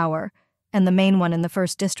core of power, and the main one in the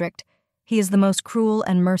first district. He is the most cruel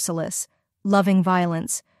and merciless, loving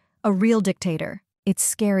violence, a real dictator. It's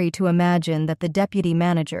scary to imagine that the deputy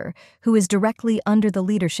manager, who is directly under the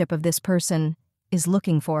leadership of this person, is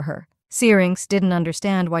looking for her. Syrinx didn't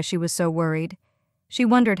understand why she was so worried. She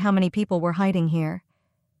wondered how many people were hiding here.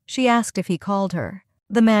 She asked if he called her.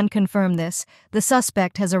 The man confirmed this. The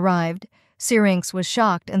suspect has arrived. Syrinx was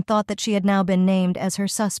shocked and thought that she had now been named as her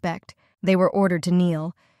suspect. They were ordered to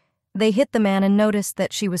kneel. They hit the man and noticed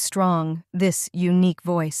that she was strong, this unique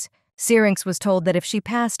voice. Syrinx was told that if she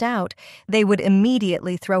passed out, they would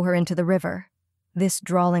immediately throw her into the river. This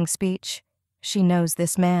drawling speech. She knows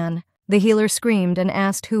this man. The healer screamed and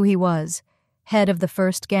asked who he was. Head of the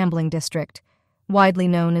first gambling district, widely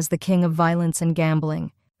known as the king of violence and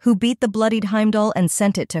gambling, who beat the bloodied Heimdall and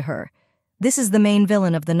sent it to her. This is the main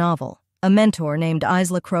villain of the novel, a mentor named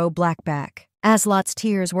Isla Crow Blackback. Aslot's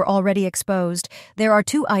tears were already exposed. There are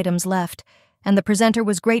 2 items left, and the presenter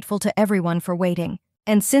was grateful to everyone for waiting.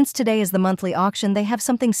 And since today is the monthly auction, they have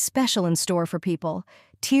something special in store for people.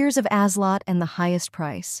 Tears of Aslot and the highest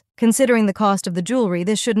price. Considering the cost of the jewelry,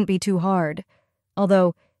 this shouldn't be too hard.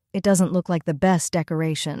 Although, it doesn't look like the best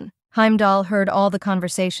decoration. Heimdall heard all the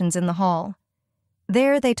conversations in the hall.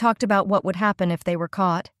 There they talked about what would happen if they were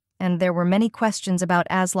caught, and there were many questions about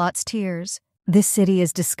Aslot's tears. This city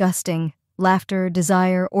is disgusting. Laughter,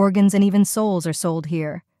 desire, organs, and even souls are sold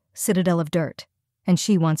here. Citadel of dirt. And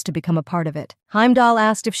she wants to become a part of it. Heimdall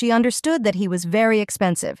asked if she understood that he was very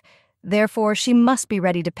expensive. Therefore, she must be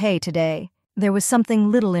ready to pay today. There was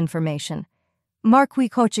something little information. Marquis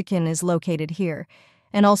Kochikin is located here,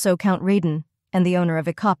 and also Count Reden, and the owner of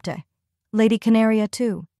Ikopte. Lady Canaria,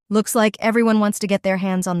 too. Looks like everyone wants to get their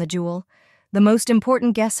hands on the jewel. The most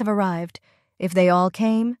important guests have arrived. If they all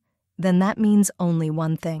came, then that means only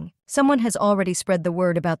one thing. Someone has already spread the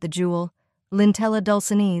word about the jewel. Lintella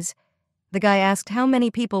Dulcinese. The guy asked how many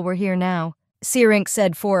people were here now. Syrinx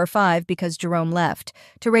said 4 or 5 because Jerome left.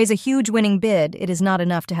 To raise a huge winning bid, it is not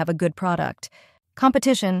enough to have a good product.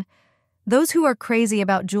 Competition. Those who are crazy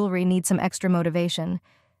about jewelry need some extra motivation.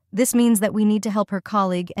 This means that we need to help her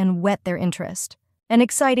colleague and whet their interest. An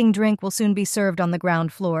exciting drink will soon be served on the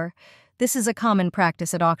ground floor. This is a common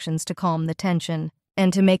practice at auctions to calm the tension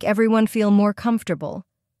and to make everyone feel more comfortable.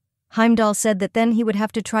 Heimdall said that then he would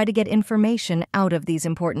have to try to get information out of these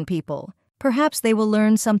important people. Perhaps they will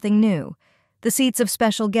learn something new. The seats of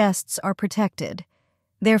special guests are protected.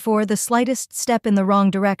 Therefore, the slightest step in the wrong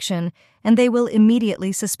direction, and they will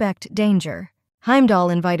immediately suspect danger. Heimdall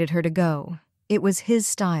invited her to go. It was his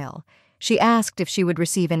style. She asked if she would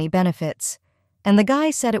receive any benefits. And the guy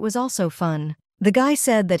said it was also fun. The guy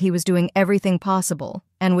said that he was doing everything possible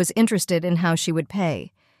and was interested in how she would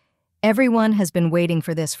pay. Everyone has been waiting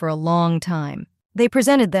for this for a long time. They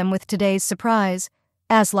presented them with today's surprise,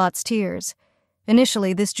 Aslot's tears.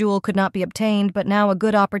 Initially, this jewel could not be obtained, but now a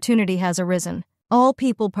good opportunity has arisen. All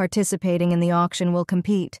people participating in the auction will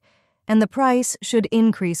compete, and the price should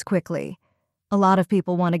increase quickly. A lot of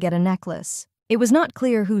people want to get a necklace. It was not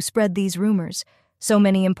clear who spread these rumors. So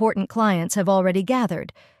many important clients have already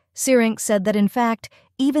gathered. Syrinx said that in fact,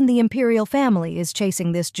 even the imperial family is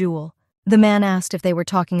chasing this jewel. The man asked if they were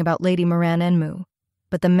talking about Lady Moran Enmu.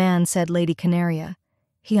 but the man said Lady Canaria.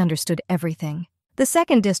 He understood everything. The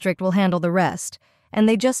second district will handle the rest, and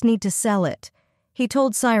they just need to sell it. He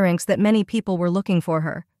told Syrinx that many people were looking for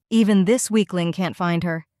her. Even this weakling can't find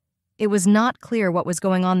her. It was not clear what was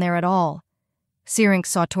going on there at all. Syrinx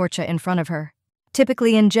saw Torcha in front of her.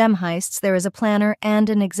 Typically in gem heists, there is a planner and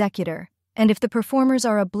an executor, and if the performers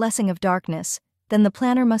are a blessing of darkness, then the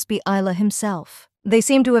planner must be Isla himself. They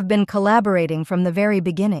seem to have been collaborating from the very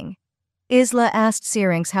beginning. Isla asked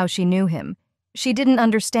Syrinx how she knew him. She didn't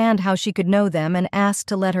understand how she could know them and asked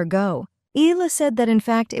to let her go. Isla said that in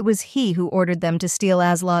fact it was he who ordered them to steal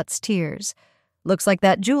Aslot's tears. Looks like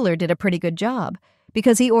that jeweler did a pretty good job,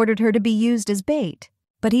 because he ordered her to be used as bait.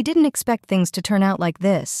 But he didn't expect things to turn out like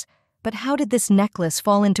this. But how did this necklace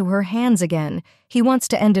fall into her hands again? He wants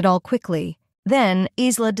to end it all quickly. Then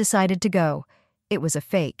Isla decided to go. It was a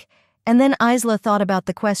fake. And then Isla thought about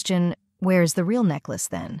the question, where's the real necklace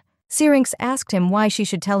then? Syrinx asked him why she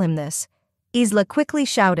should tell him this. Isla quickly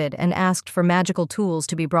shouted and asked for magical tools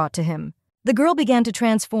to be brought to him. The girl began to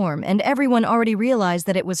transform, and everyone already realized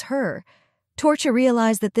that it was her. Torcha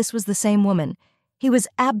realized that this was the same woman. He was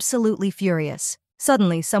absolutely furious.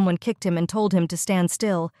 Suddenly, someone kicked him and told him to stand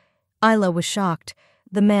still. Isla was shocked.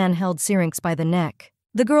 The man held Syrinx by the neck.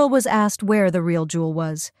 The girl was asked where the real jewel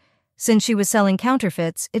was. Since she was selling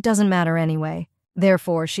counterfeits, it doesn't matter anyway.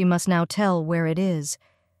 Therefore, she must now tell where it is.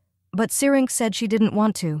 But Syrinx said she didn't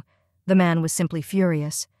want to. The man was simply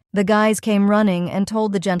furious. The guys came running and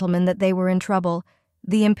told the gentleman that they were in trouble.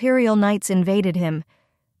 The Imperial Knights invaded him.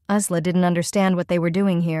 Isla didn't understand what they were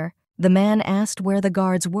doing here. The man asked where the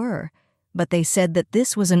guards were, but they said that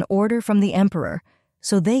this was an order from the Emperor,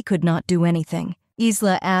 so they could not do anything.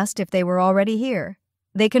 Isla asked if they were already here.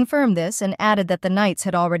 They confirmed this and added that the knights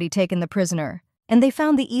had already taken the prisoner, and they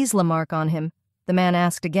found the Isla mark on him. The man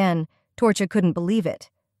asked again. Torcha couldn't believe it.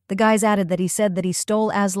 The guys added that he said that he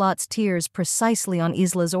stole Aslot's tears precisely on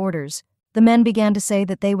Isla's orders. The men began to say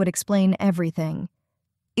that they would explain everything.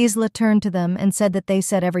 Isla turned to them and said that they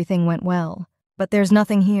said everything went well. But there's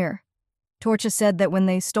nothing here. Torcha said that when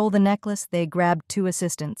they stole the necklace, they grabbed 2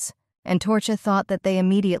 assistants, and Torcha thought that they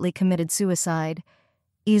immediately committed suicide.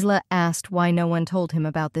 Isla asked why no one told him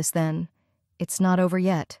about this then. It's not over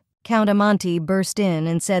yet. Count Amanti burst in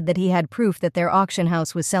and said that he had proof that their auction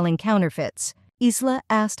house was selling counterfeits. Isla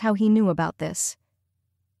asked how he knew about this.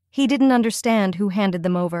 He didn't understand who handed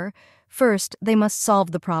them over. First, they must solve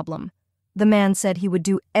the problem. The man said he would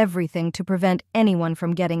do everything to prevent anyone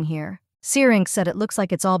from getting here. Syrinx said it looks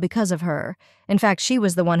like it's all because of her. In fact, she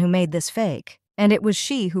was the one who made this fake, and it was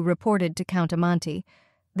she who reported to Count Amanti.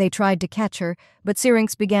 They tried to catch her, but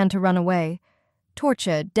Syrinx began to run away.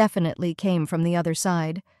 Torcha definitely came from the other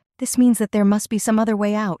side. This means that there must be some other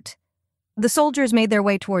way out. The soldiers made their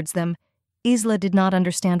way towards them. Isla did not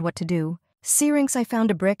understand what to do. Syrinx, I found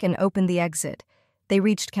a brick and opened the exit. They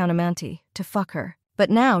reached Count Amanti to fuck her, but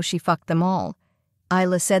now she fucked them all.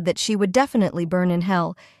 Isla said that she would definitely burn in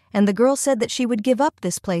hell, and the girl said that she would give up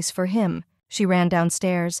this place for him. She ran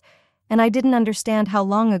downstairs, and I didn't understand how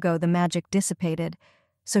long ago the magic dissipated,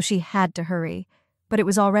 so she had to hurry, but it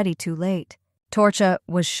was already too late. Torcha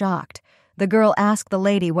was shocked. The girl asked the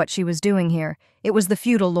lady what she was doing here. It was the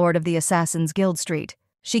feudal lord of the Assassins' Guild Street.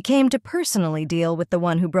 She came to personally deal with the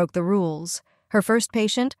one who broke the rules. Her first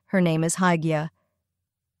patient, her name is Hygieia.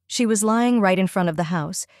 She was lying right in front of the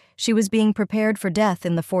house. She was being prepared for death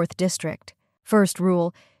in the 4th district. First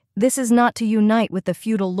rule, this is not to unite with the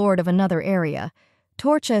feudal lord of another area.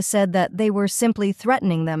 Torcha said that they were simply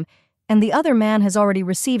threatening them, and the other man has already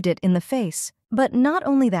received it in the face. But not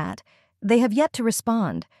only that, they have yet to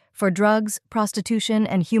respond. For drugs, prostitution,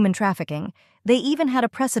 and human trafficking, they even had a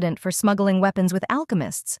precedent for smuggling weapons with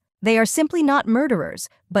alchemists. They are simply not murderers,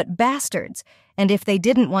 but bastards, and if they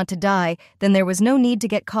didn't want to die, then there was no need to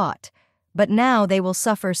get caught. But now they will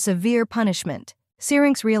suffer severe punishment.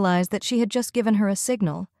 Syrinx realized that she had just given her a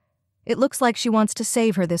signal. It looks like she wants to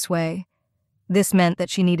save her this way. This meant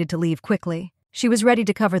that she needed to leave quickly. She was ready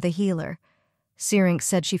to cover the healer. Syrinx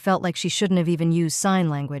said she felt like she shouldn't have even used sign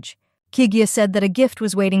language. Hygieia said that a gift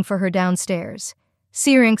was waiting for her downstairs.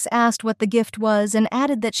 Syrinx asked what the gift was and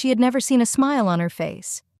added that she had never seen a smile on her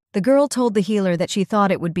face. The girl told the healer that she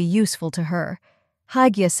thought it would be useful to her.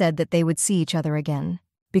 Hygieia said that they would see each other again.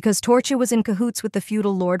 Because Torcha was in cahoots with the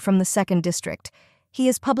feudal lord from the 2nd district, he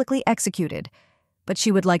is publicly executed, but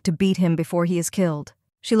she would like to beat him before he is killed.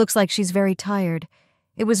 She looks like she's very tired.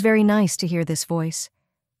 It was very nice to hear this voice.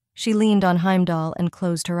 She leaned on Heimdall and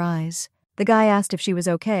closed her eyes. The guy asked if she was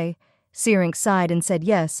okay. Syrinx sighed and said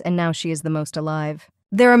yes, and now she is the most alive.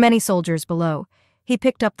 There are many soldiers below. He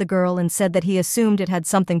picked up the girl and said that he assumed it had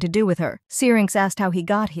something to do with her. Syrinx asked how he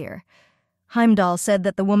got here. Heimdall said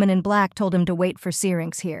that the woman in black told him to wait for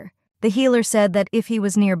Syrinx here. The healer said that if he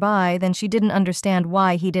was nearby, then she didn't understand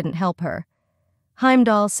why he didn't help her.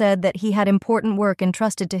 Heimdall said that he had important work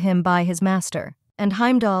entrusted to him by his master, and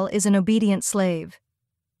Heimdall is an obedient slave.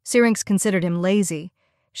 Syrinx considered him lazy.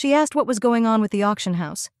 She asked what was going on with the auction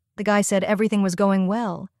house. The guy said everything was going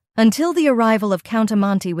well, until the arrival of Count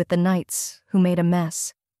Amonti with the knights, who made a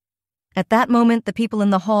mess. At that moment, the people in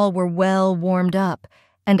the hall were well warmed up,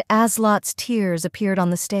 and Aslot's tears appeared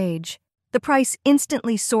on the stage. The price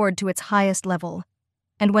instantly soared to its highest level,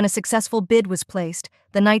 and when a successful bid was placed,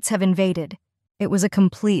 the knights have invaded. It was a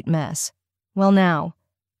complete mess. Well now,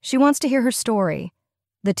 she wants to hear her story.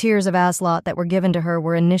 The tears of Aslot that were given to her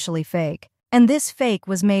were initially fake, and this fake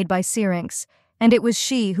was made by Syrinx, and it was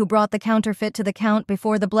she who brought the counterfeit to the Count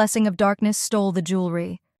before the Blessing of Darkness stole the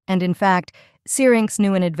jewelry. And in fact, Syrinx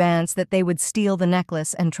knew in advance that they would steal the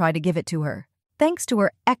necklace and try to give it to her. Thanks to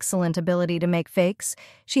her excellent ability to make fakes,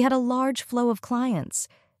 she had a large flow of clients.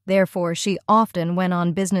 Therefore, she often went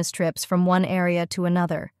on business trips from one area to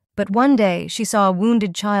another. But one day, she saw a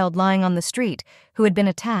wounded child lying on the street who had been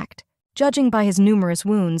attacked. Judging by his numerous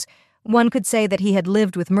wounds, one could say that he had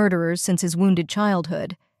lived with murderers since his wounded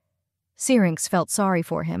childhood. Syrinx felt sorry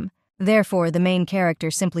for him. Therefore, the main character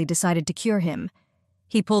simply decided to cure him.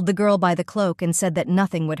 He pulled the girl by the cloak and said that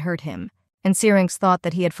nothing would hurt him, and Syrinx thought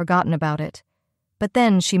that he had forgotten about it. But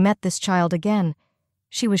then she met this child again.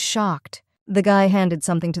 She was shocked. The guy handed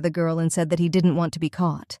something to the girl and said that he didn't want to be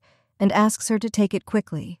caught, and asks her to take it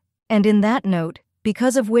quickly. And in that note,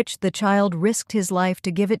 because of which the child risked his life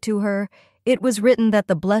to give it to her, it was written that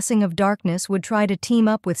the Blessing of Darkness would try to team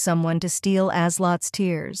up with someone to steal Aslot's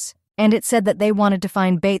tears. And it said that they wanted to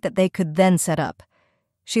find bait that they could then set up.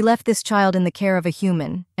 She left this child in the care of a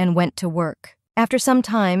human and went to work. After some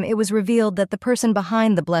time, it was revealed that the person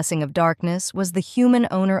behind the Blessing of Darkness was the human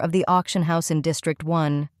owner of the auction house in District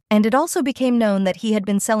 1. And it also became known that he had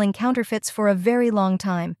been selling counterfeits for a very long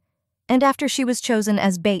time. And after she was chosen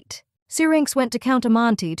as bait, Syrinx went to Count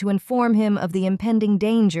Amonti to inform him of the impending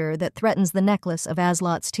danger that threatens the necklace of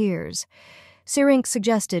Aslot's tears. Syrinx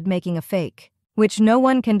suggested making a fake, which no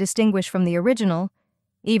one can distinguish from the original,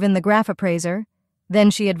 even the graph appraiser. Then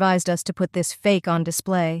she advised us to put this fake on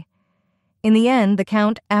display. In the end, the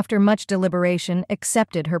Count, after much deliberation,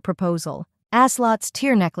 accepted her proposal. Aslot's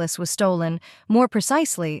tear necklace was stolen, more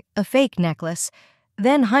precisely, a fake necklace.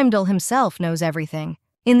 Then Heimdall himself knows everything.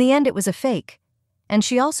 In the end, it was a fake. And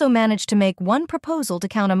she also managed to make one proposal to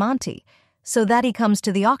Count Amonti, so that he comes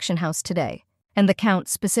to the auction house today. And the Count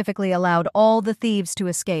specifically allowed all the thieves to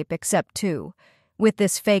escape except 2, with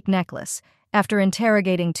this fake necklace. After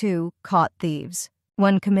interrogating 2 caught thieves.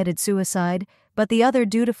 One committed suicide, but the other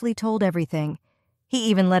dutifully told everything. He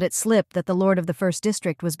even let it slip that the Lord of the First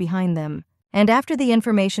District was behind them. And after the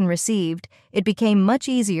information received, it became much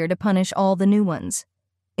easier to punish all the new ones.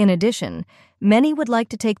 In addition, many would like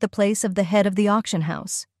to take the place of the head of the auction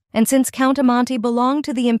house. And since Count Amonti belonged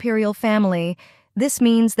to the imperial family, this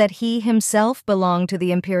means that he himself belonged to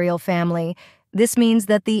the imperial family. This means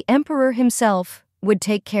that the emperor himself would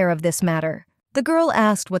take care of this matter. The girl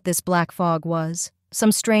asked what this black fog was.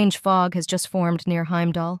 Some strange fog has just formed near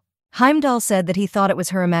Heimdall. Heimdall said that he thought it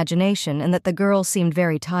was her imagination and that the girl seemed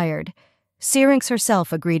very tired. Syrinx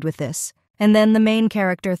herself agreed with this, and then the main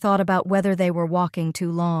character thought about whether they were walking too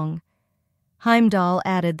long. Heimdall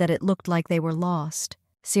added that it looked like they were lost.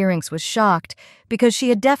 Syrinx was shocked because she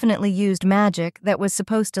had definitely used magic that was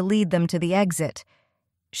supposed to lead them to the exit.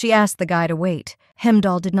 She asked the guy to wait.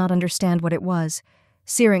 Heimdall did not understand what it was.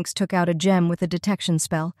 Syrinx took out a gem with a detection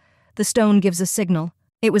spell. The stone gives a signal.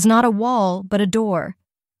 It was not a wall, but a door.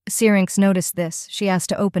 Syrinx noticed this. She asked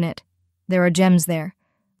to open it. There are gems there,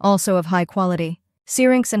 also of high quality.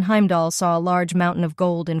 Syrinx and Heimdall saw a large mountain of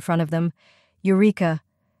gold in front of them. Eureka!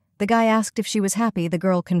 The guy asked if she was happy. The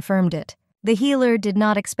girl confirmed it. The healer did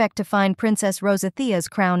not expect to find Princess Rosathea's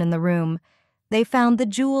crown in the room. They found the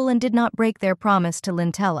jewel and did not break their promise to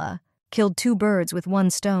Lintella. Killed 2 birds with 1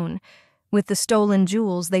 stone. With the stolen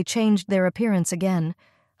jewels, they changed their appearance again.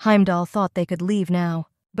 Heimdall thought they could leave now,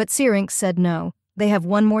 but Syrinx said no. They have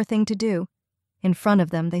one more thing to do. In front of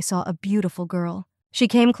them, they saw a beautiful girl. She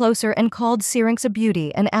came closer and called Syrinx a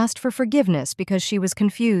beauty and asked for forgiveness because she was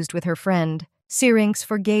confused with her friend. Syrinx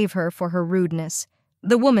forgave her for her rudeness.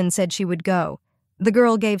 The woman said she would go. The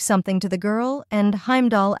girl gave something to the girl, and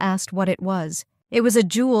Heimdall asked what it was. It was a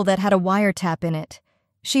jewel that had a wiretap in it.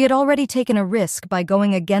 She had already taken a risk by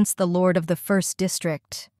going against the Lord of the First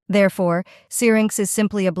District. Therefore, Syrinx is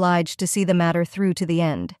simply obliged to see the matter through to the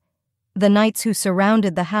end. The knights who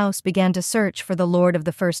surrounded the house began to search for the Lord of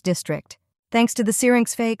the First District. Thanks to the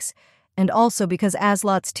Syrinx fakes, and also because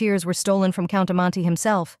Aslot's tears were stolen from Count Amanti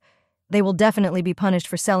himself. They will definitely be punished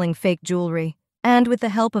for selling fake jewelry. And with the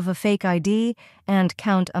help of a fake ID and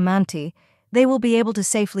Count Amanti, they will be able to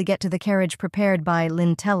safely get to the carriage prepared by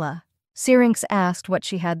Lintella. Syrinx asked what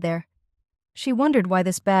she had there. She wondered why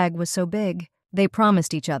this bag was so big. They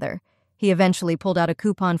promised each other. He eventually pulled out a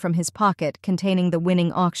coupon from his pocket containing the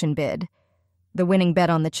winning auction bid. The winning bet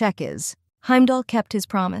on the check is. Heimdall kept his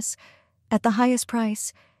promise. At the highest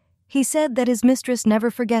price. He said that his mistress never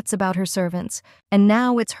forgets about her servants, and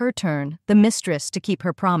now it's her turn, the mistress, to keep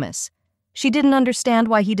her promise. She didn't understand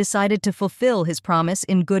why he decided to fulfill his promise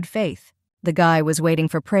in good faith. The guy was waiting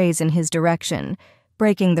for praise in his direction.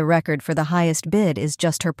 Breaking the record for the highest bid is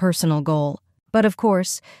just her personal goal. But of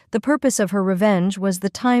course, the purpose of her revenge was the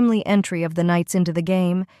timely entry of the knights into the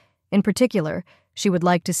game. In particular, she would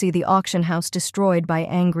like to see the auction house destroyed by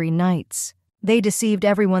angry knights. They deceived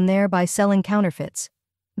everyone there by selling counterfeits.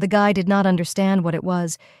 The guy did not understand what it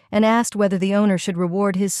was and asked whether the owner should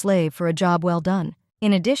reward his slave for a job well done.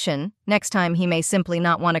 In addition, next time he may simply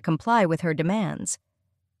not want to comply with her demands.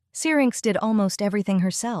 Syrinx did almost everything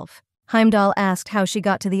herself. Heimdall asked how she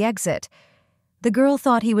got to the exit. The girl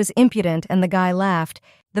thought he was impudent and the guy laughed.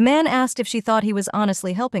 The man asked if she thought he was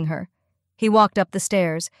honestly helping her. He walked up the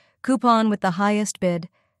stairs, coupon with the highest bid.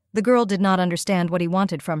 The girl did not understand what he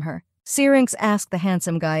wanted from her. Syrinx asked the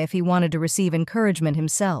handsome guy if he wanted to receive encouragement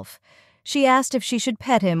himself. She asked if she should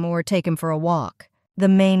pet him or take him for a walk. The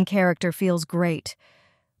main character feels great.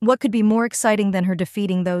 What could be more exciting than her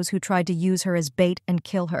defeating those who tried to use her as bait and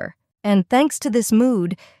kill her? And thanks to this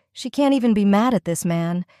mood, she can't even be mad at this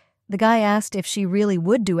man. The guy asked if she really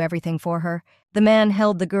would do everything for her. The man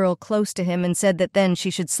held the girl close to him and said that then she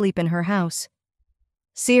should sleep in her house.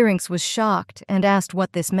 Syrinx was shocked and asked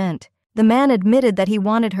what this meant. The man admitted that he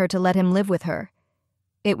wanted her to let him live with her.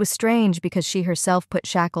 It was strange because she herself put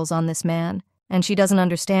shackles on this man, and she doesn't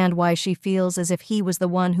understand why she feels as if he was the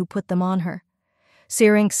one who put them on her.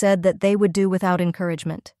 Syrinx said that they would do without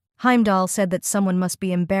encouragement. Heimdall said that someone must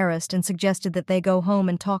be embarrassed and suggested that they go home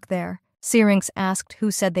and talk there. Syrinx asked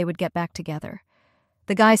who said they would get back together.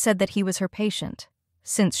 The guy said that he was her patient,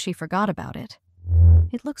 since she forgot about it.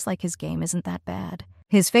 It looks like his game isn't that bad.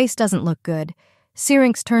 His face doesn't look good.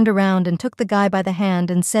 Syrinx turned around and took the guy by the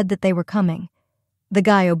hand and said that they were coming. The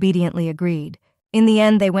guy obediently agreed. In the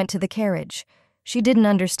end, they went to the carriage. She didn't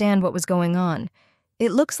understand what was going on.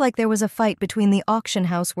 It looks like there was a fight between the auction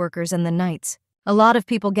house workers and the knights. A lot of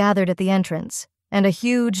people gathered at the entrance, and a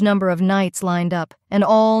huge number of knights lined up, and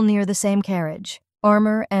all near the same carriage.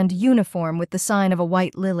 Armor and uniform with the sign of a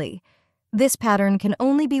white lily. This pattern can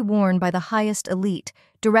only be worn by the highest elite,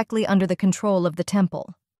 directly under the control of the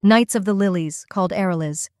temple. Knights of the Lilies, called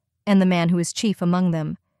Aralis, and the man who is chief among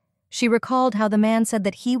them. She recalled how the man said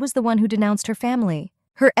that he was the one who denounced her family.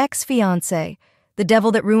 Her ex-fiancé, the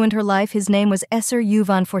devil that ruined her life, his name was Esser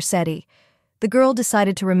Yuvan Forsetti. The girl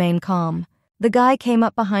decided to remain calm. The guy came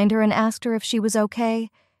up behind her and asked her if she was okay.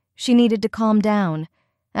 She needed to calm down.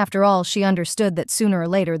 After all, she understood that sooner or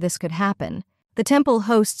later this could happen. The temple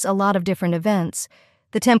hosts a lot of different events.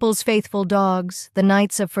 The temple's faithful dogs, the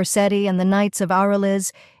Knights of Forsetti and the Knights of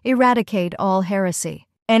Aralis, eradicate all heresy.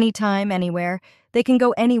 Anytime, anywhere. They can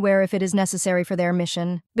go anywhere if it is necessary for their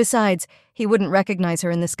mission. Besides, he wouldn't recognize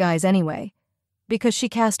her in this guise anyway, because she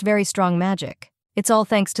cast very strong magic. It's all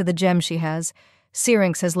thanks to the gem she has.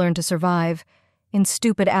 Syrinx has learned to survive. In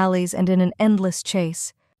stupid alleys and in an endless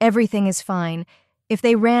chase. Everything is fine. If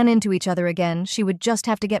they ran into each other again, she would just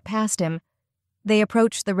have to get past him. They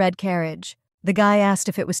approached the red carriage. The guy asked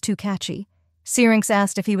if it was too catchy. Syrinx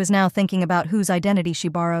asked if he was now thinking about whose identity she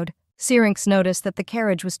borrowed. Syrinx noticed that the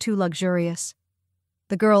carriage was too luxurious.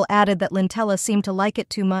 The girl added that Lintella seemed to like it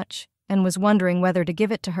too much and was wondering whether to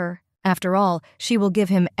give it to her. After all, she will give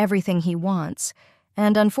him everything he wants,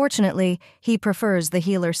 and unfortunately, he prefers the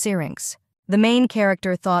healer Syrinx. The main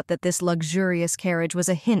character thought that this luxurious carriage was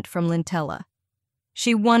a hint from Lintella.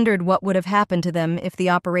 She wondered what would have happened to them if the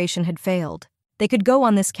operation had failed. They could go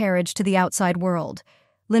on this carriage to the outside world.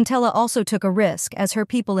 Lintella also took a risk as her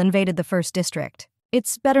people invaded the first district.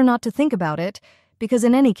 It's better not to think about it, because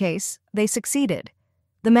in any case, they succeeded.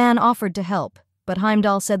 The man offered to help, but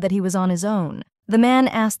Heimdall said that he was on his own. The man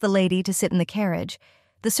asked the lady to sit in the carriage.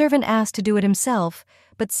 The servant asked to do it himself,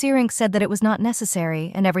 but Syrinx said that it was not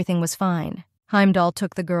necessary and everything was fine. Heimdall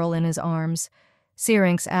took the girl in his arms.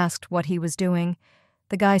 Syrinx asked what he was doing.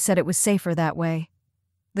 The guy said it was safer that way.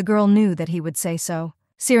 The girl knew that he would say so.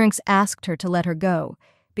 Syrinx asked her to let her go,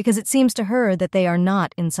 because it seems to her that they are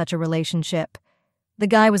not in such a relationship. The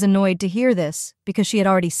guy was annoyed to hear this, because she had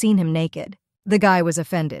already seen him naked. The guy was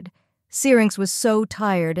offended. Syrinx was so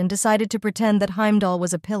tired and decided to pretend that Heimdall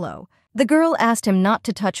was a pillow. The girl asked him not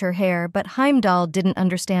to touch her hair, but Heimdall didn't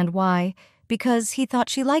understand why, because he thought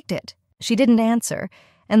she liked it. She didn't answer,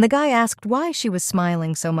 and the guy asked why she was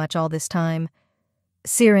smiling so much all this time.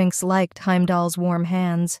 Syrinx liked Heimdall's warm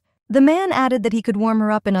hands. The man added that he could warm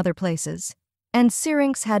her up in other places, and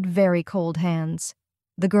Syrinx had very cold hands.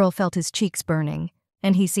 The girl felt his cheeks burning,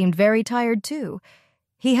 and he seemed very tired too.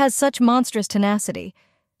 He has such monstrous tenacity.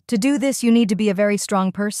 To do this, you need to be a very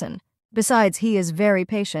strong person. Besides, he is very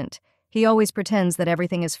patient. He always pretends that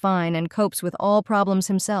everything is fine and copes with all problems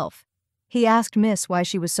himself. He asked Miss why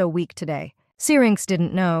she was so weak today. Syrinx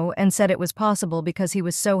didn't know and said it was possible because he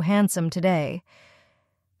was so handsome today.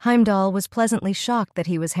 Heimdall was pleasantly shocked that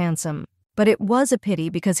he was handsome, but it was a pity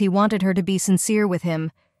because he wanted her to be sincere with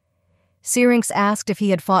him. Syrinx asked if he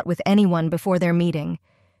had fought with anyone before their meeting,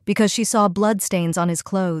 because she saw bloodstains on his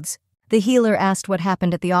clothes. The healer asked what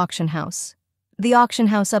happened at the auction house. The auction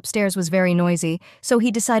house upstairs was very noisy, so he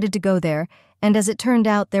decided to go there, and as it turned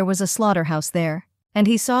out, there was a slaughterhouse there. And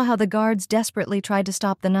he saw how the guards desperately tried to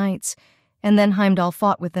stop the knights, and then Heimdall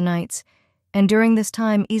fought with the knights, and during this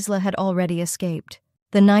time Isla had already escaped.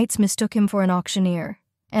 The knights mistook him for an auctioneer,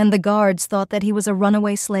 and the guards thought that he was a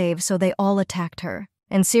runaway slave, so they all attacked her.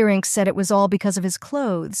 And Syrinx said it was all because of his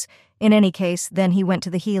clothes. In any case, then he went to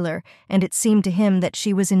the healer, and it seemed to him that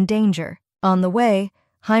she was in danger. On the way,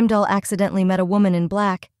 Heimdall accidentally met a woman in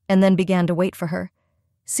black and then began to wait for her.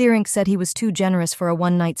 Syrinx said he was too generous for a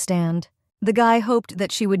one-night stand. The guy hoped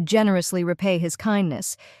that she would generously repay his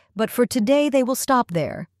kindness, but for today they will stop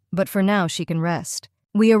there, but for now she can rest.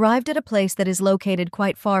 We arrived at a place that is located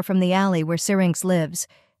quite far from the alley where Syrinx lives.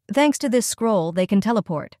 Thanks to this scroll, they can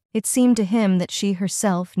teleport. It seemed to him that she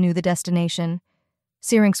herself knew the destination.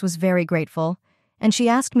 Syrinx was very grateful, and she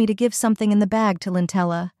asked me to give something in the bag to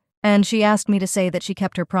Lintella, and she asked me to say that she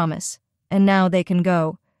kept her promise. And now they can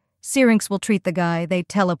go. Syrinx will treat the guy. They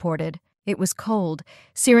teleported. It was cold.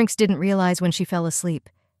 Syrinx didn't realize when she fell asleep.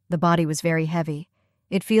 The body was very heavy.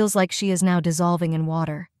 It feels like she is now dissolving in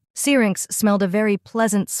water. Syrinx smelled a very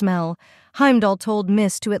pleasant smell. Heimdall told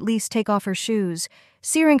Miss to at least take off her shoes.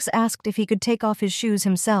 Syrinx asked if he could take off his shoes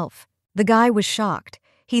himself. The guy was shocked.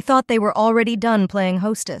 He thought they were already done playing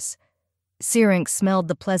hostess. Syrinx smelled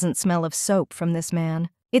the pleasant smell of soap from this man.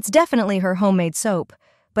 It's definitely her homemade soap,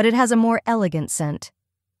 but it has a more elegant scent.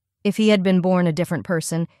 If he had been born a different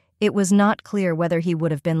person, it was not clear whether he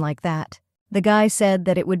would have been like that. The guy said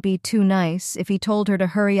that it would be too nice if he told her to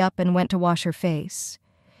hurry up and went to wash her face.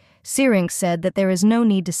 Syrinx said that there is no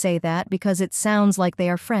need to say that because it sounds like they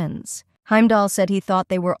are friends. Heimdall said he thought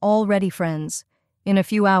they were already friends. In a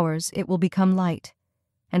few hours, it will become light.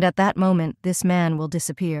 And at that moment, this man will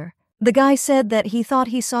disappear. The guy said that he thought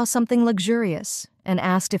he saw something luxurious and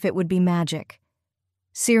asked if it would be magic.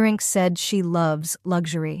 Syrinx said she loves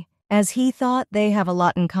luxury, as he thought they have a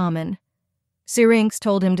lot in common. Syrinx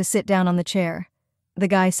told him to sit down on the chair. The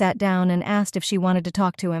guy sat down and asked if she wanted to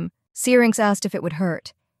talk to him. Syrinx asked if it would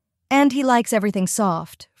hurt. And he likes everything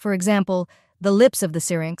soft, for example, the lips of the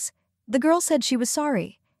Syrinx. The girl said she was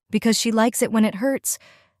sorry, because she likes it when it hurts.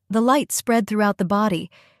 The light spread throughout the body.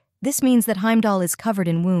 This means that Heimdall is covered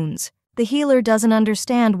in wounds. The healer doesn't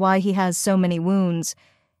understand why he has so many wounds,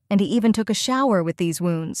 and he even took a shower with these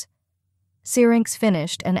wounds. Syrinx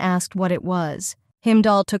finished and asked what it was.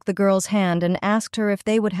 Heimdall took the girl's hand and asked her if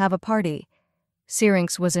they would have a party.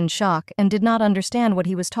 Syrinx was in shock and did not understand what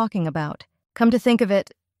he was talking about. Come to think of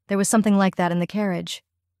it, there was something like that in the carriage.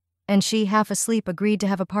 And she, half asleep, agreed to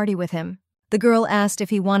have a party with him. The girl asked if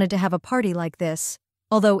he wanted to have a party like this,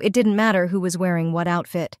 although it didn't matter who was wearing what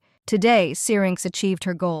outfit. Today, Syrinx achieved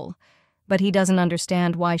her goal. But he doesn't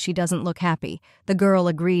understand why she doesn't look happy. The girl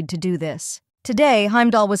agreed to do this. Today,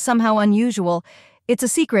 Heimdall was somehow unusual. It's a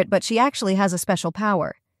secret, but she actually has a special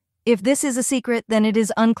power. If this is a secret, then it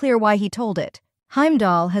is unclear why he told it.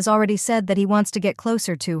 Heimdall has already said that he wants to get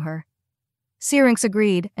closer to her. Syrinx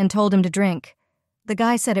agreed and told him to drink. The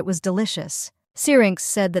guy said it was delicious. Syrinx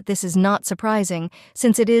said that this is not surprising,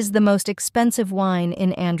 since it is the most expensive wine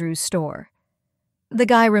in Andrew's store. The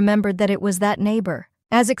guy remembered that it was that neighbor.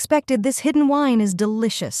 As expected, this hidden wine is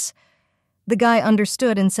delicious. The guy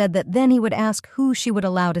understood and said that then he would ask who she would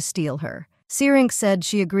allow to steal her. Syrinx said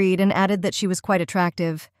she agreed and added that she was quite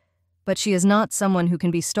attractive, but she is not someone who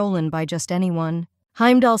can be stolen by just anyone.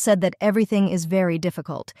 Heimdall said that everything is very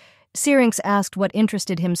difficult. Syrinx asked what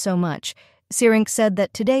interested him so much. Syrinx said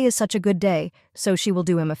that today is such a good day, so she will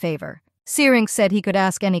do him a favor. Syrinx said he could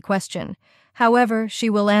ask any question. However, she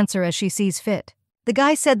will answer as she sees fit. The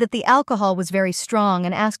guy said that the alcohol was very strong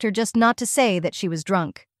and asked her just not to say that she was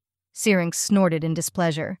drunk. Syrinx snorted in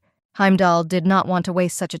displeasure. Heimdall did not want to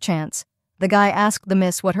waste such a chance. The guy asked the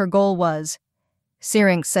miss what her goal was.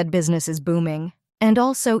 Syrinx said business is booming. And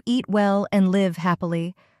also eat well and live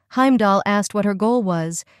happily. Heimdall asked what her goal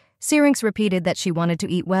was. Syrinx repeated that she wanted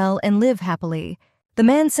to eat well and live happily. The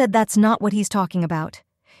man said that's not what he's talking about.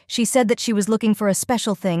 She said that she was looking for a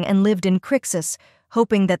special thing and lived in Crixus,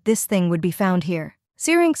 hoping that this thing would be found here.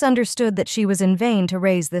 Syrinx understood that she was in vain to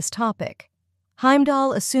raise this topic.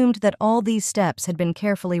 Heimdall assumed that all these steps had been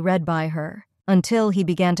carefully read by her, until he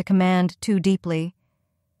began to command too deeply.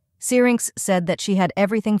 Syrinx said that she had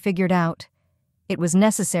everything figured out. It was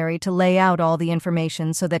necessary to lay out all the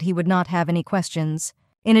information so that he would not have any questions.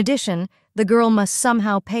 In addition, the girl must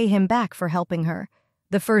somehow pay him back for helping her,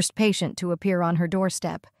 the first patient to appear on her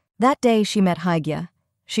doorstep. That day she met Hygge.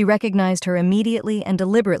 She recognized her immediately and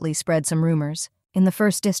deliberately spread some rumors. In the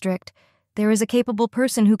first district, there is a capable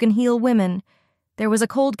person who can heal women. There was a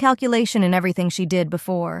cold calculation in everything she did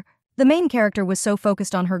before. The main character was so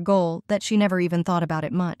focused on her goal that she never even thought about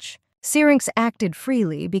it much. Syrinx acted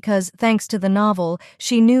freely because, thanks to the novel,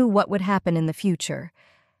 she knew what would happen in the future.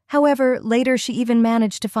 However, later she even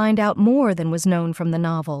managed to find out more than was known from the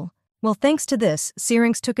novel. Well, thanks to this,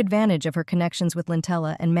 Syrinx took advantage of her connections with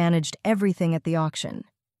Lintella and managed everything at the auction.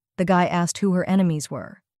 The guy asked who her enemies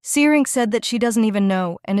were. Syrinx said that she doesn't even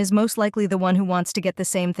know and is most likely the one who wants to get the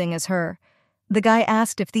same thing as her. The guy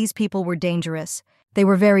asked if these people were dangerous. They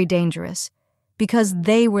were very dangerous, because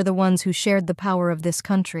they were the ones who shared the power of this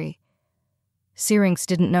country. Syrinx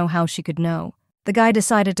didn't know how she could know. The guy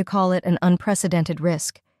decided to call it an unprecedented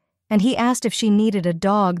risk, and he asked if she needed a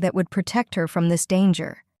dog that would protect her from this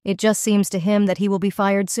danger. It just seems to him that he will be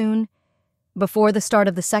fired soon. Before the start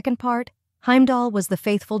of the second part, Heimdall was the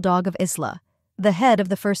faithful dog of Isla, the head of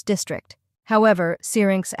the first district. However,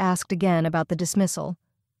 Syrinx asked again about the dismissal.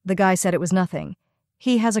 The guy said it was nothing.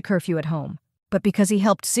 He has a curfew at home. But because he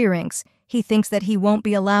helped Syrinx, he thinks that he won't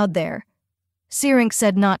be allowed there. Syrinx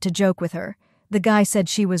said not to joke with her. The guy said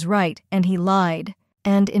she was right, and he lied.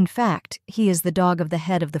 And, in fact, he is the dog of the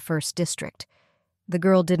head of the first district. The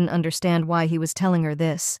girl didn't understand why he was telling her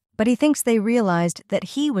this, but he thinks they realized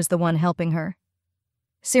that he was the one helping her.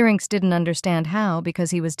 Syrinx didn't understand how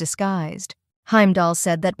because he was disguised. Heimdall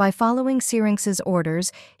said that by following Syrinx's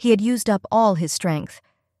orders, he had used up all his strength.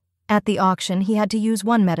 At the auction, he had to use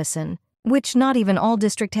one medicine, which not even all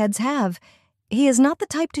district heads have. He is not the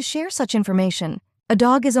type to share such information. A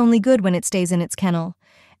dog is only good when it stays in its kennel,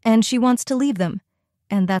 and she wants to leave them,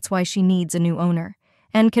 and that's why she needs a new owner,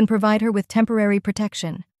 and can provide her with temporary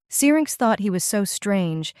protection. Syrinx thought he was so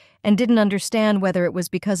strange, and didn't understand whether it was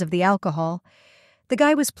because of the alcohol. The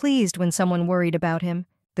guy was pleased when someone worried about him.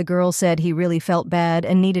 The girl said he really felt bad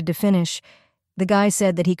and needed to finish. The guy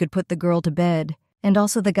said that he could put the girl to bed, and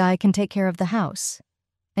also the guy can take care of the house.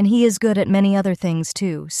 And he is good at many other things,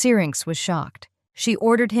 too. Syrinx was shocked. She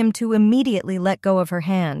ordered him to immediately let go of her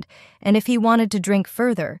hand, and if he wanted to drink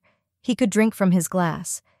further, he could drink from his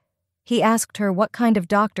glass. He asked her what kind of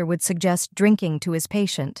doctor would suggest drinking to his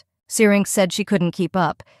patient. Syrinx said she couldn't keep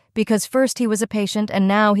up, because first he was a patient and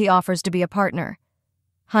now he offers to be a partner.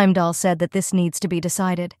 Heimdall said that this needs to be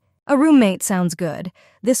decided. A roommate sounds good.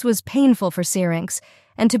 This was painful for Syrinx,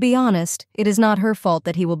 and to be honest, it is not her fault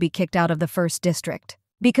that he will be kicked out of the first district,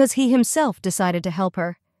 because he himself decided to help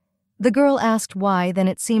her. The girl asked why, then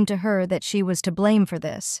it seemed to her that she was to blame for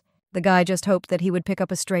this. The guy just hoped that he would pick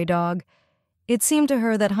up a stray dog. It seemed to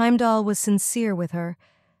her that Heimdall was sincere with her,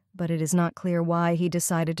 but it is not clear why he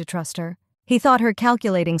decided to trust her. He thought her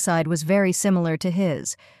calculating side was very similar to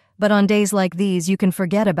his, but on days like these you can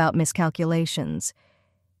forget about miscalculations.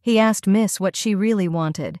 He asked Miss what she really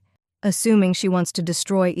wanted, assuming she wants to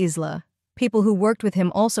destroy Isla. People who worked with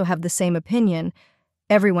him also have the same opinion.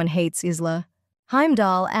 Everyone hates Isla.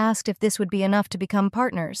 Heimdall asked if this would be enough to become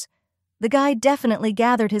partners. The guy definitely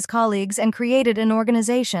gathered his colleagues and created an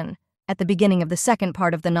organization. At the beginning of the second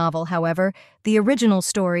part of the novel, however, the original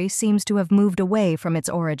story seems to have moved away from its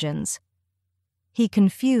origins. He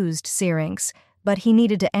confused Syrinx, but he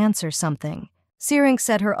needed to answer something. Syrinx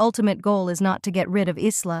said her ultimate goal is not to get rid of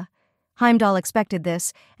Isla. Heimdall expected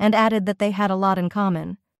this and added that they had a lot in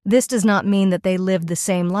common. This does not mean that they lived the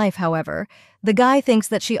same life, however. The guy thinks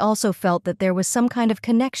that she also felt that there was some kind of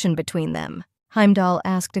connection between them. Heimdall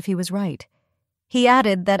asked if he was right. He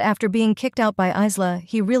added that after being kicked out by Isla,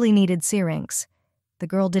 he really needed Syrinx. The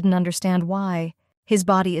girl didn't understand why. His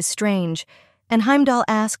body is strange, and Heimdall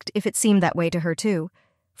asked if it seemed that way to her too.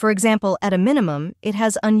 For example, at a minimum, it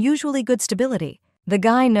has unusually good stability. The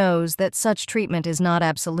guy knows that such treatment is not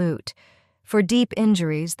absolute. For deep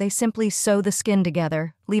injuries, they simply sew the skin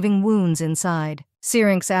together, leaving wounds inside.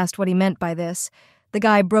 Syrinx asked what he meant by this. The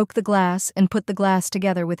guy broke the glass and put the glass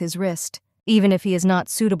together with his wrist. Even if he is not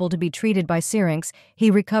suitable to be treated by Syrinx, he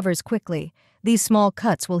recovers quickly. These small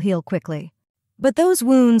cuts will heal quickly. But those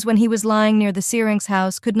wounds when he was lying near the Syrinx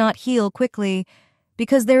house could not heal quickly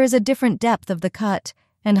because there is a different depth of the cut,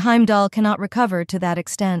 and Heimdall cannot recover to that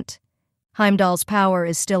extent. Heimdall's power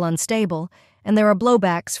is still unstable, and there are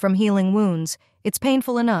blowbacks from healing wounds. It's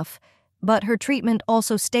painful enough, but her treatment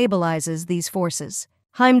also stabilizes these forces.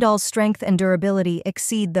 Heimdall's strength and durability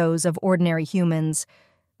exceed those of ordinary humans.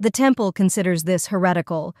 The temple considers this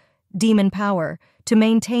heretical, demon power. To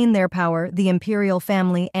maintain their power, the imperial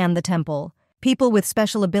family and the temple. People with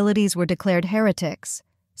special abilities were declared heretics.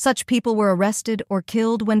 Such people were arrested or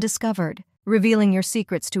killed when discovered. Revealing your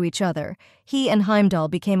secrets to each other, he and Heimdall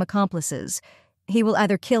became accomplices. He will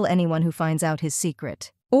either kill anyone who finds out his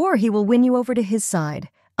secret, or he will win you over to his side.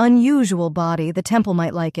 Unusual body, the temple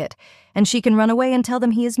might like it, and she can run away and tell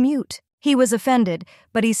them he is mute. He was offended,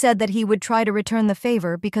 but he said that he would try to return the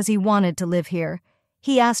favor because he wanted to live here.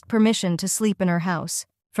 He asked permission to sleep in her house.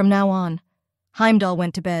 From now on, Heimdall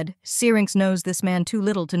went to bed. Syrinx knows this man too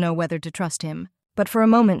little to know whether to trust him. But for a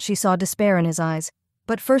moment she saw despair in his eyes.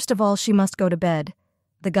 But first of all, she must go to bed.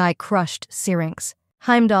 The guy crushed Syrinx.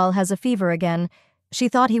 Heimdall has a fever again. She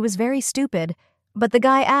thought he was very stupid, but the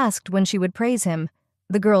guy asked when she would praise him.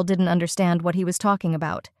 The girl didn't understand what he was talking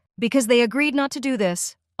about. Because they agreed not to do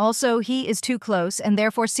this. Also, he is too close, and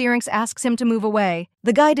therefore Syrinx asks him to move away.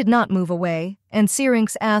 The guy did not move away, and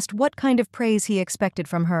Syrinx asked what kind of praise he expected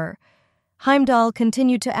from her. Heimdall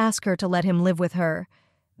continued to ask her to let him live with her.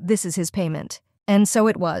 This is his payment. And so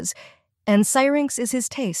it was. And Syrinx is his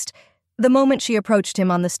taste. The moment she approached him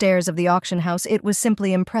on the stairs of the auction house, it was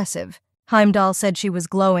simply impressive. Heimdall said she was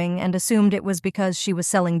glowing and assumed it was because she was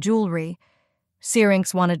selling jewelry.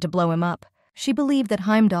 Syrinx wanted to blow him up. She believed that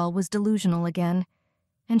Heimdall was delusional again.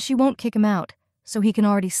 And she won't kick him out, so he can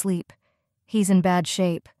already sleep. He's in bad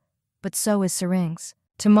shape. But so is Syrinx.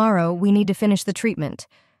 Tomorrow, we need to finish the treatment.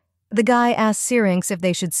 The guy asked Syrinx if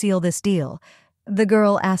they should seal this deal. The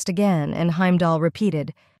girl asked again, and Heimdall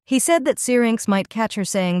repeated. He said that Syrinx might catch her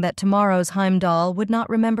saying that tomorrow's Heimdall would not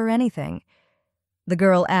remember anything. The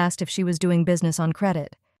girl asked if she was doing business on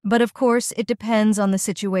credit. But of course, it depends on the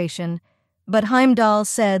situation. But Heimdall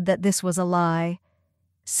said that this was a lie.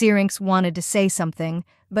 Syrinx wanted to say something,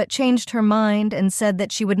 but changed her mind and said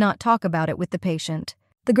that she would not talk about it with the patient.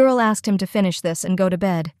 The girl asked him to finish this and go to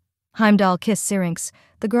bed. Heimdall kissed Syrinx.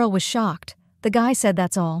 The girl was shocked. The guy said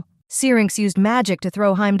that's all. Syrinx used magic to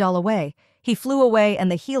throw Heimdall away. He flew away and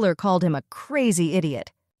the healer called him a crazy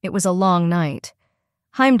idiot. It was a long night.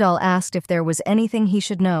 Heimdall asked if there was anything he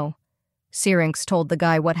should know. Syrinx told the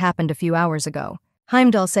guy what happened a few hours ago.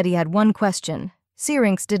 Heimdall said he had one question.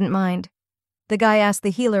 Syrinx didn't mind. The guy asked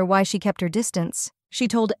the healer why she kept her distance. She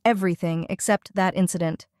told everything except that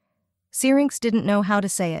incident. Syrinx didn't know how to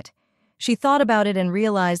say it. She thought about it and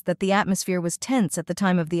realized that the atmosphere was tense at the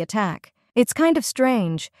time of the attack. It's kind of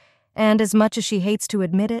strange, and as much as she hates to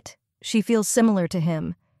admit it, she feels similar to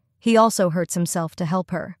him. He also hurts himself to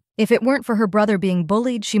help her. If it weren't for her brother being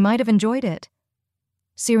bullied, she might have enjoyed it.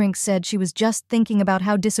 Syrinx said she was just thinking about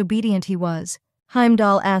how disobedient he was.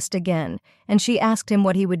 Heimdall asked again, and she asked him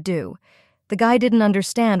what he would do. The guy didn't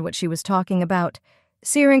understand what she was talking about.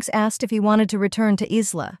 Syrinx asked if he wanted to return to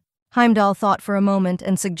Isla. Heimdall thought for a moment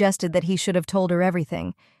and suggested that he should have told her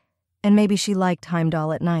everything. And maybe she liked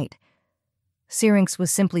Heimdall at night. Syrinx was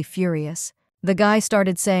simply furious. The guy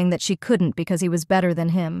started saying that she couldn't because he was better than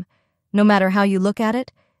him. No matter how you look at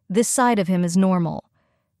it, this side of him is normal.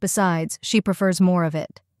 Besides, she prefers more of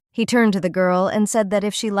it. He turned to the girl and said that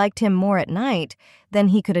if she liked him more at night, then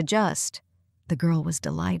he could adjust. The girl was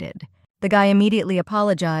delighted. The guy immediately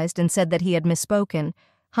apologized and said that he had misspoken.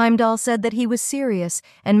 Heimdall said that he was serious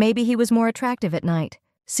and maybe he was more attractive at night.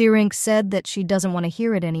 Syrinx said that she doesn't want to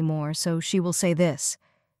hear it anymore, so she will say this.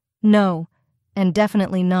 No, and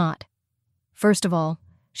definitely not. First of all,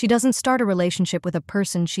 she doesn't start a relationship with a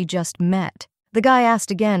person she just met. The guy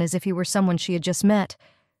asked again as if he were someone she had just met.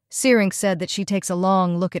 Syrinx said that she takes a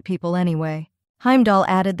long look at people anyway. Heimdall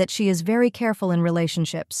added that she is very careful in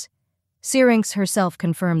relationships. Syrinx herself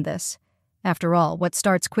confirmed this. After all, what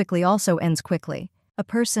starts quickly also ends quickly. A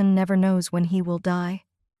person never knows when he will die.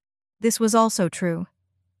 This was also true.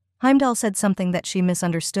 Heimdall said something that she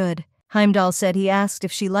misunderstood. Heimdall said he asked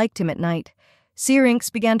if she liked him at night. Syrinx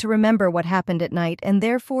began to remember what happened at night and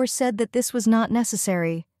therefore said that this was not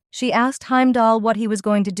necessary. She asked Heimdall what he was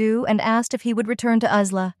going to do and asked if he would return to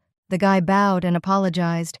Usla. The guy bowed and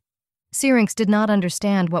apologized. Syrinx did not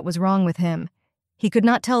understand what was wrong with him. He could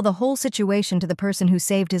not tell the whole situation to the person who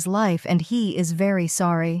saved his life, and he is very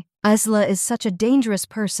sorry. Usla is such a dangerous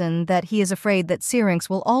person that he is afraid that Syrinx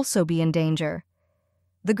will also be in danger.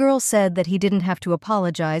 The girl said that he didn't have to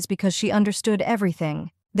apologize because she understood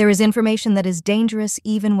everything. There is information that is dangerous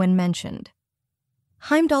even when mentioned.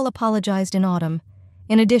 Heimdall apologized in autumn.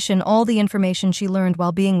 In addition, all the information she learned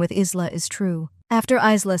while being with Isla is true. After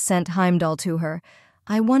Isla sent Heimdall to her,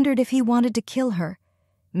 I wondered if he wanted to kill her.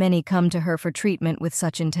 Many come to her for treatment with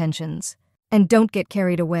such intentions. And don't get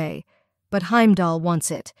carried away. But Heimdall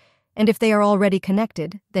wants it. And if they are already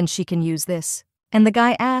connected, then she can use this. And the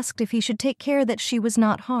guy asked if he should take care that she was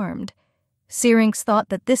not harmed. Syrinx thought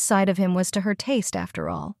that this side of him was to her taste after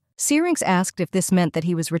all. Syrinx asked if this meant that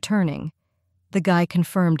he was returning. The guy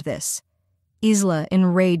confirmed this. Isla,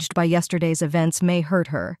 enraged by yesterday's events, may hurt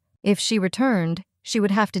her. If she returned, she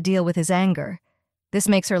would have to deal with his anger. This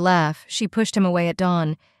makes her laugh. She pushed him away at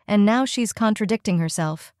dawn, and now she's contradicting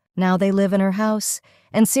herself. Now they live in her house,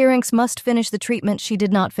 and Syrinx must finish the treatment she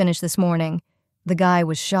did not finish this morning. The guy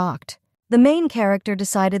was shocked. The main character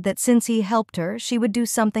decided that since he helped her, she would do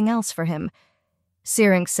something else for him.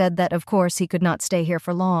 Syrinx said that, of course, he could not stay here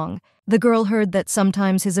for long. The girl heard that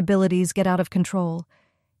sometimes his abilities get out of control,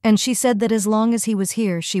 and she said that as long as he was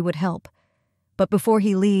here, she would help. But before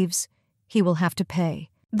he leaves, he will have to pay.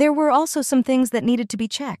 There were also some things that needed to be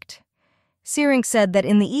checked. Syrinx said that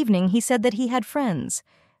in the evening he said that he had friends.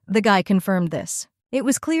 The guy confirmed this. It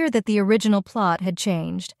was clear that the original plot had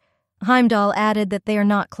changed. Heimdall added that they are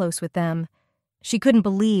not close with them. She couldn't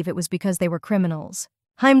believe it was because they were criminals.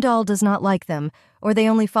 Heimdall does not like them, or they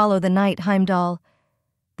only follow the night. Heimdall.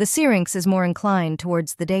 The Syrinx is more inclined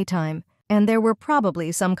towards the daytime, and there were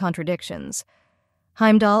probably some contradictions.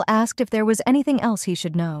 Heimdall asked if there was anything else he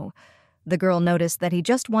should know. The girl noticed that he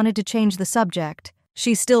just wanted to change the subject.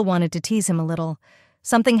 She still wanted to tease him a little.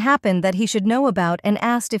 Something happened that he should know about and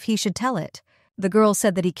asked if he should tell it. The girl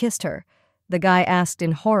said that he kissed her. The guy asked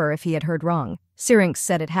in horror if he had heard wrong. Syrinx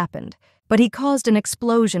said it happened, but he caused an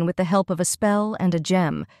explosion with the help of a spell and a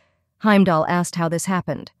gem. Heimdall asked how this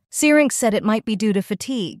happened. Syrinx said it might be due to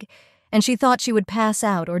fatigue, and she thought she would pass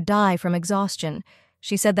out or die from exhaustion.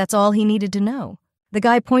 She said that's all he needed to know. The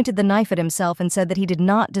guy pointed the knife at himself and said that he did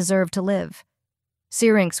not deserve to live.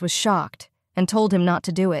 Syrinx was shocked and told him not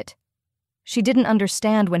to do it. She didn't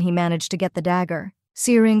understand when he managed to get the dagger.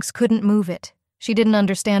 Syrinx couldn't move it. She didn't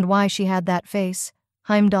understand why she had that face.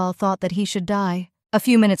 Heimdall thought that he should die. A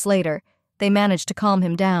few minutes later, they managed to calm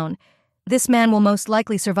him down. This man will most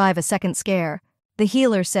likely survive a second scare. The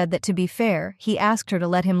healer said that to be fair, he asked her to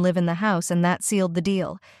let him live in the house and that sealed the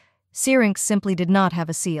deal. Syrinx simply did not have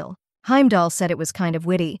a seal. Heimdall said it was kind of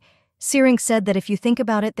witty. Syrinx said that if you think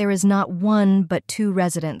about it, there is not one but two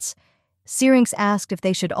residents. Syrinx asked if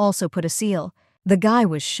they should also put a seal. The guy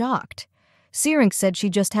was shocked. Syrinx said she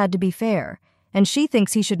just had to be fair, and she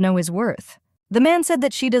thinks he should know his worth. The man said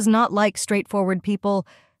that she does not like straightforward people,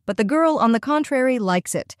 but the girl, on the contrary,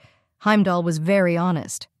 likes it. Heimdall was very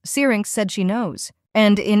honest. Syrinx said she knows.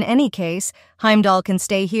 And in any case, Heimdall can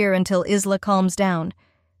stay here until Isla calms down.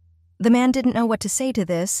 The man didn't know what to say to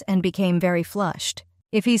this and became very flushed.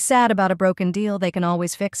 If he's sad about a broken deal, they can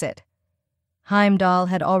always fix it. Heimdall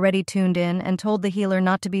had already tuned in and told the healer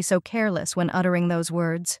not to be so careless when uttering those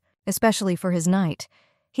words, especially for his night.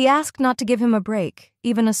 He asked not to give him a break,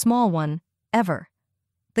 even a small one, ever.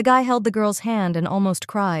 The guy held the girl's hand and almost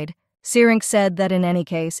cried. Syrinx said that in any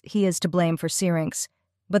case, he is to blame for Syrinx.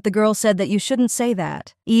 But the girl said that you shouldn't say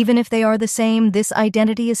that. Even if they are the same, this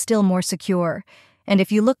identity is still more secure. And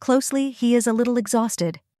if you look closely, he is a little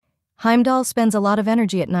exhausted. Heimdall spends a lot of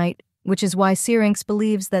energy at night, which is why Syrinx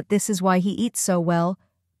believes that this is why he eats so well.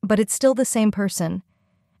 But it's still the same person.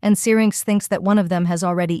 And Syrinx thinks that one of them has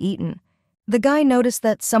already eaten. The guy noticed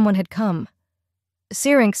that someone had come.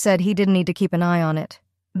 Syrinx said he didn't need to keep an eye on it.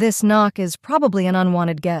 This knock is probably an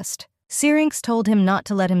unwanted guest. Syrinx told him not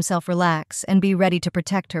to let himself relax and be ready to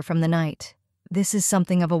protect her from the night. This is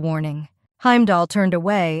something of a warning. Heimdall turned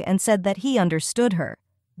away and said that he understood her.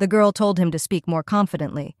 The girl told him to speak more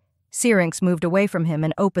confidently. Syrinx moved away from him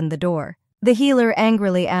and opened the door. The healer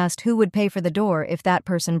angrily asked who would pay for the door if that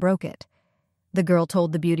person broke it. The girl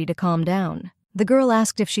told the beauty to calm down. The girl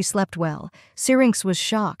asked if she slept well. Syrinx was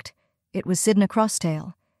shocked. It was Sidna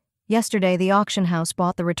Crosstail. Yesterday, the auction house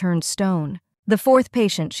bought the returned stone. The fourth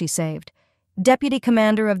patient she saved. Deputy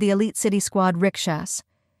Commander of the Elite City Squad Rikshas.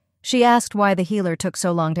 She asked why the healer took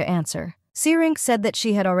so long to answer. Syrinx said that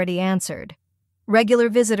she had already answered. Regular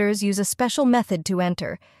visitors use a special method to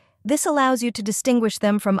enter. This allows you to distinguish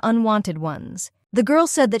them from unwanted ones. The girl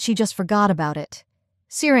said that she just forgot about it.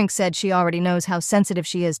 Syrinx said she already knows how sensitive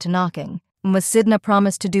she is to knocking. Sidna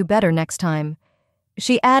promised to do better next time.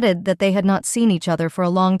 She added that they had not seen each other for a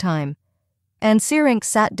long time. And Syrinx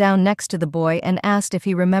sat down next to the boy and asked if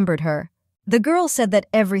he remembered her. The girl said that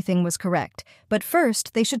everything was correct, but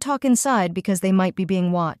first they should talk inside because they might be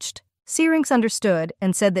being watched. Syrinx understood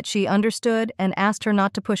and said that she understood and asked her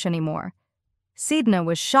not to push anymore. Sidna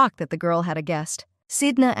was shocked that the girl had a guest.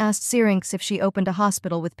 Sidna asked Syrinx if she opened a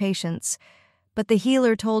hospital with patients, but the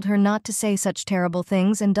healer told her not to say such terrible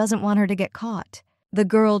things and doesn't want her to get caught. The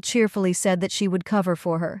girl cheerfully said that she would cover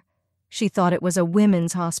for her. She thought it was a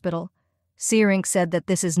women's hospital. Syrinx said that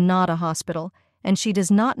this is not a hospital, and she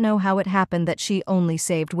does not know how it happened that she only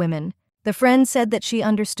saved women. The friend said that she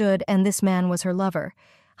understood and this man was her lover.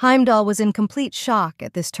 Heimdall was in complete shock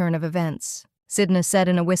at this turn of events. Sidna said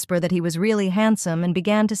in a whisper that he was really handsome and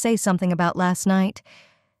began to say something about last night.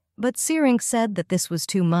 But Syrinx said that this was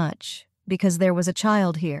too much, because there was a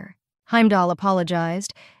child here. Heimdall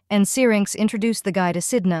apologized, and Syrinx introduced the guy to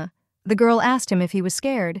Sidna. The girl asked him if he was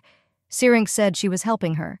scared. Syrinx said she was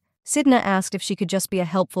helping her. Sidna asked if she could just be a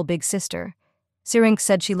helpful big sister. Syrinx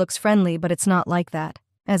said she looks friendly, but it's not like that,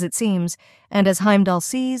 as it seems, and as Heimdall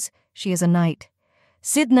sees, she is a knight.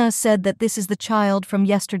 Sidna said that this is the child from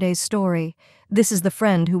yesterday's story. This is the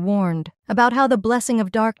friend who warned about how the blessing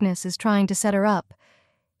of darkness is trying to set her up.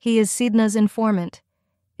 He is Sidna's informant.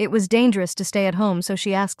 It was dangerous to stay at home, so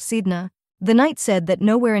she asked Sidna. The knight said that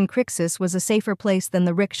nowhere in Crixus was a safer place than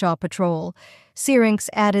the rickshaw patrol. Syrinx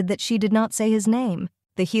added that she did not say his name.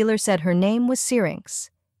 The healer said her name was Syrinx,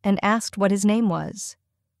 and asked what his name was.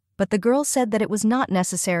 But the girl said that it was not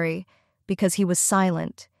necessary, because he was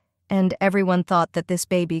silent, and everyone thought that this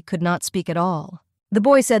baby could not speak at all. The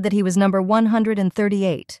boy said that he was number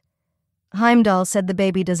 138. Heimdall said the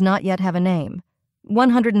baby does not yet have a name.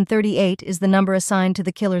 138 is the number assigned to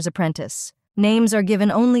the killer's apprentice. Names are given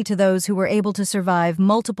only to those who were able to survive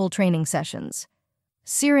multiple training sessions.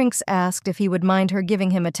 Syrinx asked if he would mind her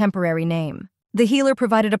giving him a temporary name. The healer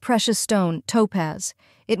provided a precious stone, topaz.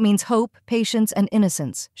 It means hope, patience, and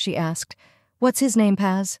innocence, she asked. What's his name,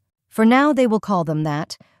 Paz? For now they will call them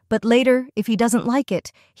that, but later, if he doesn't like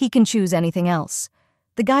it, he can choose anything else.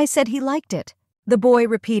 The guy said he liked it. The boy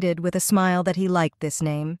repeated with a smile that he liked this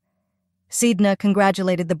name. Sidna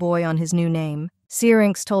congratulated the boy on his new name.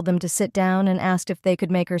 Syrinx told them to sit down and asked if they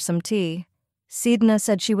could make her some tea. Sidna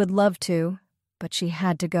said she would love to, but she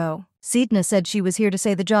had to go. Sidna said she was here to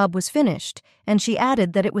say the job was finished, and she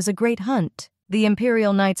added that it was a great hunt. The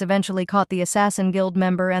Imperial Knights eventually caught the Assassin Guild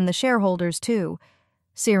member and the shareholders, too.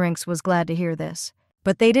 Syrinx was glad to hear this.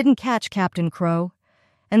 But they didn't catch Captain Crow,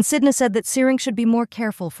 and Sidna said that Syrinx should be more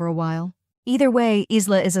careful for a while. Either way,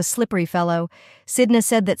 Isla is a slippery fellow. Sidna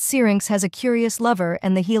said that Syrinx has a curious lover,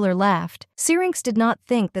 and the healer laughed. Syrinx did not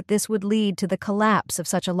think that this would lead to the collapse of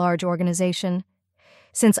such a large organization,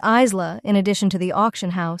 since Isla, in addition to the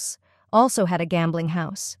auction house, also had a gambling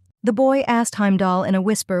house. The boy asked Heimdall in a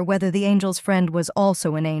whisper whether the angel's friend was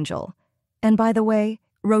also an angel. And by the way,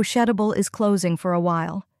 Rochetable is closing for a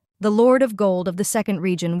while. The Lord of Gold of the second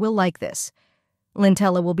region will like this.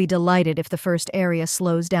 Lintella will be delighted if the first area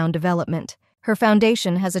slows down development. Her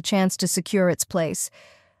foundation has a chance to secure its place.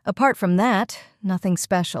 Apart from that, nothing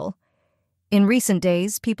special. In recent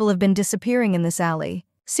days, people have been disappearing in this alley.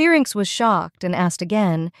 Syrinx was shocked and asked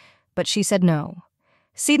again, but she said no.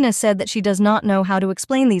 Sidna said that she does not know how to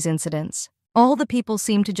explain these incidents. All the people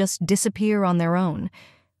seem to just disappear on their own,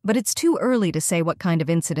 but it's too early to say what kind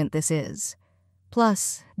of incident this is.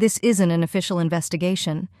 Plus, this isn't an official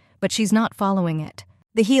investigation, but she's not following it.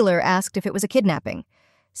 The healer asked if it was a kidnapping.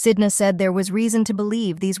 Sidna said there was reason to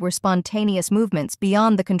believe these were spontaneous movements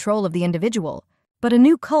beyond the control of the individual, but a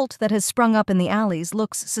new cult that has sprung up in the alleys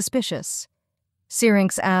looks suspicious.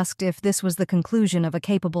 Syrinx asked if this was the conclusion of a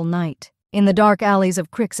capable knight. In the dark alleys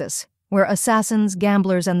of Crixus, where assassins,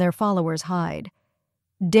 gamblers, and their followers hide.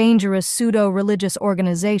 Dangerous pseudo-religious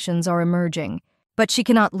organizations are emerging, but she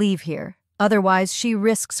cannot leave here. Otherwise, she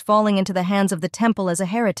risks falling into the hands of the temple as a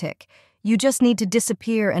heretic. You just need to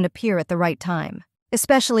disappear and appear at the right time.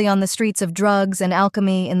 Especially on the streets of drugs and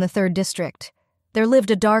alchemy in the 3rd district. There lived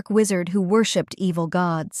a dark wizard who worshipped evil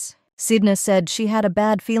gods. Sidna said she had a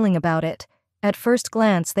bad feeling about it. At first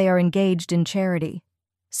glance, they are engaged in charity.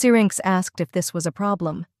 Syrinx asked if this was a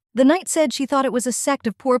problem. The knight said she thought it was a sect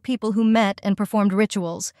of poor people who met and performed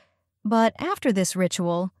rituals. But after this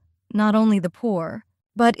ritual, not only the poor,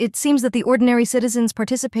 but it seems that the ordinary citizens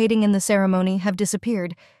participating in the ceremony have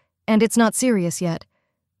disappeared, and it's not serious yet.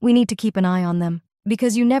 We need to keep an eye on them,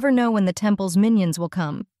 because you never know when the temple's minions will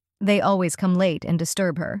come. They always come late and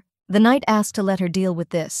disturb her. The knight asked to let her deal with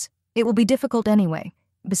this. It will be difficult anyway.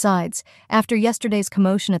 Besides, after yesterday's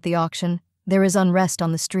commotion at the auction, there is unrest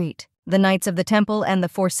on the street. The Knights of the Temple and the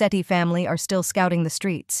Forsetti family are still scouting the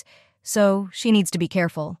streets, so she needs to be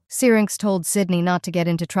careful. Syrinx told Sydney not to get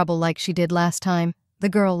into trouble like she did last time. The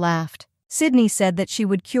girl laughed. Sydney said that she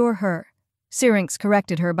would cure her. Syrinx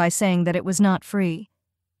corrected her by saying that it was not free.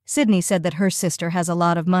 Sydney said that her sister has a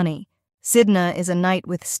lot of money. Sidna is a knight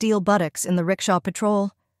with steel buttocks in the rickshaw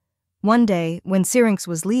patrol. One day, when Syrinx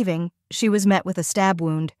was leaving, she was met with a stab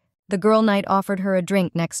wound. The girl knight offered her a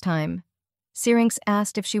drink next time. Syrinx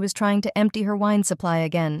asked if she was trying to empty her wine supply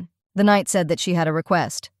again. The knight said that she had a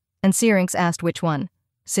request, and Syrinx asked which one.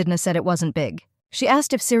 Sidna said it wasn't big. She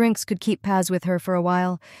asked if Syrinx could keep Paz with her for a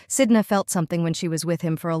while. Sidna felt something when she was with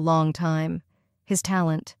him for a long time. His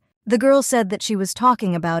talent. The girl said that she was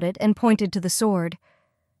talking about it and pointed to the sword.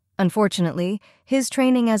 Unfortunately, his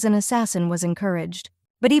training as an assassin was encouraged.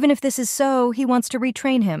 But even if this is so, he wants to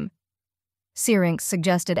retrain him. Syrinx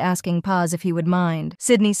suggested asking Paz if he would mind.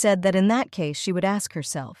 Sydney said that in that case she would ask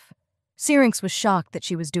herself. Syrinx was shocked that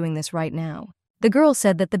she was doing this right now. The girl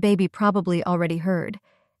said that the baby probably already heard,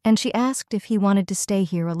 and she asked if he wanted to stay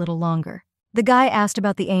here a little longer. The guy asked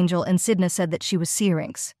about the angel, and Sidna said that she was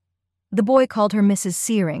Syrinx. The boy called her Mrs.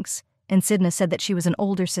 Syrinx, and Sidna said that she was an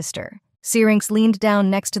older sister. Syrinx leaned down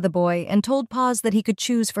next to the boy and told Paz that he could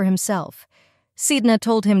choose for himself. Sidna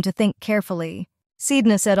told him to think carefully.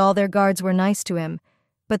 Sidna said all their guards were nice to him,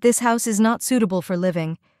 but this house is not suitable for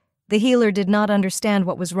living. The healer did not understand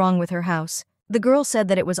what was wrong with her house. The girl said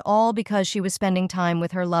that it was all because she was spending time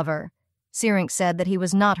with her lover. Syrinx said that he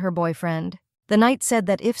was not her boyfriend. The knight said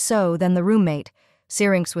that if so, then the roommate.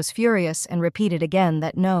 Syrinx was furious and repeated again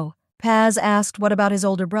that no. Paz asked what about his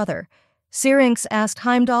older brother. Syrinx asked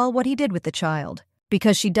Heimdall what he did with the child,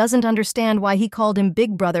 because she doesn't understand why he called him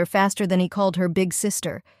Big Brother faster than he called her Big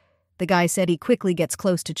Sister. The guy said he quickly gets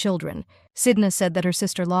close to children. Sidna said that her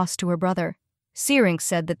sister lost to her brother. Syrinx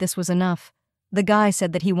said that this was enough. The guy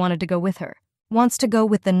said that he wanted to go with her. Wants to go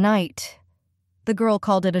with the knight. The girl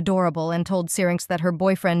called it adorable and told Syrinx that her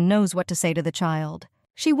boyfriend knows what to say to the child.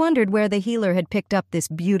 She wondered where the healer had picked up this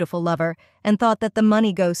beautiful lover and thought that the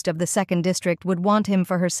money ghost of the 2nd District would want him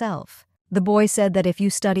for herself. The boy said that if you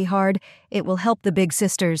study hard, it will help the big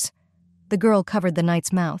sisters. The girl covered the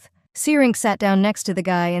knight's mouth. Syrinx sat down next to the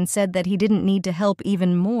guy and said that he didn't need to help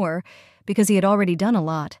even more because he had already done a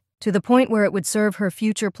lot, to the point where it would serve her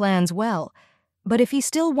future plans well. But if he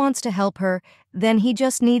still wants to help her, then he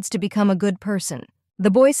just needs to become a good person. The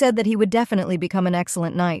boy said that he would definitely become an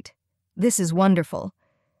excellent knight. This is wonderful.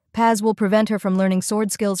 Paz will prevent her from learning sword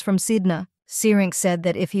skills from Sidna. Syrinx said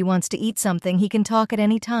that if he wants to eat something, he can talk at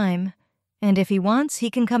any time. And if he wants, he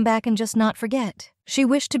can come back and just not forget. She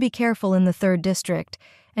wished to be careful in the 3rd District,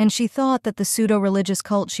 and she thought that the pseudo-religious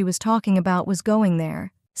cult she was talking about was going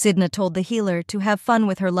there. Sidna told the healer to have fun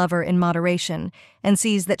with her lover in moderation, and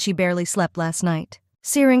sees that she barely slept last night.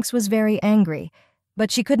 Syrinx was very angry, but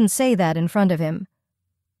she couldn't say that in front of him.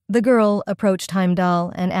 The girl approached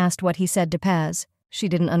Heimdall and asked what he said to Paz. She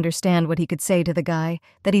didn't understand what he could say to the guy,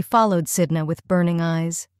 that he followed Sidna with burning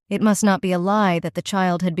eyes. It must not be a lie that the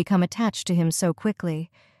child had become attached to him so quickly,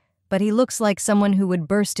 but he looks like someone who would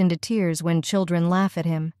burst into tears when children laugh at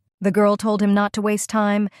him. The girl told him not to waste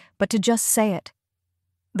time, but to just say it.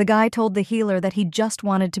 The guy told the healer that he just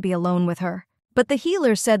wanted to be alone with her, but the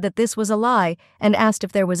healer said that this was a lie and asked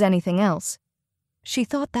if there was anything else. She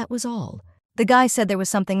thought that was all. The guy said there was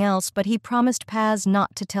something else, but he promised Paz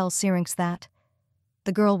not to tell Syrinx that.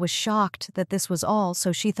 The girl was shocked that this was all,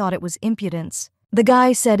 so she thought it was impudence. The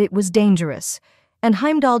guy said it was dangerous, and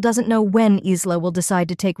Heimdall doesn't know when Isla will decide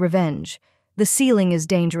to take revenge. The ceiling is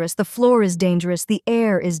dangerous, the floor is dangerous, the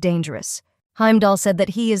air is dangerous. Heimdall said that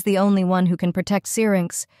he is the only one who can protect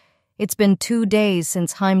Syrinx. It's been 2 days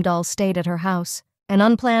since Heimdall stayed at her house. An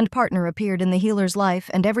unplanned partner appeared in the healer's life,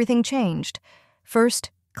 and everything changed.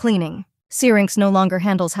 First, cleaning. Syrinx no longer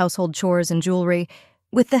handles household chores and jewelry,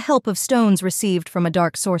 with the help of stones received from a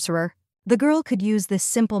dark sorcerer. The girl could use this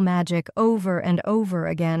simple magic over and over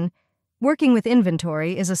again. Working with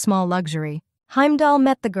inventory is a small luxury. Heimdall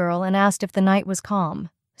met the girl and asked if the night was calm.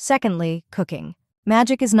 Secondly, cooking.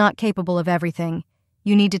 Magic is not capable of everything.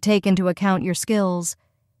 You need to take into account your skills.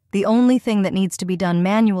 The only thing that needs to be done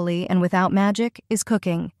manually and without magic is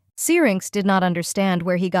cooking. Syrinx did not understand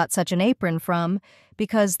where he got such an apron from,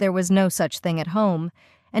 because there was no such thing at home,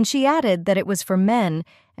 and she added that it was for men,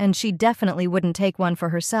 and she definitely wouldn't take one for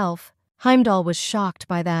herself. Heimdall was shocked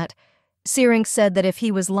by that. Syrinx said that if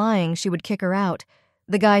he was lying, she would kick her out.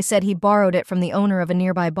 The guy said he borrowed it from the owner of a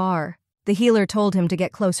nearby bar. The healer told him to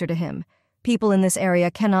get closer to him. People in this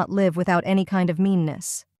area cannot live without any kind of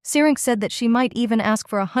meanness. Syrinx said that she might even ask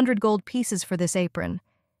for 100 gold pieces for this apron.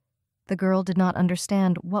 The girl did not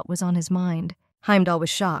understand what was on his mind. Heimdall was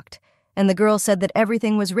shocked, and the girl said that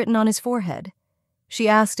everything was written on his forehead. She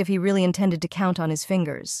asked if he really intended to count on his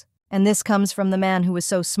fingers. And this comes from the man who was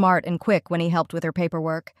so smart and quick when he helped with her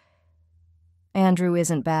paperwork. Andrew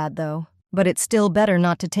isn't bad, though, but it's still better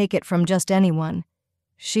not to take it from just anyone.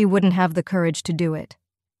 She wouldn't have the courage to do it.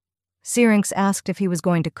 Syrinx asked if he was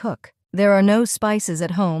going to cook. There are no spices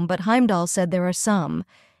at home, but Heimdall said there are some,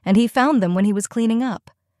 and he found them when he was cleaning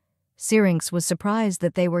up. Syrinx was surprised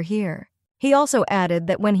that they were here. He also added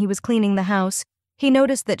that when he was cleaning the house, he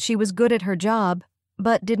noticed that she was good at her job,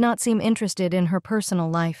 but did not seem interested in her personal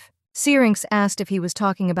life. Syrinx asked if he was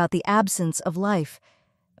talking about the absence of life,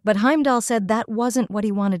 but Heimdall said that wasn't what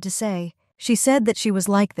he wanted to say. She said that she was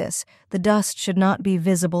like this. The dust should not be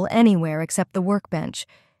visible anywhere except the workbench,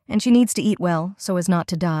 and she needs to eat well so as not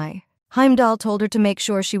to die. Heimdall told her to make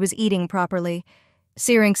sure she was eating properly.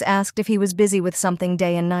 Syrinx asked if he was busy with something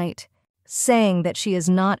day and night, saying that she is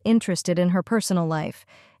not interested in her personal life,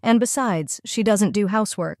 and besides, she doesn't do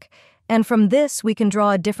housework, and from this we can draw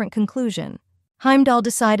a different conclusion. Heimdall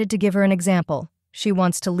decided to give her an example. She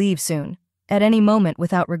wants to leave soon, at any moment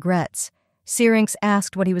without regrets. Syrinx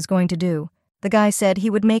asked what he was going to do. The guy said he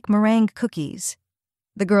would make meringue cookies.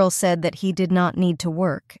 The girl said that he did not need to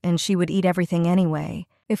work, and she would eat everything anyway.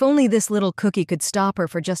 If only this little cookie could stop her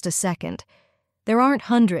for just a second. There aren't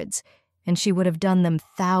hundreds, and she would have done them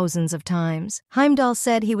thousands of times. Heimdall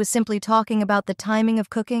said he was simply talking about the timing of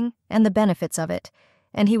cooking and the benefits of it,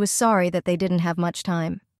 and he was sorry that they didn't have much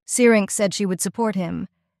time. Syrinx said she would support him.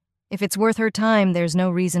 If it's worth her time, there's no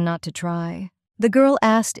reason not to try. The girl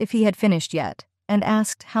asked if he had finished yet, and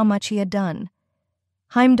asked how much he had done.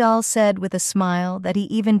 Heimdall said with a smile that he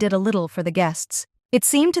even did a little for the guests. It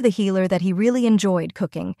seemed to the healer that he really enjoyed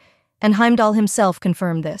cooking, and Heimdall himself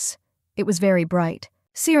confirmed this. It was very bright.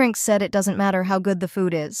 Syrinx said it doesn't matter how good the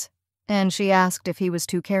food is, and she asked if he was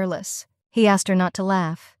too careless. He asked her not to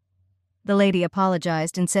laugh. The lady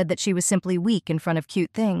apologized and said that she was simply weak in front of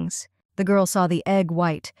cute things. The girl saw the egg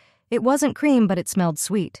white. It wasn't cream, but it smelled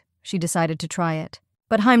sweet. She decided to try it.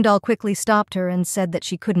 But Heimdall quickly stopped her and said that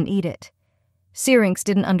she couldn't eat it. Syrinx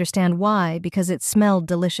didn't understand why, because it smelled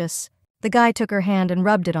delicious. The guy took her hand and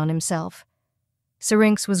rubbed it on himself.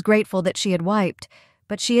 Syrinx was grateful that she had wiped,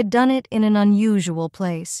 but she had done it in an unusual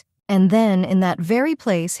place. And then, in that very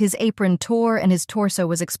place, his apron tore and his torso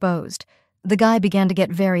was exposed. The guy began to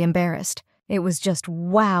get very embarrassed. It was just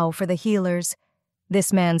wow for the healers.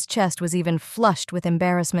 This man's chest was even flushed with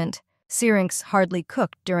embarrassment. Syrinx hardly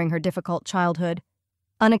cooked during her difficult childhood.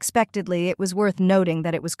 Unexpectedly, it was worth noting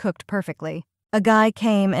that it was cooked perfectly. A guy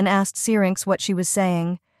came and asked Syrinx what she was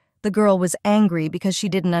saying. The girl was angry because she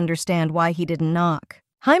didn't understand why he didn't knock.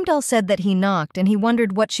 Heimdall said that he knocked, and he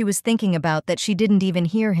wondered what she was thinking about that she didn't even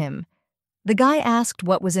hear him. The guy asked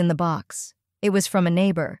what was in the box. It was from a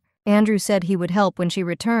neighbor. Andrew said he would help when she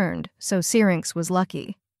returned, so Syrinx was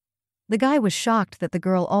lucky. The guy was shocked that the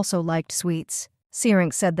girl also liked sweets.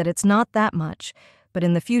 Syrinx said that it's not that much, but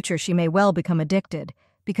in the future she may well become addicted,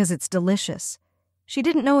 because it's delicious. She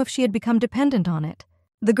didn't know if she had become dependent on it.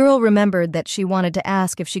 The girl remembered that she wanted to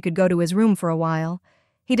ask if she could go to his room for a while.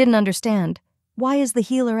 He didn't understand. Why is the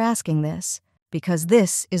healer asking this? Because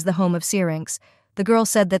this is the home of Syrinx. The girl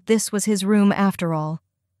said that this was his room after all.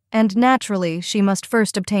 And naturally, she must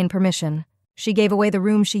first obtain permission. She gave away the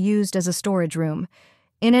room she used as a storage room.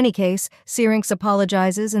 In any case, Syrinx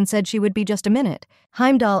apologizes and said she would be just a minute.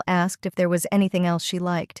 Heimdall asked if there was anything else she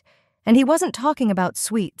liked, and he wasn't talking about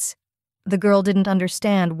sweets. The girl didn't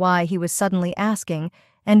understand why he was suddenly asking,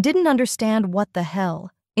 and didn't understand what the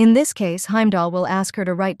hell. In this case, Heimdall will ask her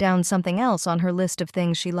to write down something else on her list of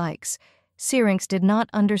things she likes. Syrinx did not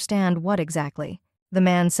understand what exactly. The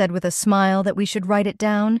man said with a smile that we should write it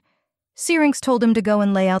down. Syrinx told him to go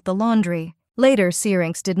and lay out the laundry. Later,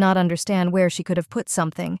 Syrinx did not understand where she could have put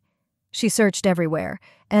something. She searched everywhere,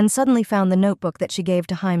 and suddenly found the notebook that she gave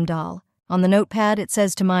to Heimdall. On the notepad, it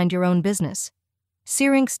says to mind your own business.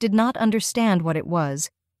 Syrinx did not understand what it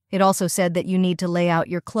was. It also said that you need to lay out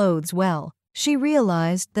your clothes well. She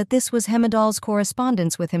realized that this was Heimdall's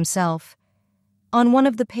correspondence with himself. On one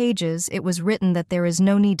of the pages, it was written that there is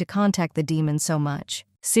no need to contact the demon so much.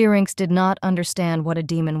 Syrinx did not understand what a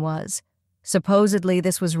demon was. Supposedly,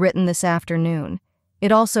 this was written this afternoon.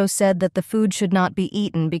 It also said that the food should not be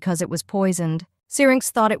eaten because it was poisoned. Syrinx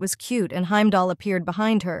thought it was cute, and Heimdall appeared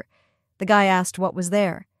behind her. The guy asked what was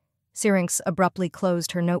there. Syrinx abruptly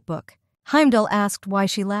closed her notebook. Heimdall asked why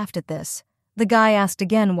she laughed at this. The guy asked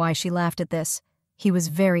again why she laughed at this. He was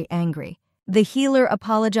very angry. The healer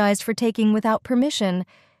apologized for taking without permission,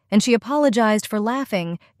 and she apologized for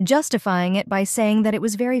laughing, justifying it by saying that it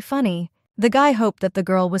was very funny. The guy hoped that the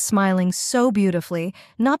girl was smiling so beautifully,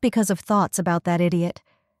 not because of thoughts about that idiot.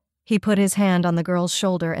 He put his hand on the girl's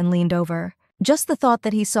shoulder and leaned over. Just the thought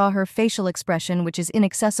that he saw her facial expression, which is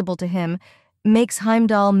inaccessible to him, makes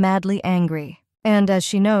Heimdall madly angry. And as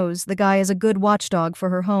she knows, the guy is a good watchdog for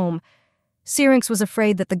her home. Syrinx was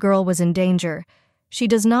afraid that the girl was in danger. She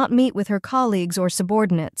does not meet with her colleagues or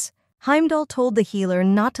subordinates. Heimdall told the healer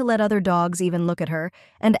not to let other dogs even look at her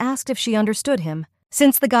and asked if she understood him.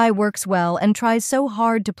 Since the guy works well and tries so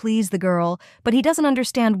hard to please the girl, but he doesn't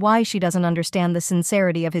understand why she doesn't understand the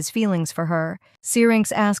sincerity of his feelings for her,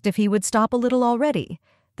 Syrinx asked if he would stop a little already.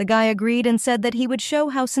 The guy agreed and said that he would show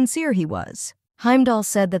how sincere he was. Heimdall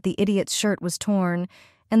said that the idiot's shirt was torn,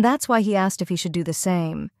 and that's why he asked if he should do the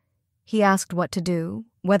same. He asked what to do,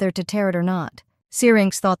 whether to tear it or not.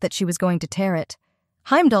 Syrinx thought that she was going to tear it.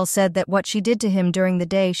 Heimdall said that what she did to him during the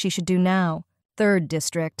day she should do now. 3rd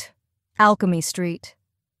District. Alchemy Street.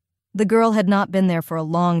 The girl had not been there for a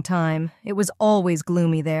long time. It was always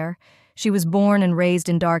gloomy there. She was born and raised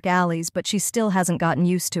in dark alleys, but she still hasn't gotten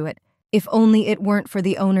used to it. If only it weren't for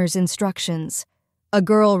the owner's instructions. A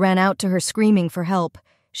girl ran out to her screaming for help.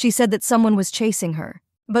 She said that someone was chasing her.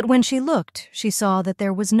 But when she looked, she saw that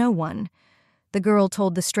there was no one. The girl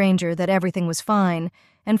told the stranger that everything was fine,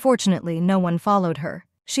 and fortunately no one followed her.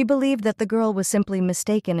 She believed that the girl was simply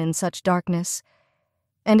mistaken in such darkness.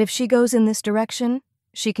 And if she goes in this direction,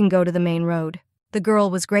 she can go to the main road. The girl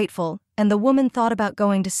was grateful, and the woman thought about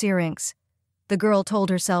going to Syrinx. The girl told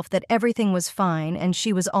herself that everything was fine and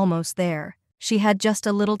she was almost there. She had just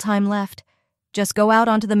a little time left. Just go out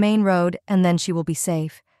onto the main road and then she will be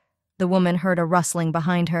safe. The woman heard a rustling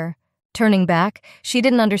behind her. Turning back, she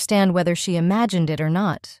didn't understand whether she imagined it or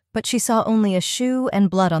not, but she saw only a shoe and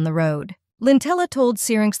blood on the road. Lintella told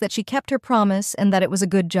Syrinx that she kept her promise and that it was a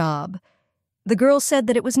good job. The girl said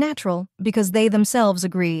that it was natural, because they themselves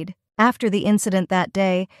agreed. After the incident that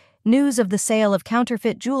day, news of the sale of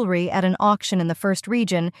counterfeit jewelry at an auction in the 1st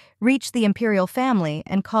region reached the imperial family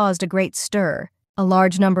and caused a great stir. A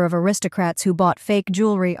large number of aristocrats who bought fake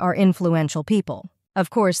jewelry are influential people. Of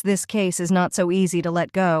course, this case is not so easy to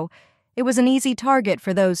let go. It was an easy target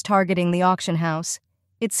for those targeting the auction house.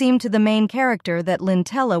 It seemed to the main character that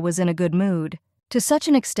Lintella was in a good mood, to such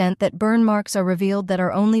an extent that burn marks are revealed that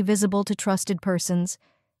are only visible to trusted persons.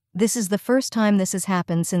 This is the first time this has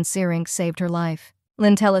happened since Syrinx saved her life.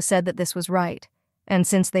 Lintella said that this was right, and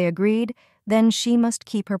since they agreed, then she must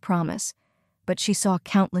keep her promise. But she saw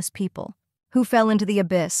countless people who fell into the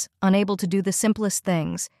abyss, unable to do the simplest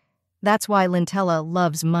things. That's why Lintella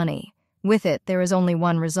loves money. With it, there is only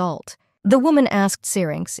one result. The woman asked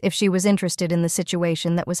Syrinx if she was interested in the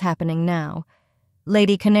situation that was happening now.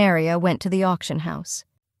 Lady Canaria went to the auction house.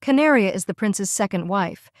 Canaria is the prince's 2nd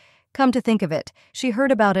wife. Come to think of it, she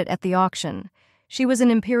heard about it at the auction. She was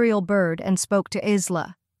an imperial bird and spoke to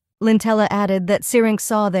Isla. Lintella added that Syrinx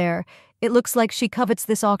saw there, it looks like she covets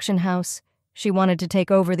this auction house. She wanted to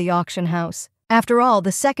take over the auction house. After all,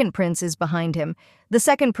 the 2nd prince is behind him. The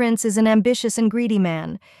 2nd prince is an ambitious and greedy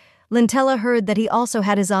man. Lintella heard that he also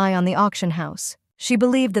had his eye on the auction house. She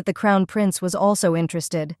believed that the crown prince was also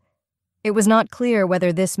interested. It was not clear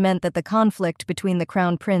whether this meant that the conflict between the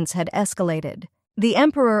crown prince had escalated. The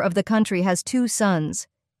emperor of the country has 2 sons,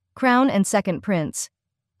 crown and 2nd prince.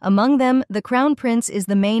 Among them, the crown prince is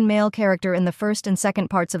the main male character in the 1st and 2nd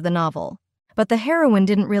parts of the novel. But the heroine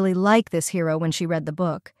didn't really like this hero when she read the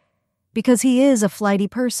book, because he is a flighty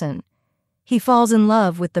person. He falls in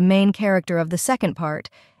love with the main character of the 2nd part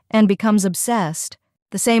and becomes obsessed,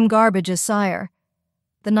 the same garbage as Sire.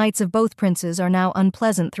 The knights of both princes are now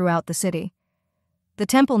unpleasant throughout the city. The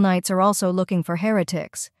temple knights are also looking for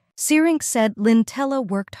heretics. Syrinx said Lintella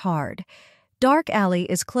worked hard. Dark Alley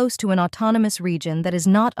is close to an autonomous region that is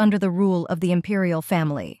not under the rule of the imperial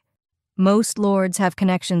family. Most lords have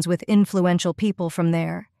connections with influential people from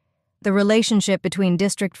there. The relationship between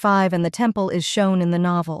District 5 and the temple is shown in the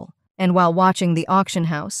novel, and while watching the auction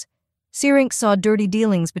house, Syrinx saw dirty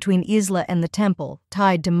dealings between Isla and the temple,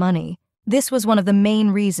 tied to money. This was one of the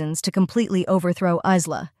main reasons to completely overthrow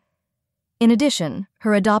Isla. In addition,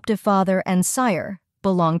 her adoptive father and sire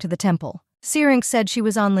belonged to the temple. Syrinx said she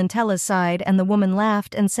was on Lintella's side, and the woman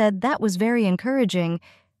laughed and said that was very encouraging.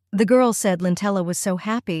 The girl said Lintella was so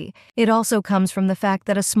happy. It also comes from the fact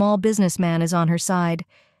that a small businessman is on her side.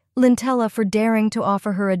 Lintella for daring to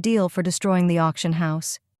offer her a deal for destroying the auction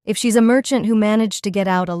house. If she's a merchant who managed to get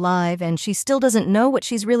out alive and she still doesn't know what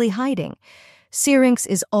she's really hiding, Syrinx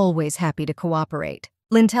is always happy to cooperate.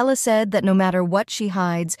 Lintella said that no matter what she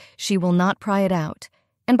hides, she will not pry it out.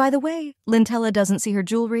 And by the way, Lintella doesn't see her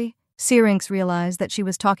jewelry. Syrinx realized that she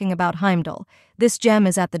was talking about Heimdall. This gem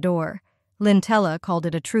is at the door. Lintella called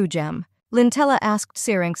it a true gem. Lintella asked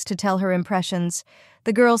Syrinx to tell her impressions.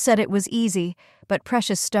 The girl said it was easy, but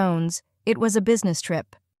precious stones. It was a business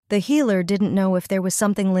trip. The healer didn't know if there was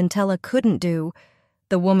something Lintella couldn't do.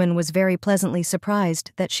 The woman was very pleasantly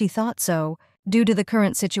surprised that she thought so. Due to the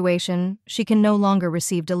current situation, she can no longer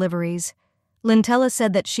receive deliveries. Lintella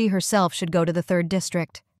said that she herself should go to the 3rd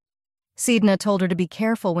district. Sidna told her to be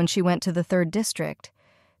careful when she went to the 3rd district,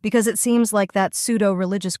 because it seems like that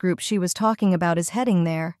pseudo-religious group she was talking about is heading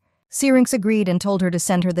there. Syrinx agreed and told her to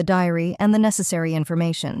send her the diary and the necessary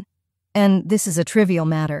information. And this is a trivial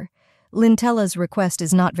matter. Lintella's request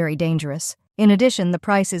is not very dangerous. In addition, the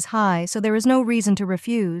price is high, so there is no reason to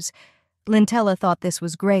refuse. Lintella thought this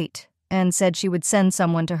was great, and said she would send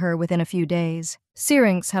someone to her within a few days.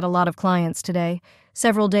 Syrinx had a lot of clients today.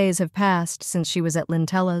 Several days have passed since she was at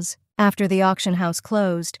Lintella's. After the auction house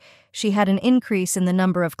closed, she had an increase in the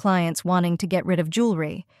number of clients wanting to get rid of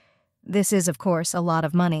jewelry. This is, of course, a lot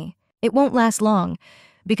of money. It won't last long,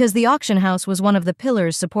 because the auction house was one of the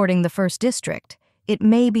pillars supporting the 1st district. It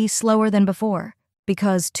may be slower than before,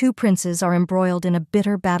 because 2 princes are embroiled in a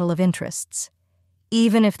bitter battle of interests.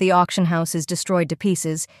 Even if the auction house is destroyed to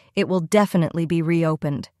pieces, it will definitely be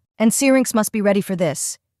reopened. And Syrinx must be ready for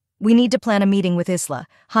this. We need to plan a meeting with Isla.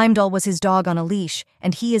 Heimdall was his dog on a leash,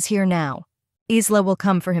 and he is here now. Isla will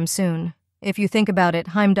come for him soon. If you think about it,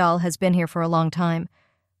 Heimdall has been here for a long time.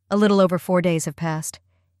 A little over 4 days have passed.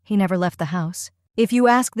 He never left the house. If you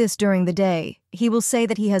ask this during the day, he will say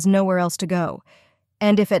that he has nowhere else to go.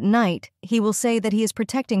 And if at night, he will say that he is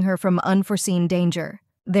protecting her from unforeseen danger.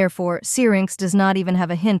 Therefore, Syrinx does not even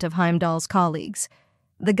have a hint of Heimdall's colleagues.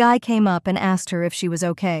 The guy came up and asked her if she was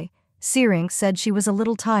okay. Syrinx said she was a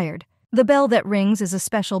little tired. The bell that rings is a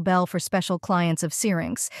special bell for special clients of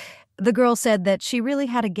Syrinx. The girl said that she really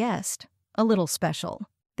had a guest, a little special.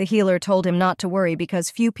 The healer told him not to worry because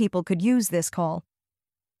few people could use this call.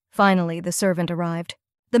 Finally, the servant arrived.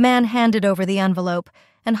 The man handed over the envelope,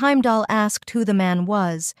 and Heimdall asked who the man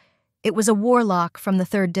was. It was a warlock from the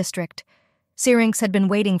 3rd district. Syrinx had been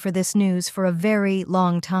waiting for this news for a very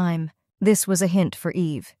long time. This was a hint for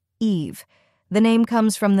Eve. Eve. The name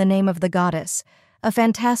comes from the name of the goddess, a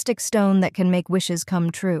fantastic stone that can make wishes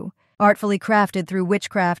come true, artfully crafted through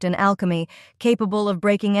witchcraft and alchemy, capable of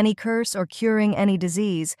breaking any curse or curing any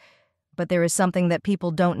disease. But there is something that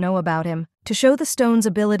people don't know about him. To show the stone's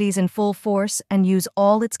abilities in full force and use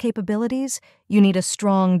all its capabilities, you need a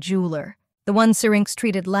strong jeweler. The one Syrinx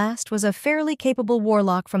treated last was a fairly capable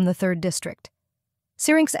warlock from the 3rd district.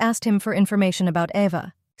 Syrinx asked him for information about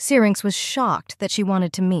Eva. Syrinx was shocked that she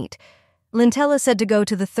wanted to meet. Lintella said to go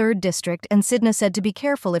to the 3rd district, and Sidna said to be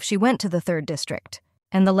careful if she went to the 3rd district.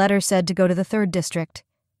 And the letter said to go to the 3rd district.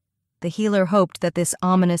 The healer hoped that this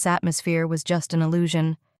ominous atmosphere was just an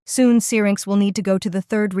illusion. Soon Syrinx will need to go to the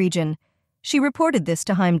 3rd region. She reported this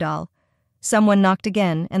to Heimdall. Someone knocked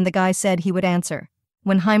again, and the guy said he would answer.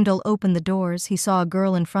 When Heimdall opened the doors, he saw a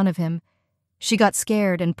girl in front of him. She got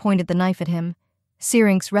scared and pointed the knife at him.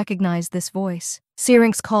 Syrinx recognized this voice.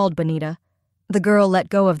 Syrinx called Bonita. The girl let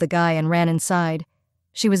go of the guy and ran inside.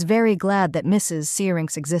 She was very glad that Mrs.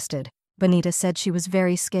 Syrinx existed. Bonita said she was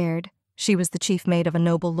very scared. She was the chief maid of a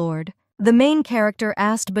noble lord. The main character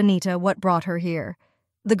asked Bonita what brought her here.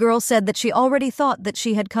 The girl said that she already thought that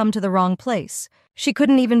she had come to the wrong place. She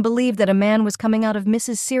couldn't even believe that a man was coming out of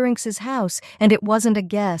Mrs. Syrinx's house, and it wasn't a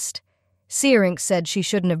guest. Syrinx said she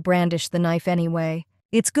shouldn't have brandished the knife anyway.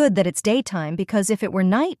 It's good that it's daytime, because if it were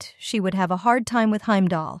night, she would have a hard time with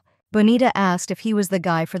Heimdall. Bonita asked if he was the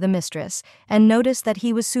guy for the mistress, and noticed that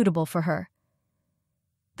he was suitable for her.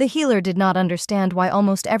 The healer did not understand why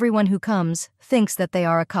almost everyone who comes thinks that they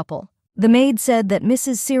are a couple. The maid said that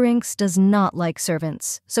Mrs. Syrinx does not like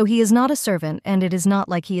servants, so he is not a servant, and it is not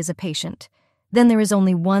like he is a patient. Then there is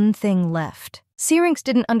only one thing left. Syrinx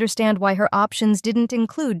didn't understand why her options didn't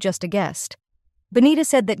include just a guest. Bonita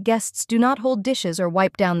said that guests do not hold dishes or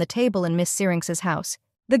wipe down the table in Miss Syrinx's house.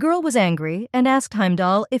 The girl was angry and asked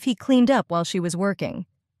Heimdall if he cleaned up while she was working,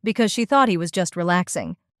 because she thought he was just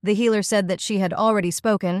relaxing. The healer said that she had already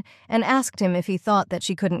spoken and asked him if he thought that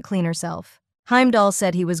she couldn't clean herself. Heimdall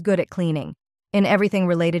said he was good at cleaning, in everything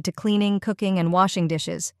related to cleaning, cooking, and washing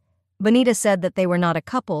dishes. Bonita said that they were not a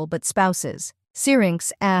couple, but spouses.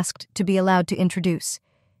 Syrinx asked to be allowed to introduce.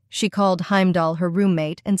 She called Heimdall her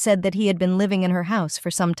roommate and said that he had been living in her house for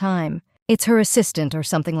some time. It's her assistant or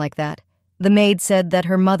something like that. The maid said that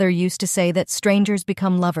her mother used to say that strangers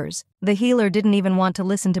become lovers. The healer didn't even want to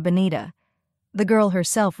listen to Bonita. The girl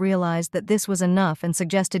herself realized that this was enough and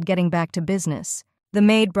suggested getting back to business. The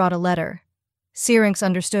maid brought a letter. Syrinx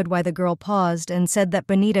understood why the girl paused and said that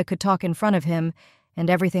Bonita could talk in front of him, and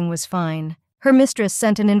everything was fine. Her mistress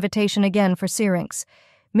sent an invitation again for Syrinx.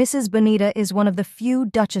 Mrs. Bonita is one of the few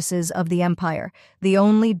duchesses of the empire, the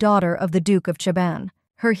only daughter of the Duke of Chaban.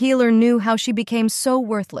 Her healer knew how she became so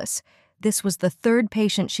worthless. This was the 3rd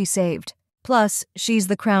patient she saved. Plus, she's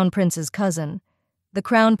the Crown Prince's cousin. The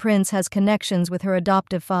Crown Prince has connections with her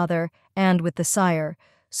adoptive father and with the sire,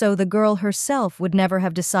 so the girl herself would never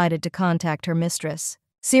have decided to contact her mistress.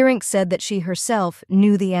 Syrinx said that she herself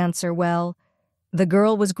knew the answer well. The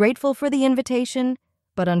girl was grateful for the invitation,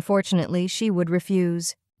 but unfortunately she would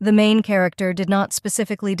refuse. The main character did not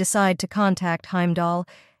specifically decide to contact Heimdall,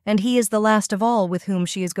 and he is the last of all with whom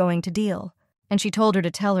she is going to deal. And she told her to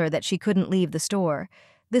tell her that she couldn't leave the store.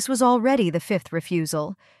 This was already the 5th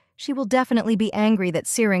refusal. She will definitely be angry that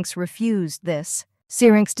Syrinx refused this.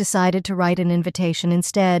 Syrinx decided to write an invitation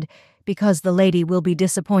instead, because the lady will be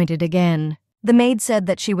disappointed again. The maid said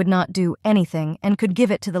that she would not do anything and could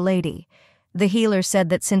give it to the lady. The healer said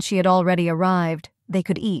that since she had already arrived, they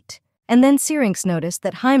could eat. And then Syrinx noticed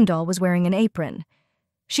that Heimdall was wearing an apron.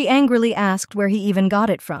 She angrily asked where he even got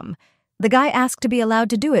it from. The guy asked to be allowed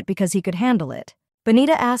to do it because he could handle it.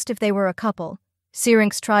 Bonita asked if they were a couple.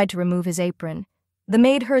 Syrinx tried to remove his apron. The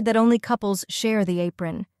maid heard that only couples share the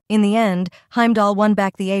apron. In the end, Heimdall won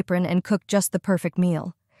back the apron and cooked just the perfect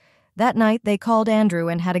meal. That night, they called Andrew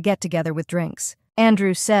and had a get-together with drinks.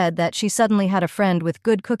 Andrew said that she suddenly had a friend with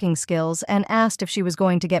good cooking skills and asked if she was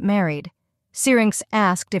going to get married. Syrinx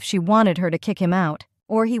asked if she wanted her to kick him out,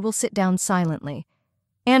 or he will sit down silently.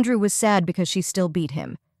 Andrew was sad because she still beat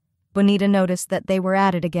him. Bonita noticed that they were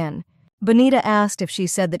at it again. Bonita asked if she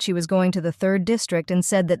said that she was going to the 3rd district and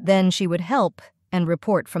said that then she would help and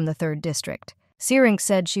report from the 3rd district. Syrinx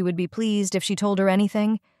said she would be pleased if she told her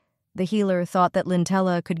anything. The healer thought that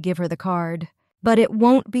Lintella could give her the card. But it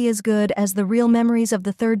won't be as good as the real memories of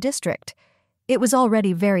the 3rd district. It was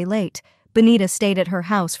already very late. Bonita stayed at her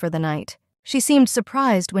house for the night. She seemed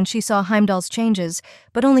surprised when she saw Heimdall's changes,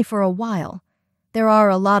 but only for a while. There are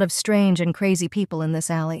a lot of strange and crazy people in this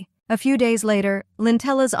alley. A few days later,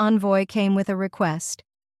 Lintella's envoy came with a request.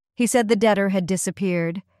 He said the debtor had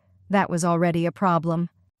disappeared. That was already a problem.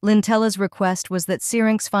 Lintella's request was that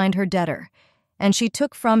Syrinx find her debtor, and she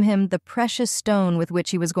took from him the precious stone with which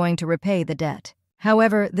he was going to repay the debt.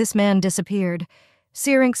 However, this man disappeared.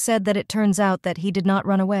 Syrinx said that it turns out that he did not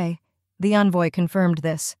run away. The envoy confirmed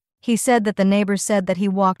this. He said that the neighbors said that he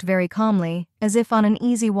walked very calmly, as if on an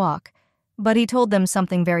easy walk, but he told them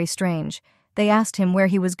something very strange. They asked him where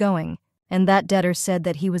he was going, and that debtor said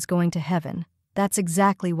that he was going to heaven. That's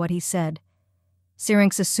exactly what he said.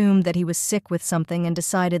 Syrinx assumed that he was sick with something and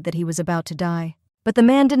decided that he was about to die. But the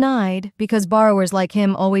man denied, because borrowers like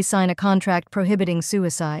him always sign a contract prohibiting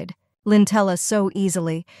suicide. Lintella so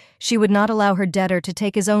easily. She would not allow her debtor to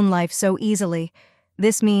take his own life so easily.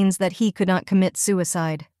 This means that he could not commit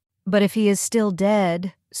suicide. But if he is still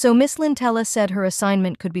dead, so Miss Lintella said her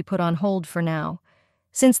assignment could be put on hold for now.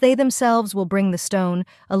 Since they themselves will bring the stone,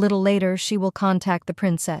 a little later she will contact the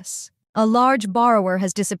princess. A large borrower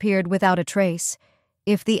has disappeared without a trace.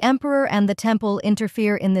 If the emperor and the temple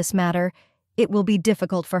interfere in this matter, it will be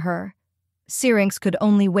difficult for her. Syrinx could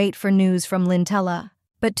only wait for news from Lintella.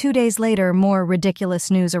 But 2 days later, more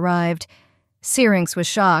ridiculous news arrived. Syrinx was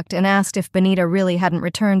shocked and asked if Bonita really hadn't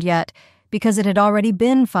returned yet, because it had already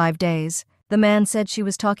been 5 days. The man said she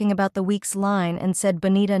was talking about the week's line and said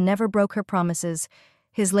Bonita never broke her promises.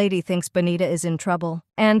 His lady thinks Bonita is in trouble,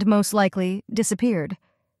 and most likely disappeared.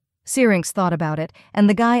 Syrinx thought about it, and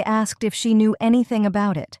the guy asked if she knew anything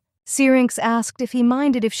about it. Syrinx asked if he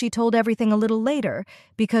minded if she told everything a little later,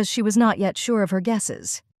 because she was not yet sure of her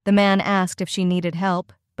guesses. The man asked if she needed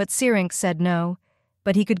help, but Syrinx said no,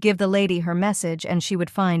 but he could give the lady her message and she would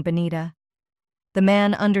find Bonita. The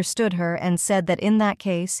man understood her and said that in that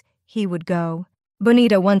case, he would go.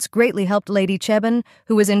 Bonita once greatly helped Lady Cheben,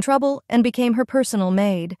 who was in trouble, and became her personal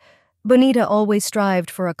maid. Bonita always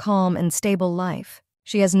strived for a calm and stable life.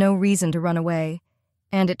 She has no reason to run away,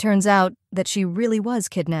 and it turns out that she really was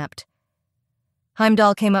kidnapped.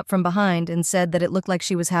 Heimdall came up from behind and said that it looked like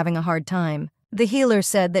she was having a hard time. The healer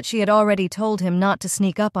said that she had already told him not to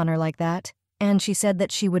sneak up on her like that, and she said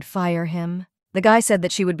that she would fire him. The guy said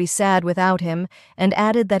that she would be sad without him, and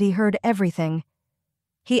added that he heard everything.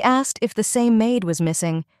 He asked if the same maid was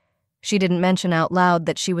missing. She didn't mention out loud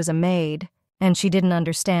that she was a maid, and she didn't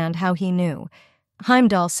understand how he knew.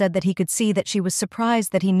 Heimdall said that he could see that she was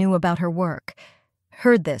surprised that he knew about her work.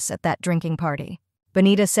 Heard this at that drinking party.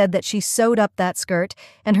 Bonita said that she sewed up that skirt,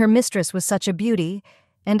 and her mistress was such a beauty,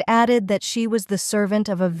 and added that she was the servant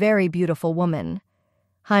of a very beautiful woman.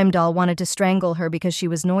 Heimdall wanted to strangle her because she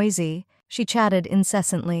was noisy. She chatted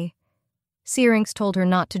incessantly. Syrinx told her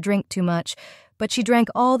not to drink too much, but she drank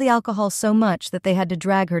all the alcohol so much that they had to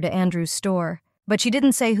drag her to Andrew's store. But she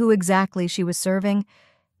didn't say who exactly she was serving.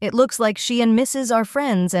 It looks like she and Mrs. are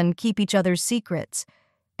friends and keep each other's secrets.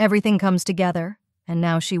 Everything comes together, and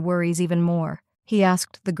now she worries even more. He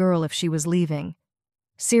asked the girl if she was leaving.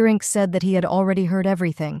 Syrinx said that he had already heard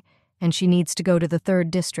everything, and she needs to go to the 3rd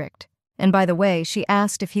district. And by the way, she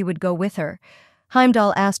asked if he would go with her.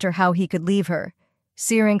 Heimdall asked her how he could leave her.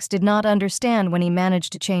 Syrinx did not understand when he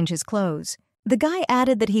managed to change his clothes. The guy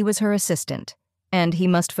added that he was her assistant, and he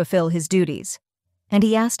must fulfill his duties. And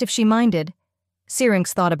he asked if she minded.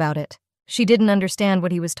 Syrinx thought about it. She didn't understand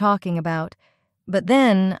what he was talking about. But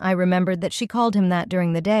then I remembered that she called him that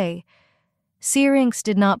during the day. Syrinx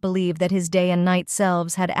did not believe that his day and night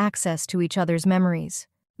selves had access to each other's memories.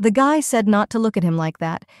 The guy said not to look at him like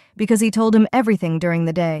that, because he told him everything during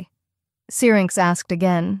the day. Syrinx asked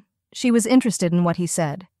again. She was interested in what he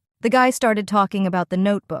said. The guy started talking about the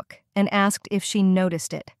notebook and asked if she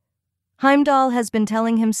noticed it. Heimdall has been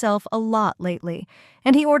telling himself a lot lately,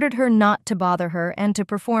 and he ordered her not to bother her and to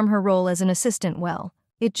perform her role as an assistant well.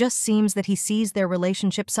 It just seems that he sees their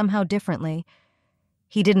relationship somehow differently.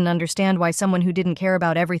 He didn't understand why someone who didn't care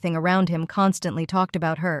about everything around him constantly talked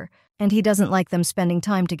about her, and he doesn't like them spending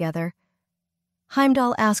time together.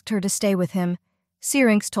 Heimdall asked her to stay with him.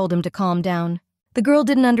 Syrinx told him to calm down. The girl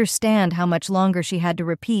didn't understand how much longer she had to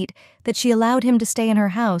repeat that she allowed him to stay in her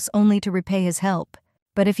house only to repay his help.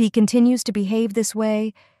 But if he continues to behave this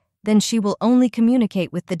way, then she will only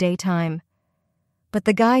communicate with the daytime. But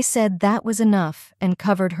the guy said that was enough and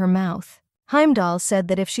covered her mouth. Heimdall said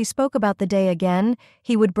that if she spoke about the day again,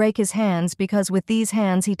 he would break his hands because with these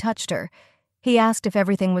hands he touched her. He asked if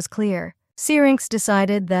everything was clear. Syrinx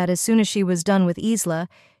decided that as soon as she was done with Isla,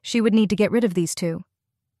 she would need to get rid of these two.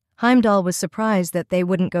 Heimdall was surprised that they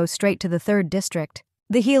wouldn't go straight to the 3rd district.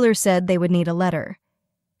 The healer said they would need a letter.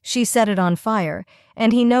 She set it on fire,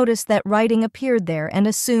 and he noticed that writing appeared there and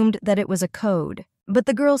assumed that it was a code. But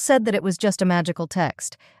the girl said that it was just a magical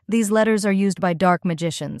text. These letters are used by dark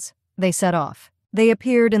magicians. They set off. They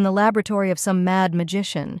appeared in the laboratory of some mad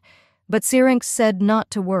magician, but Syrinx said not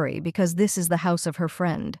to worry because this is the house of her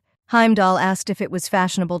friend. Heimdall asked if it was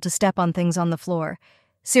fashionable to step on things on the floor.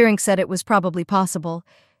 Syrinx said it was probably possible.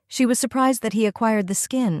 She was surprised that he acquired the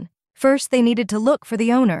skin. First, they needed to look for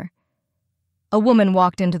the owner. A woman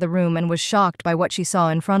walked into the room and was shocked by what she saw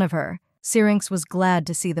in front of her. Syrinx was glad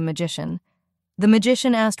to see the magician. The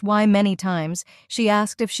magician asked why many times. She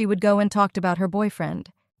asked if she would go and talked about her boyfriend.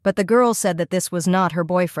 But the girl said that this was not her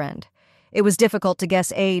boyfriend. It was difficult to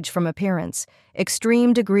guess age from appearance,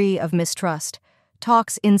 extreme degree of mistrust,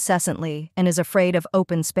 talks incessantly, and is afraid of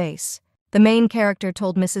open space. The main character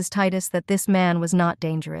told Mrs. Titus that this man was not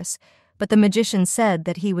dangerous, but the magician said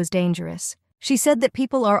that he was dangerous. She said that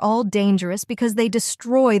people are all dangerous because they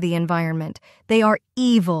destroy the environment. They are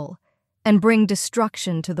evil and bring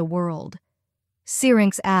destruction to the world.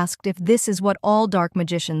 Syrinx asked if this is what all dark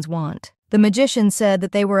magicians want. The magician said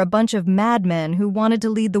that they were a bunch of madmen who wanted to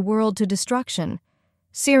lead the world to destruction.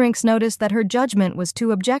 Syrinx noticed that her judgment was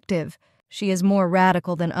too objective. She is more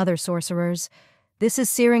radical than other sorcerers. This is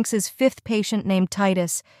Syrinx's 5th patient named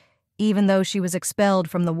Titus, even though she was expelled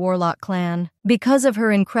from the Warlock clan. Because of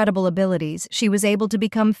her incredible abilities, she was able to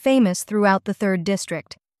become famous throughout the 3rd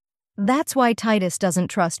district. That's why Titus doesn't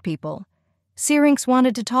trust people. Syrinx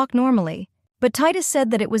wanted to talk normally, but Titus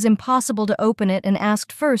said that it was impossible to open it and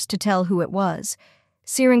asked first to tell who it was.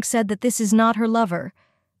 Syrinx said that this is not her lover.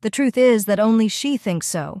 The truth is that only she thinks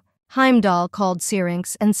so. Heimdall called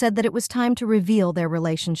Syrinx and said that it was time to reveal their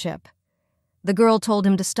relationship. The girl told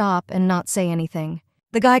him to stop and not say anything.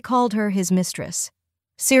 The guy called her his mistress.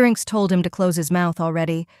 Syrinx told him to close his mouth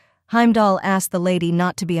already. Heimdall asked the lady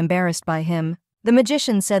not to be embarrassed by him. The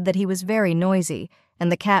magician said that he was very noisy,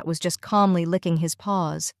 and the cat was just calmly licking his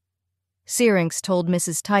paws. Syrinx told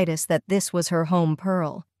Mrs. Titus that this was her home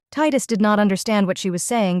pearl. Titus did not understand what she was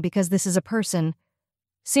saying because this is a person.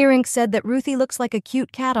 Syrinx said that Ruthie looks like a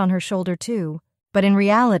cute cat on her shoulder too, but in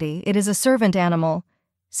reality it is a servant animal.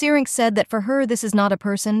 Syrinx said that for her this is not a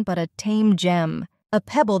person but a tame gem, a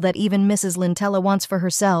pebble that even Mrs. Lintella wants for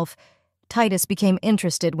herself. Titus became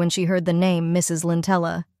interested when she heard the name Mrs.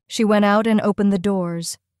 Lintella. She went out and opened the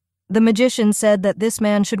doors. The magician said that this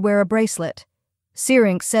man should wear a bracelet.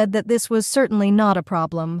 Syrinx said that this was certainly not a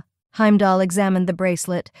problem. Heimdall examined the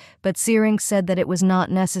bracelet, but Syrinx said that it was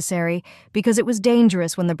not necessary because it was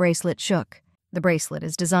dangerous when the bracelet shook. The bracelet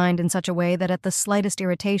is designed in such a way that at the slightest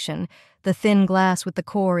irritation, the thin glass with the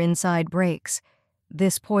core inside breaks.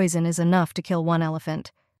 This poison is enough to kill one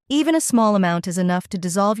elephant. Even a small amount is enough to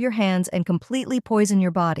dissolve your hands and completely poison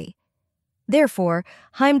your body. Therefore,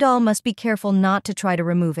 Heimdall must be careful not to try to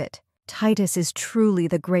remove it. Titus is truly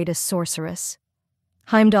the greatest sorceress.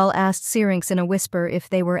 Heimdall asked Syrinx in a whisper if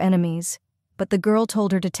they were enemies, but the girl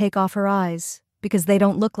told her to take off her eyes, because they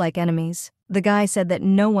don't look like enemies. The guy said that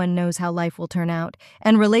no one knows how life will turn out,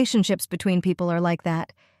 and relationships between people are like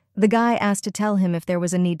that. The guy asked to tell him if there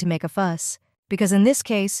was a need to make a fuss, because in this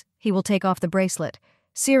case, he will take off the bracelet.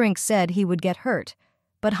 Syrinx said he would get hurt,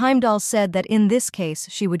 but Heimdall said that in this case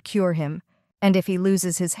she would cure him. And if he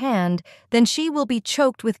loses his hand, then she will be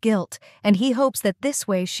choked with guilt, and he hopes that this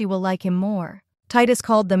way she will like him more. Titus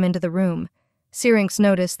called them into the room. Syrinx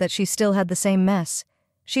noticed that she still had the same mess.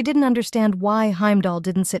 She didn't understand why Heimdall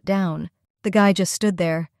didn't sit down. The guy just stood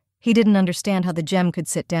there. He didn't understand how the gem could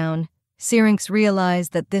sit down. Syrinx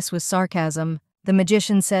realized that this was sarcasm. The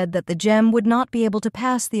magician said that the gem would not be able to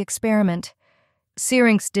pass the experiment.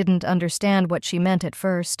 Syrinx didn't understand what she meant at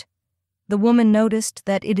first. The woman noticed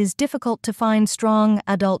that it is difficult to find strong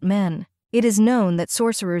adult men. It is known that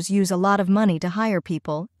sorcerers use a lot of money to hire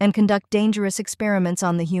people and conduct dangerous experiments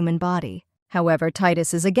on the human body. However,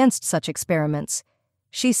 Titus is against such experiments.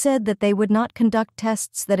 She said that they would not conduct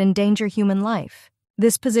tests that endanger human life.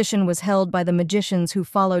 This position was held by the magicians who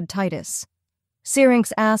followed Titus.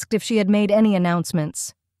 Syrinx asked if she had made any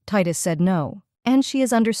announcements. Titus said no, and she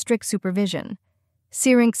is under strict supervision.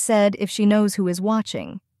 Syrinx said if she knows who is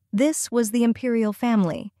watching. This was the imperial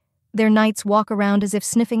family. Their knights walk around as if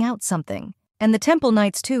sniffing out something. And the temple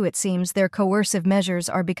knights too, it seems. Their coercive measures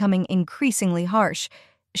are becoming increasingly harsh.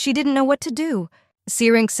 She didn't know what to do.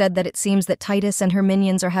 Syrinx said that it seems that Titus and her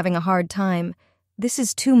minions are having a hard time. This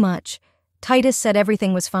is too much. Titus said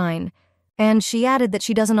everything was fine. And she added that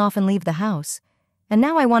she doesn't often leave the house. And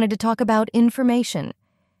now I wanted to talk about information.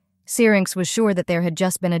 Syrinx was sure that there had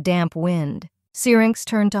just been a damp wind. Syrinx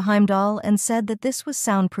turned to Heimdall and said that this was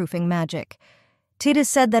soundproofing magic. Titus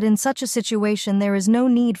said that in such a situation there is no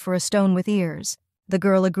need for a stone with ears. The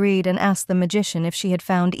girl agreed and asked the magician if she had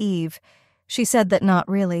found Eve. She said that not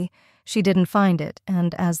really. She didn't find it,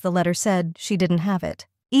 and as the letter said, she didn't have it.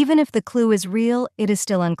 Even if the clue is real, it is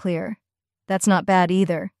still unclear. That's not bad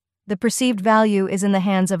either. The perceived value is in the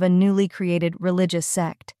hands of a newly created religious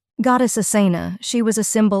sect. Goddess Asena, she was a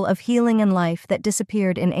symbol of healing and life that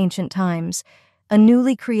disappeared in ancient times. A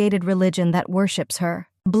newly created religion that worships her.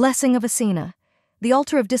 Blessing of Asena. The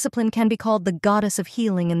altar of discipline can be called the goddess of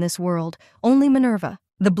healing in this world, only Minerva.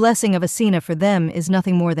 The blessing of Asena for them is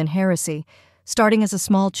nothing more than heresy, starting as a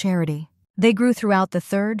small charity. They grew throughout the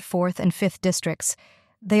 3rd, 4th, and 5th districts.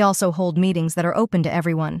 They also hold meetings that are open to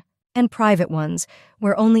everyone, and private ones,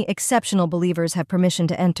 where only exceptional believers have permission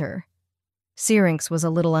to enter. Syrinx was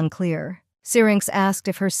a little unclear. Syrinx asked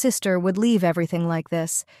if her sister would leave everything like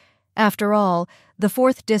this. After all, the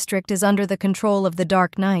 4th district is under the control of the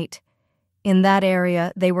Dark Knight. In that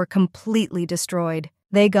area, they were completely destroyed.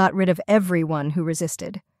 They got rid of everyone who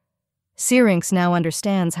resisted. Syrinx now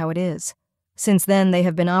understands how it is. Since then, they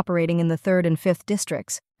have been operating in the 3rd and 5th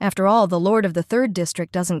districts. After all, the Lord of the 3rd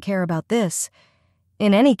district doesn't care about this.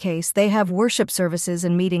 In any case, they have worship services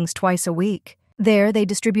and meetings twice a week. There, they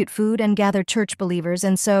distribute food and gather church believers,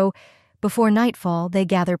 and so, before nightfall, they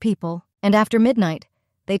gather people. And after midnight,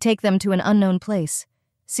 they take them to an unknown place.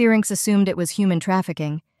 Syrinx assumed it was human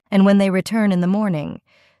trafficking, and when they return in the morning,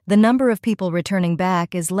 the number of people returning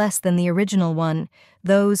back is less than the original one.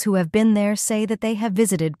 Those who have been there say that they have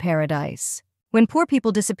visited paradise. When poor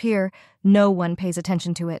people disappear, no one pays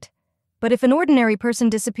attention to it. But if an ordinary person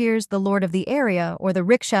disappears, the lord of the area or the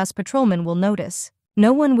rickshaws patrolman will notice.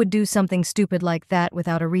 No one would do something stupid like that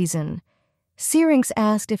without a reason. Syrinx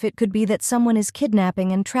asked if it could be that someone is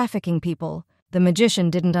kidnapping and trafficking people. The magician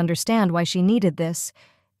didn't understand why she needed this.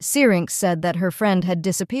 Syrinx said that her friend had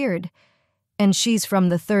disappeared, and she's from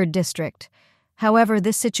the 3rd district. However,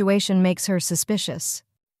 this situation makes her suspicious.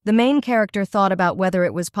 The main character thought about whether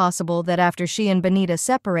it was possible that after she and Benita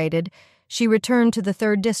separated, she returned to the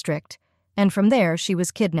 3rd district, and from there she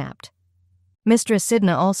was kidnapped. Mistress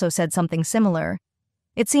Sidna also said something similar.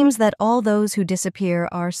 It seems that all those who disappear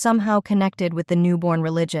are somehow connected with the newborn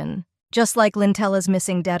religion. Just like Lintella's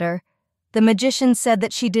missing debtor, the magician said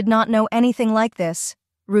that she did not know anything like this.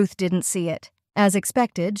 Ruth didn't see it. As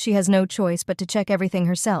expected, she has no choice but to check everything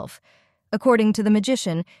herself. According to the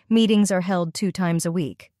magician, meetings are held 2 times a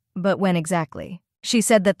week. But when exactly? She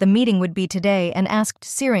said that the meeting would be today and asked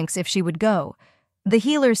Syrinx if she would go. The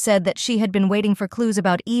healer said that she had been waiting for clues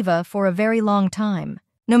about Eva for a very long time.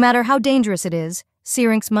 No matter how dangerous it is,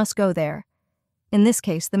 Syrinx must go there. In this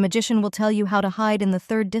case, the magician will tell you how to hide in the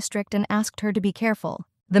 3rd district and asked her to be careful.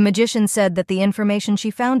 The magician said that the information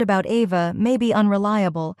she found about Eva may be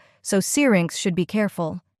unreliable, so Syrinx should be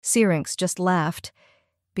careful. Syrinx just laughed,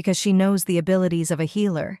 because she knows the abilities of a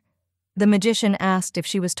healer. The magician asked if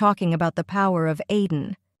she was talking about the power of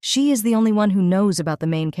Aiden. She is the only one who knows about the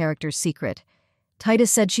main character's secret.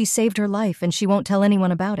 Titus said she saved her life and she won't tell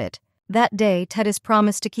anyone about it. That day, Titus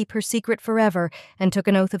promised to keep her secret forever and took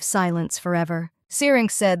an oath of silence forever.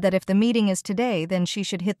 Syrinx said that if the meeting is today, then she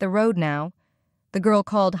should hit the road now. The girl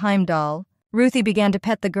called Heimdall. Ruthie began to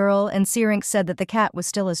pet the girl, and Syrinx said that the cat was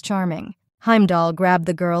still as charming. Heimdall grabbed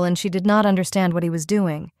the girl, and she did not understand what he was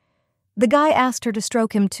doing. The guy asked her to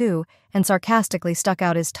stroke him too, and sarcastically stuck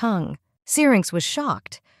out his tongue. Syrinx was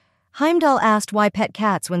shocked. Heimdall asked why pet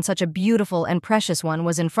cats when such a beautiful and precious one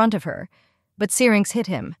was in front of her, but Syrinx hit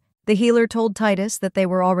him. The healer told Titus that they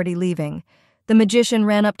were already leaving. The magician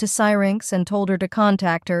ran up to Syrinx and told her to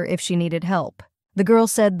contact her if she needed help. The girl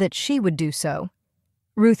said that she would do so.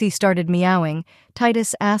 Ruthie started meowing.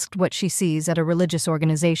 Titus asked what she sees at a religious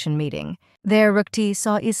organization meeting. There, Rukti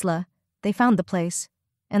saw Isla. They found the place,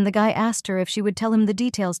 and the guy asked her if she would tell him the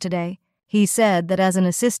details today. He said that as an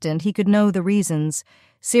assistant he could know the reasons.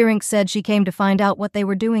 Syrinx said she came to find out what they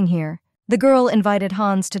were doing here. The girl invited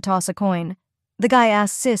Hans to toss a coin. The guy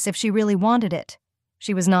asked Sis if she really wanted it.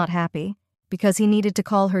 She was not happy, because he needed to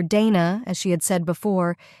call her Dana, as she had said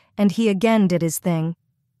before, and he again did his thing.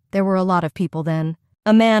 There were a lot of people then.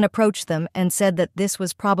 A man approached them and said that this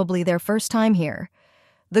was probably their first time here.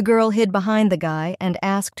 The girl hid behind the guy and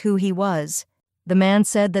asked who he was. The man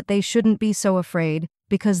said that they shouldn't be so afraid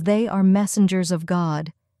because they are messengers of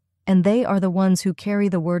God, and they are the ones who carry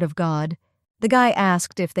the word of God. The guy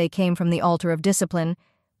asked if they came from the altar of discipline,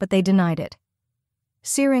 but they denied it.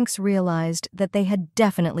 Syrinx realized that they had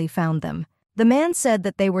definitely found them. The man said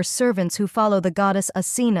that they were servants who follow the goddess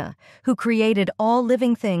Asina, who created all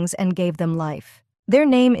living things and gave them life. Their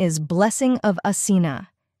name is Blessing of Asina.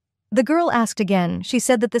 The girl asked again. She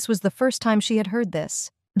said that this was the first time she had heard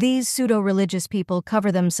this. These pseudo-religious people cover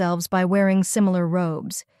themselves by wearing similar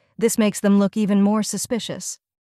robes. This makes them look even more suspicious.